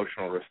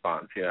emotional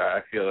response.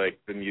 I feel like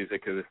the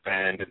music of this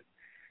band,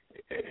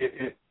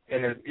 it's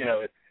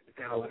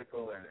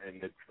analytical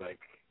and it's like,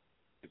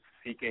 it's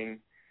seeking,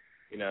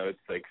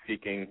 it's like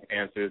seeking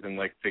answers and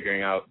like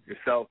figuring out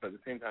yourself. At the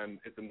same time,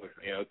 it's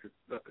emotional.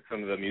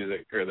 Some of the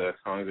music or the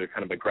songs are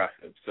kind of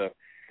aggressive. So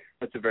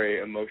it's a very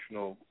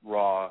emotional,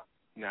 raw,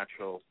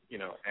 natural,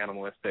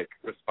 animalistic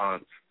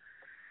response.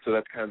 So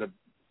that's kind of the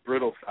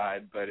brutal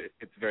side, but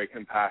it's very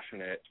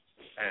compassionate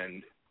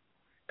and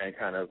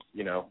kind of,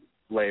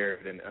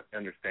 layered and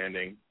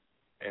understanding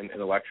and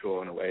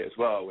intellectual in a way as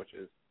well, which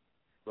is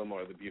a little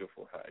more of the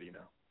beautiful side,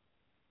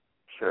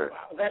 Sure.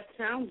 Wow, that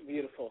sounds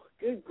beautiful.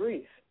 Good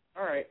grief.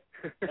 All right.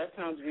 That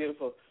sounds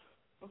beautiful.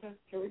 Okay,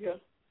 here we go.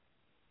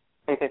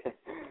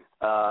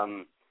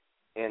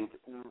 And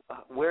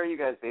where are you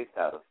guys based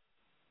out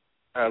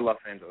of? Los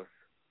Angeles.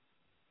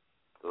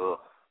 Ugh.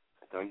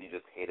 Don't you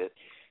just hate it?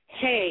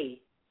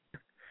 Hey.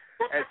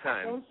 At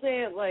times. Don't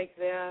say it like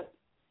that.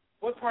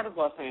 What part of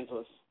Los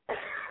Angeles?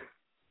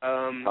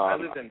 I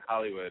live in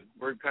Hollywood.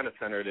 We're kind of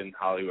centered in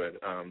Hollywood.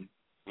 And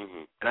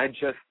I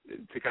just,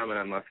 to comment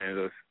on Los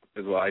Angeles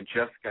as well, I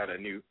just got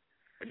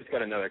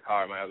another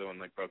car. My other one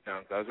broke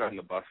down, so I was riding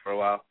the bus for a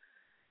while.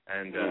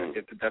 And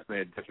it's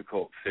definitely a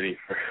difficult city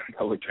for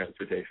public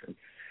transportation.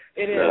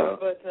 It is,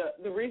 but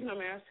the reason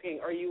I'm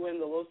asking, are you in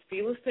the Los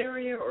Feliz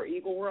area or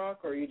Eagle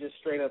Rock, or are you just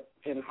straight up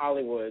in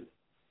Hollywood?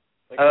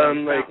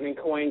 Fountain and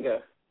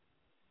Cahuenga?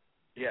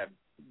 Yeah,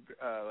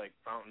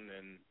 Fountain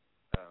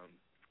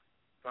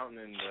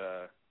and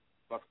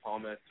Las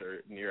Palmas or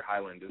near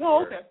Highland.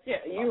 Okay.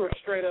 Yeah, you were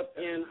straight up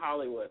in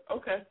Hollywood.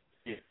 Okay.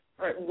 Yeah.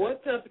 All right.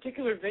 What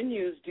particular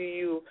venues do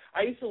you?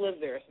 I used to live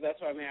there, so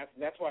that's why I'm asking.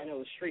 That's why I know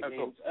the street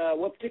names. Cool.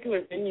 What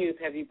particular venues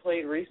have you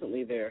played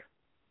recently there?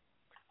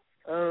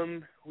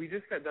 We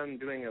just got done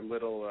doing a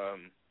little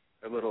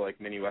a little like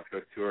mini West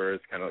Coast tour.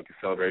 It's kind of like a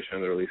celebration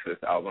of the release of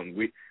this album.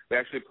 We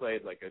actually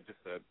played like just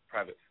a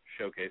private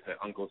showcase at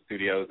Uncle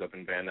Studios up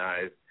in Van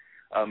Nuys.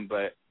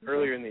 But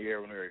earlier in the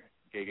year when we were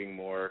gigging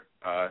more,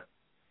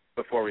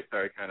 before we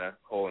started kind of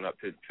holing up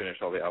to finish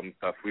all the album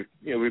stuff,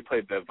 we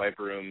played the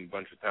Viper Room a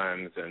bunch of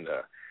times and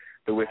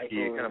the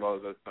Whiskey, kind of all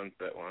of those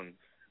Sunset ones,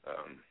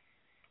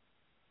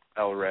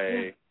 El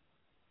Rey.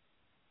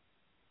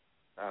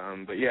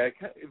 But yeah,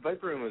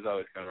 Viper Room was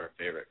always kind of our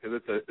favorite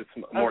because it's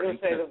more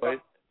intimate place.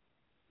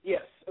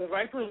 Yes, the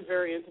Viper Room is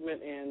very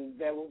intimate, and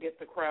that will get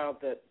the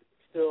crowd that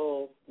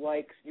still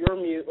likes your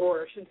music,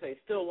 or I should say,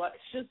 still like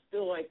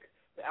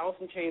the Alice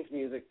in Chains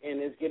music,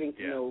 and is getting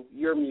to know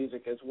your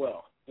music as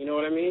well. You know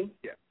what I mean?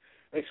 Yeah.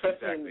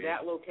 Especially in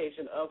that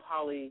location of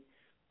Holly.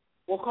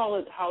 We'll call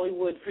it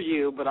Hollywood for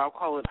you, but I'll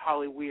call it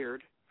Holly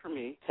Weird for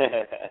me.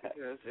 Because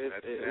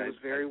it was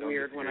very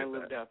weird when I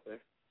lived out there.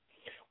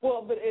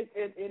 Well, but it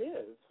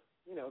is,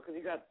 because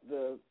you got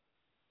the,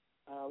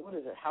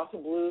 House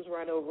of Blues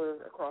right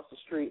over across the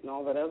street and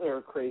all that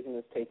other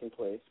craziness taking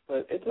place.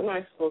 But it's a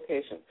nice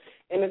location.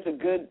 And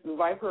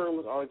Viper Room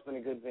has always been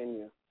a good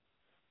venue.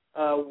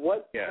 Have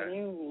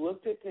you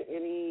looked at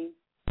any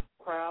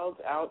crowds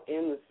out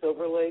in the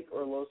Silver Lake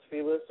or Los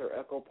Feliz or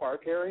Echo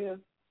Park area?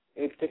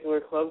 Any particular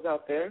clubs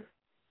out there?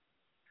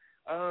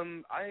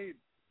 I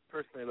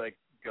personally like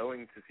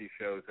going to see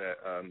shows at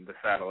the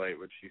Satellite,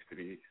 which used to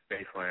be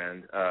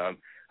Spaceland. I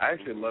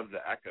actually love the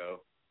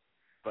Echo,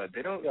 but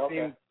they don't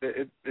seem.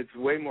 It's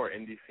way more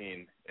indie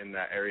scene in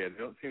that area. They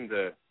don't seem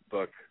to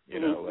book,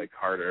 like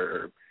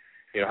harder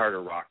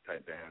rock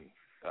type bands.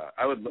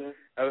 I would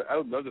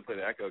love to play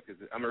the Echo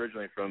because I'm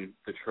originally from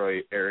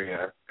Detroit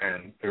area,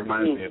 and it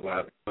reminds me a lot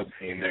of the club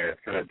scene there.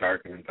 It's kind of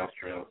dark and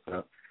industrial.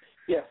 So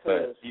yes,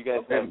 but you guys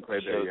haven't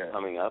played shows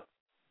coming up?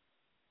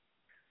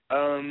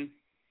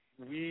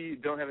 We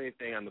don't have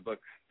anything on the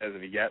books as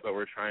of yet, but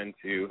we're trying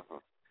to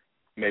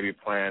maybe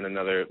plan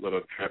another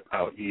little trip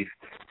out east.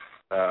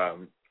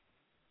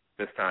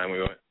 This time we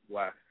went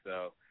west,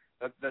 so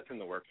that's in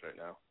the works right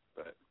now,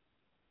 but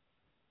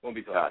won't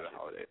be till after the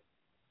holidays.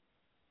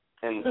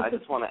 And I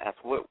just want to ask,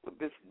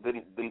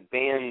 the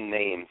band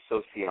name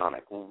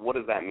Socionic, what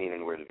does that mean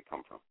and where did it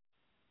come from?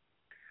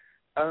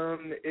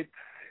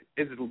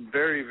 It's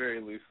very, very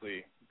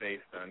loosely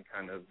based on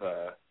kind of,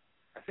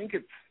 I think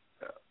it's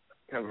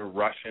kind of a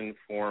Russian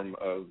form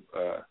of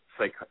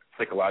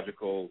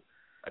psychological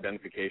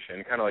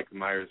identification, kind of like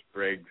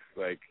Myers-Briggs,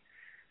 like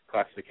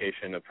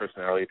classification of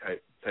personality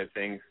type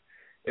things.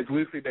 It's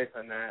loosely based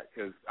on that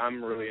because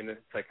I'm really into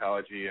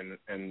psychology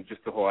and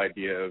just the whole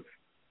idea of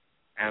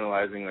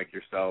analyzing like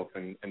yourself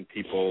and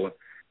people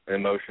and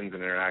emotions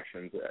and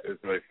interactions is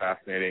really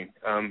fascinating.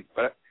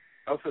 But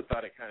I also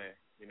thought it kind of,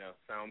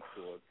 sounds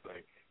cool. It's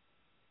like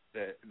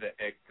the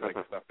ick, like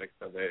suffix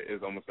of it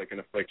is almost like an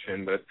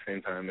affliction, but at the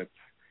same time it's,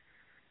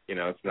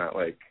 it's not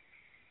like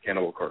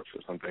Cannibal Corpse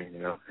or something,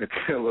 It's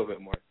a little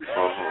bit more.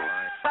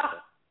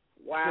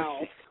 Wow.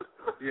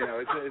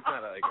 It's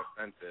not like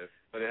offensive,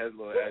 but it has a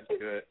little edge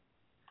to it.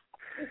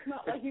 It's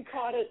not like you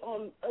caught it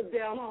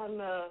down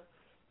on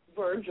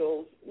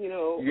Virgil's,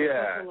 or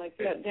something like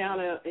that, down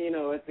at,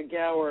 at the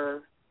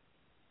Gower,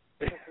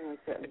 something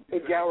like that, the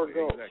Gower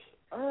Gulch. Exactly.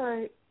 All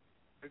right.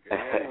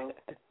 Okay.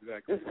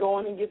 Exactly. Just go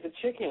in and get the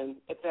chicken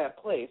at that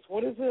place.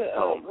 What is it?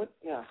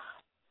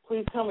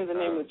 Please tell me the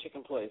name of the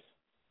chicken place.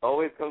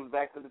 Always comes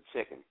back to the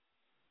chicken.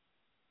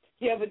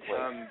 Yeah, but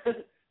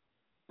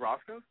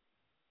Roscoe's?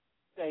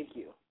 Thank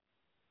you.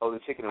 Oh, the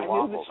chicken and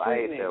waffles. I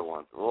ate there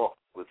once. Oh,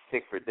 was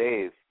sick for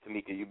days.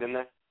 Tamika, you been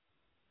there?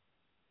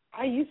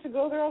 I used to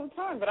go there all the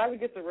time, but I would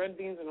get the red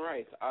beans and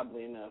rice,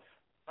 oddly enough.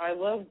 I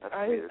love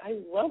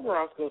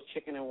Roscoe's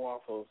chicken and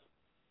waffles.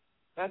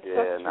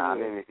 It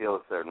made me feel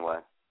a certain way.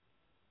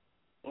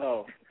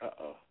 Oh,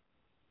 uh-oh.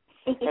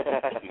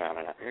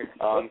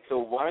 No. So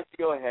why don't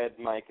you go ahead,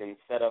 Mike, and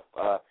set up,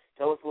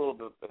 tell us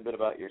a bit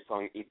about your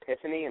song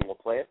Epiphany, and we'll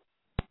play it.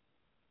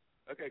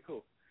 Okay,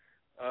 cool.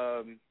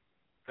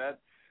 That's,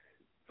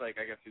 like,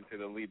 I guess you'd say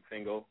the lead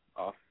single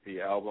off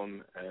the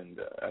album, and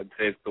I'd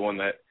say it's the one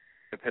that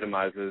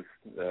epitomizes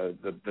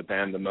the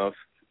band the most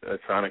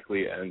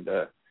sonically and,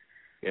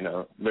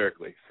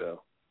 lyrically,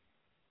 so.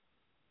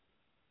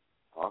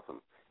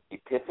 Awesome.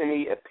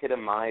 Epiphany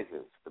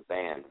epitomizes the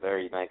band.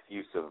 Very nice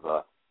use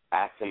of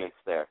accents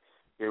there.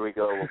 Here we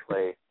go. We'll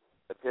play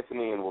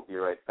Epiphany, and we'll be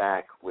right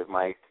back with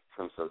Mike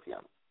from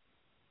Socionic.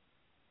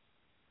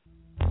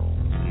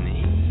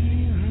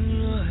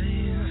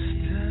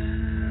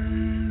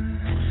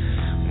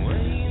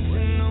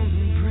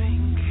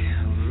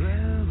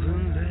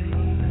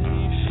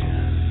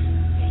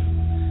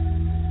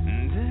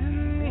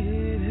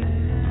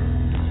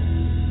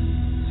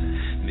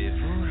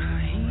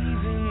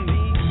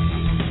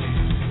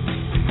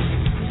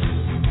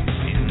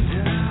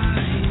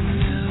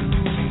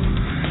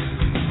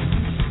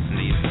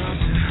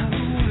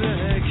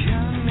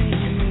 Kan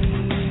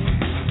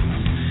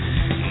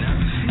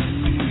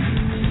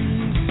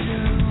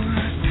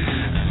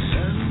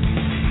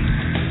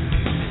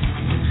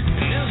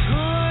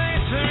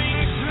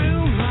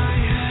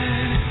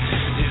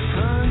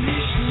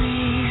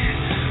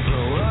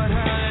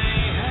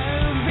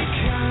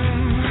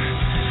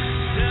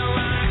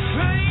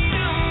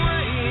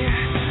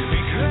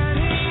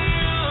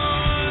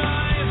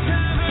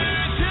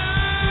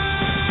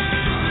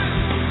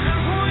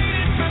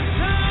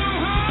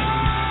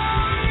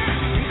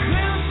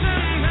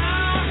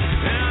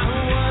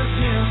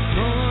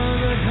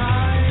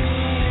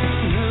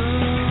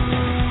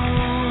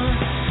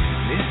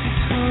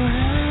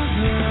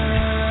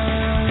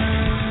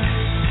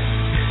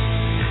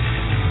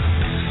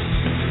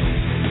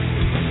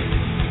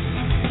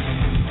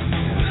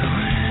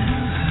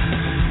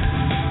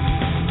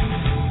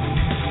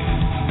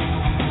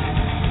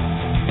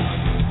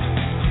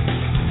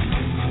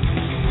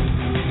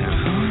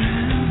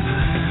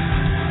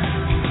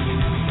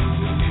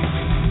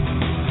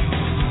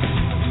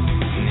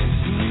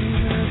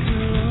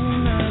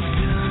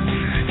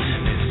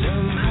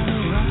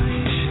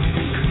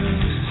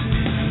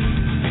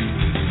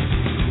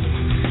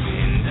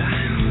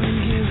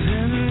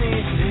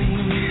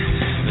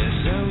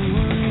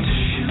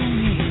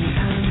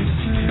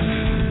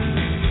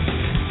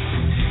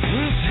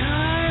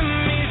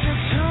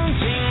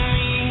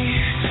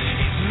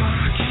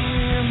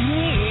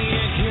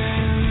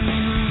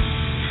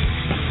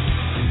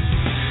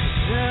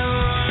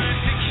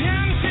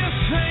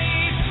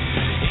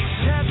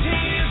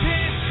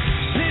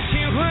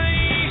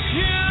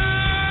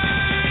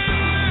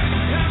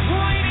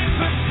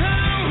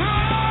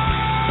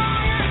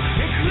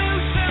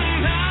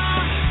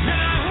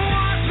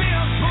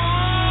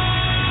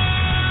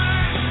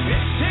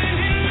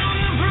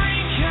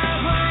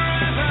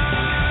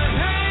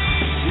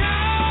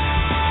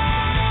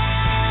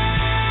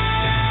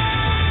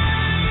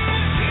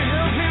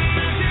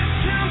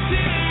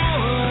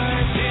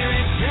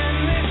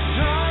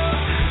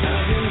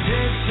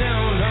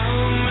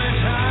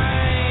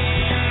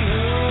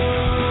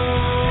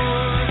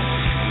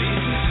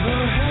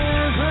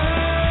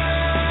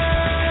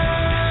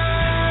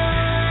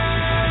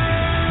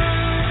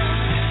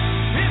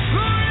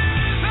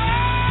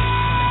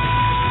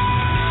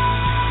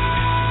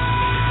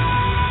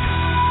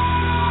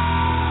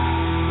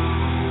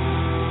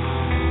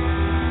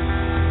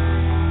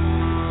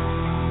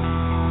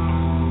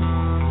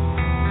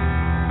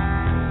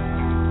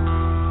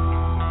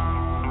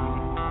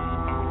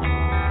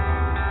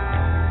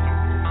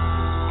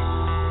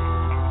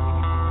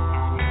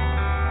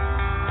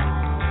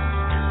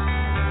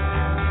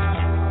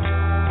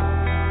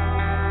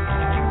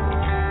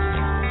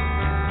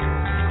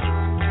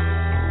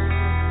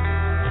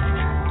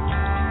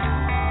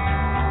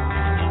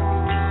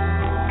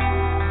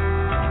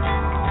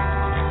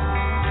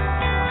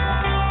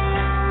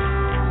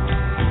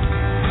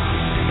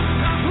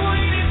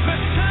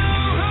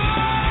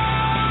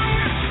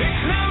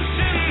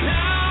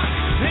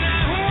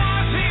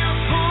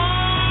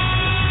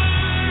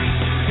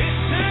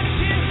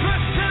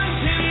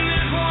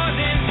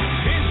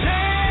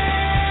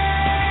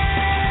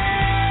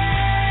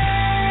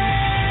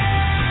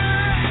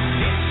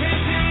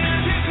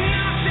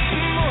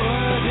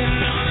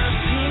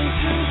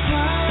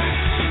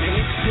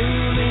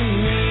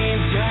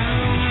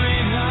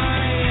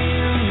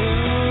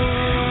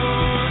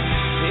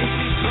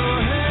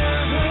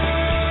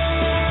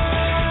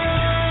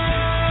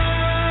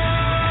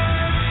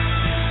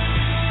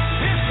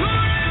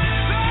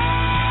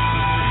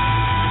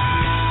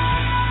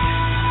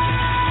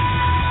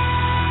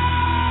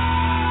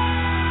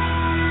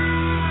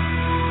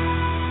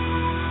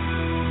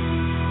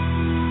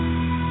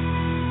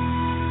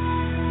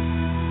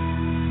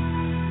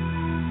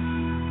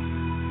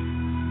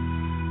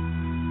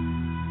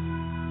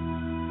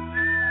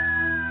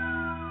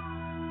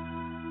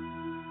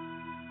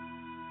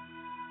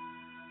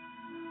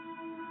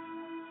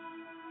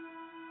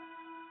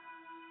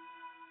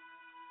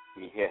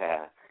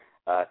Yeah.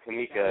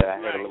 Tamika, I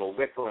heard a little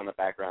whistle in the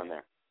background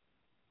there.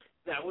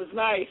 That was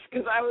nice,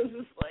 because I was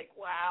just like,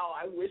 wow,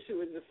 I wish it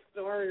was just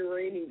started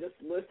raining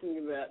just listening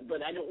to that,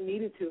 but I don't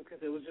need it to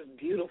because it was just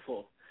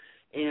beautiful.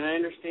 And I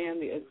understand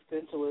the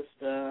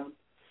existentialist,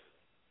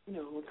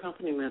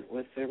 accompaniment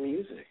with their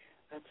music.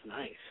 That's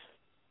nice.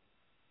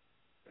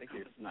 Thank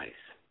you. That's nice.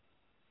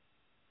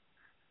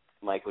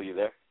 Michael, you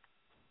there?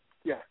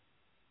 Yeah.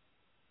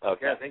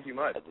 Okay. Yeah, thank you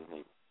much.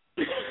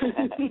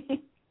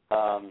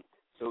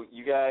 So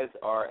you guys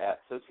are at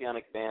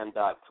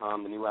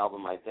Socionicband.com. The new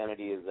album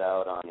Identity is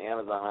out on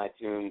Amazon,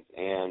 iTunes,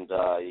 and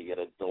you get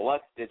a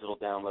deluxe digital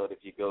download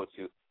if you go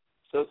to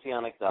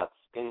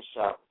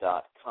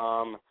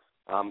socionic.spinshop.com.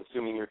 I'm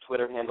assuming your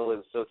Twitter handle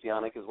is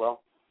Socionic as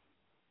well?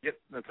 Yep,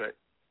 that's right.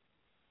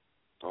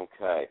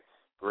 Okay,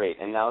 great.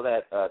 And now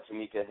that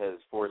Tamika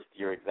has forced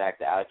your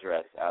exact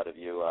address out of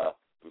you,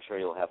 I'm sure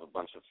you'll have a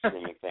bunch of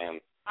streaming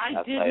fans.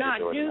 I did not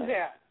do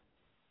that.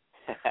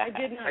 I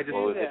did not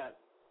do that.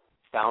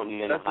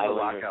 Fountain and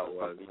Highland.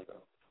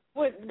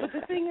 But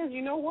the thing is,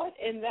 you know what?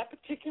 In that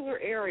particular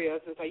area,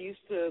 since I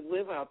used to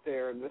live out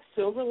there, the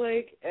Silver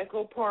Lake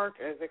Echo Park,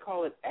 as they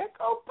call it,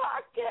 Echo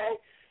Park,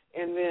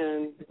 and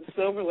then the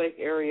Silver Lake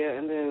area,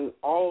 and then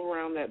all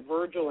around that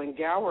Virgil and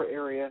Gower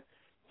area,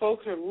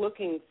 folks are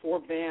looking for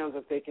bands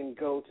that they can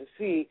go to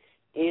see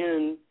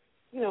in,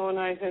 a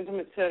nice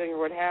intimate setting or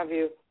what have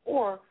you,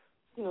 or,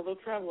 they'll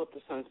travel up to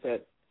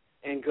Sunset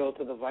and go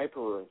to the Viper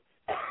Room.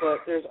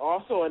 But there's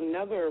also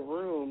another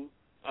room,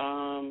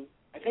 I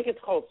think it's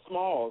called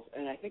Smalls,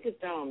 and I think it's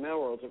down on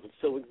Melrose if it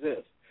still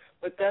exists.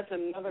 But that's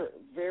another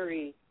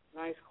very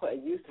nice club.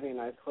 It used to be a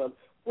nice club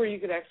where you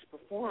could actually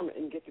perform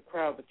and get the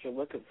crowd that you're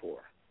looking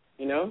for,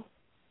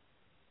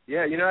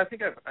 Yeah, I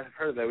think I've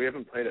heard of that. We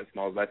haven't played at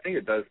Smalls, but I think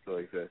it does still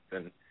exist,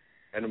 and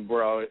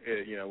we're always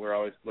we're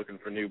always looking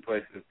for new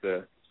places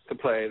to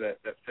play that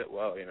fit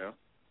well,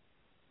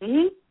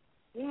 Mhm.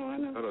 Yeah, I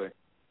know. Totally.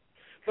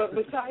 But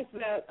besides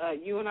that,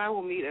 you and I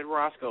will meet at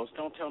Roscoe's.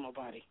 Don't tell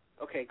nobody.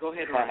 Okay, go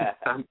ahead, Ryan.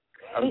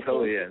 I'm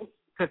totally in.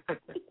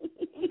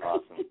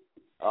 Awesome.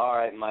 All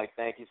right, Mike,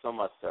 thank you so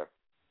much, sir.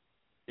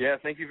 Yeah,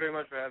 thank you very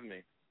much for having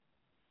me.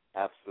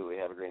 Absolutely.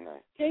 Have a great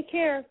night. Take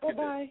care.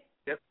 Bye-bye.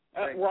 Yep.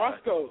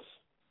 Roscoe's.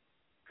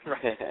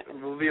 Right.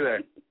 We'll be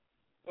there.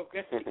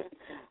 Okay.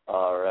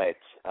 All right.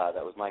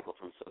 That was Michael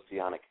from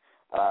Socionic.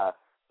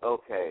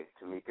 Okay,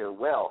 Tamika.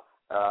 Well,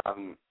 I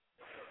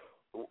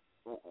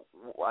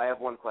have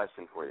one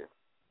question for you.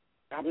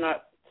 I'm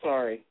not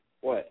sorry.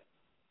 What?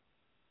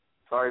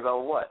 Sorry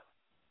about what?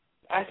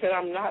 I said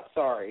I'm not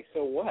sorry.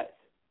 So what?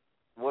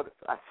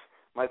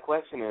 My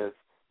question is,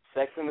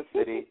 Sex and the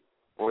City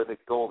or the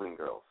Golden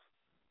Girls?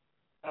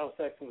 Oh,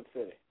 Sex and the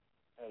City.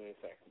 I mean,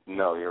 Sex.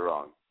 No, you're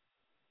wrong.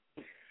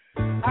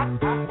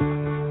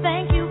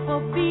 Thank you for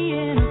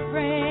being a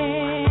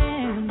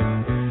friend.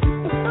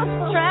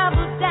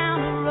 Travel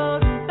down the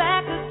road and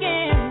back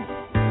again.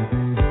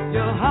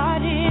 Your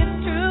heart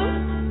is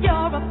true.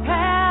 You're a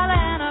pal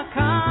and a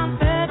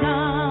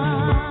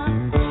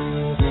confidant.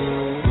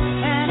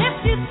 And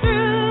if you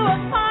threw a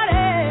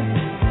party,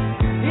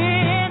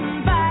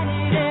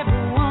 invited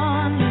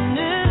everyone you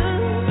knew,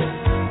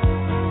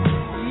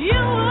 you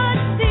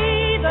would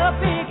see the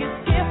biggest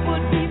gift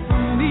would be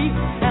from me,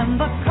 and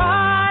the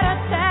card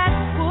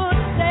attached would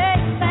say,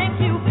 thank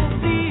you for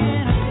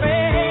being a friend.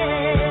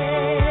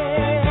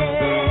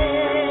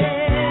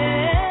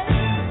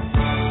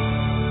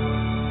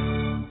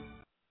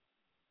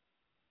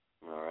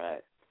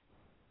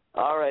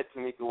 All right,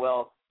 Tamika.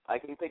 Well, I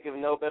can think of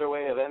no better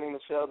way of ending the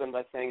show than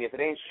by saying, if it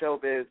ain't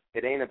showbiz,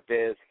 it ain't a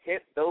biz.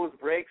 Hit those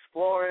brakes,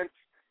 Florence.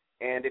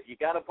 And if you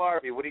got a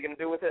Barbie, what are you going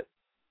to do with it?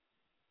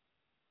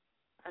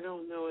 I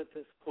don't know at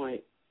this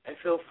point. I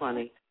feel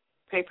funny.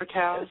 Paper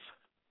towels?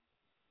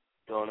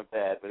 Going to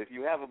bed. But if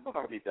you have a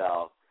Barbie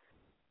doll,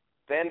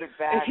 bend it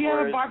backwards. If you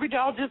have a Barbie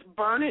doll, just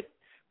burn it.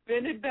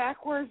 Bend it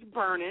backwards,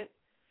 burn it.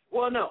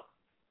 Well, no.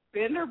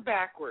 Bend her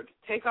backwards.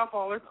 Take off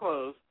all her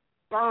clothes.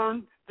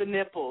 Burn the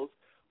nipples.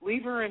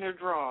 Leave her in her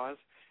drawers.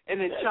 And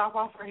then chop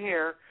off her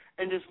hair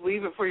and just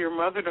leave it for your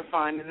mother to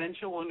find. And then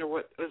she'll wonder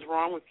what is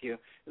wrong with you.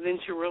 And then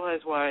she'll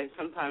realize why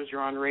sometimes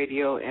you're on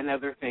radio and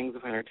other things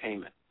of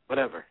entertainment.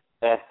 Whatever.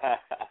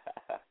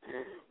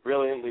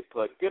 Brilliantly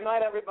put. Good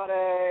night,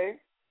 everybody.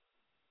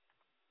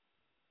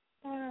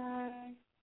 Bye.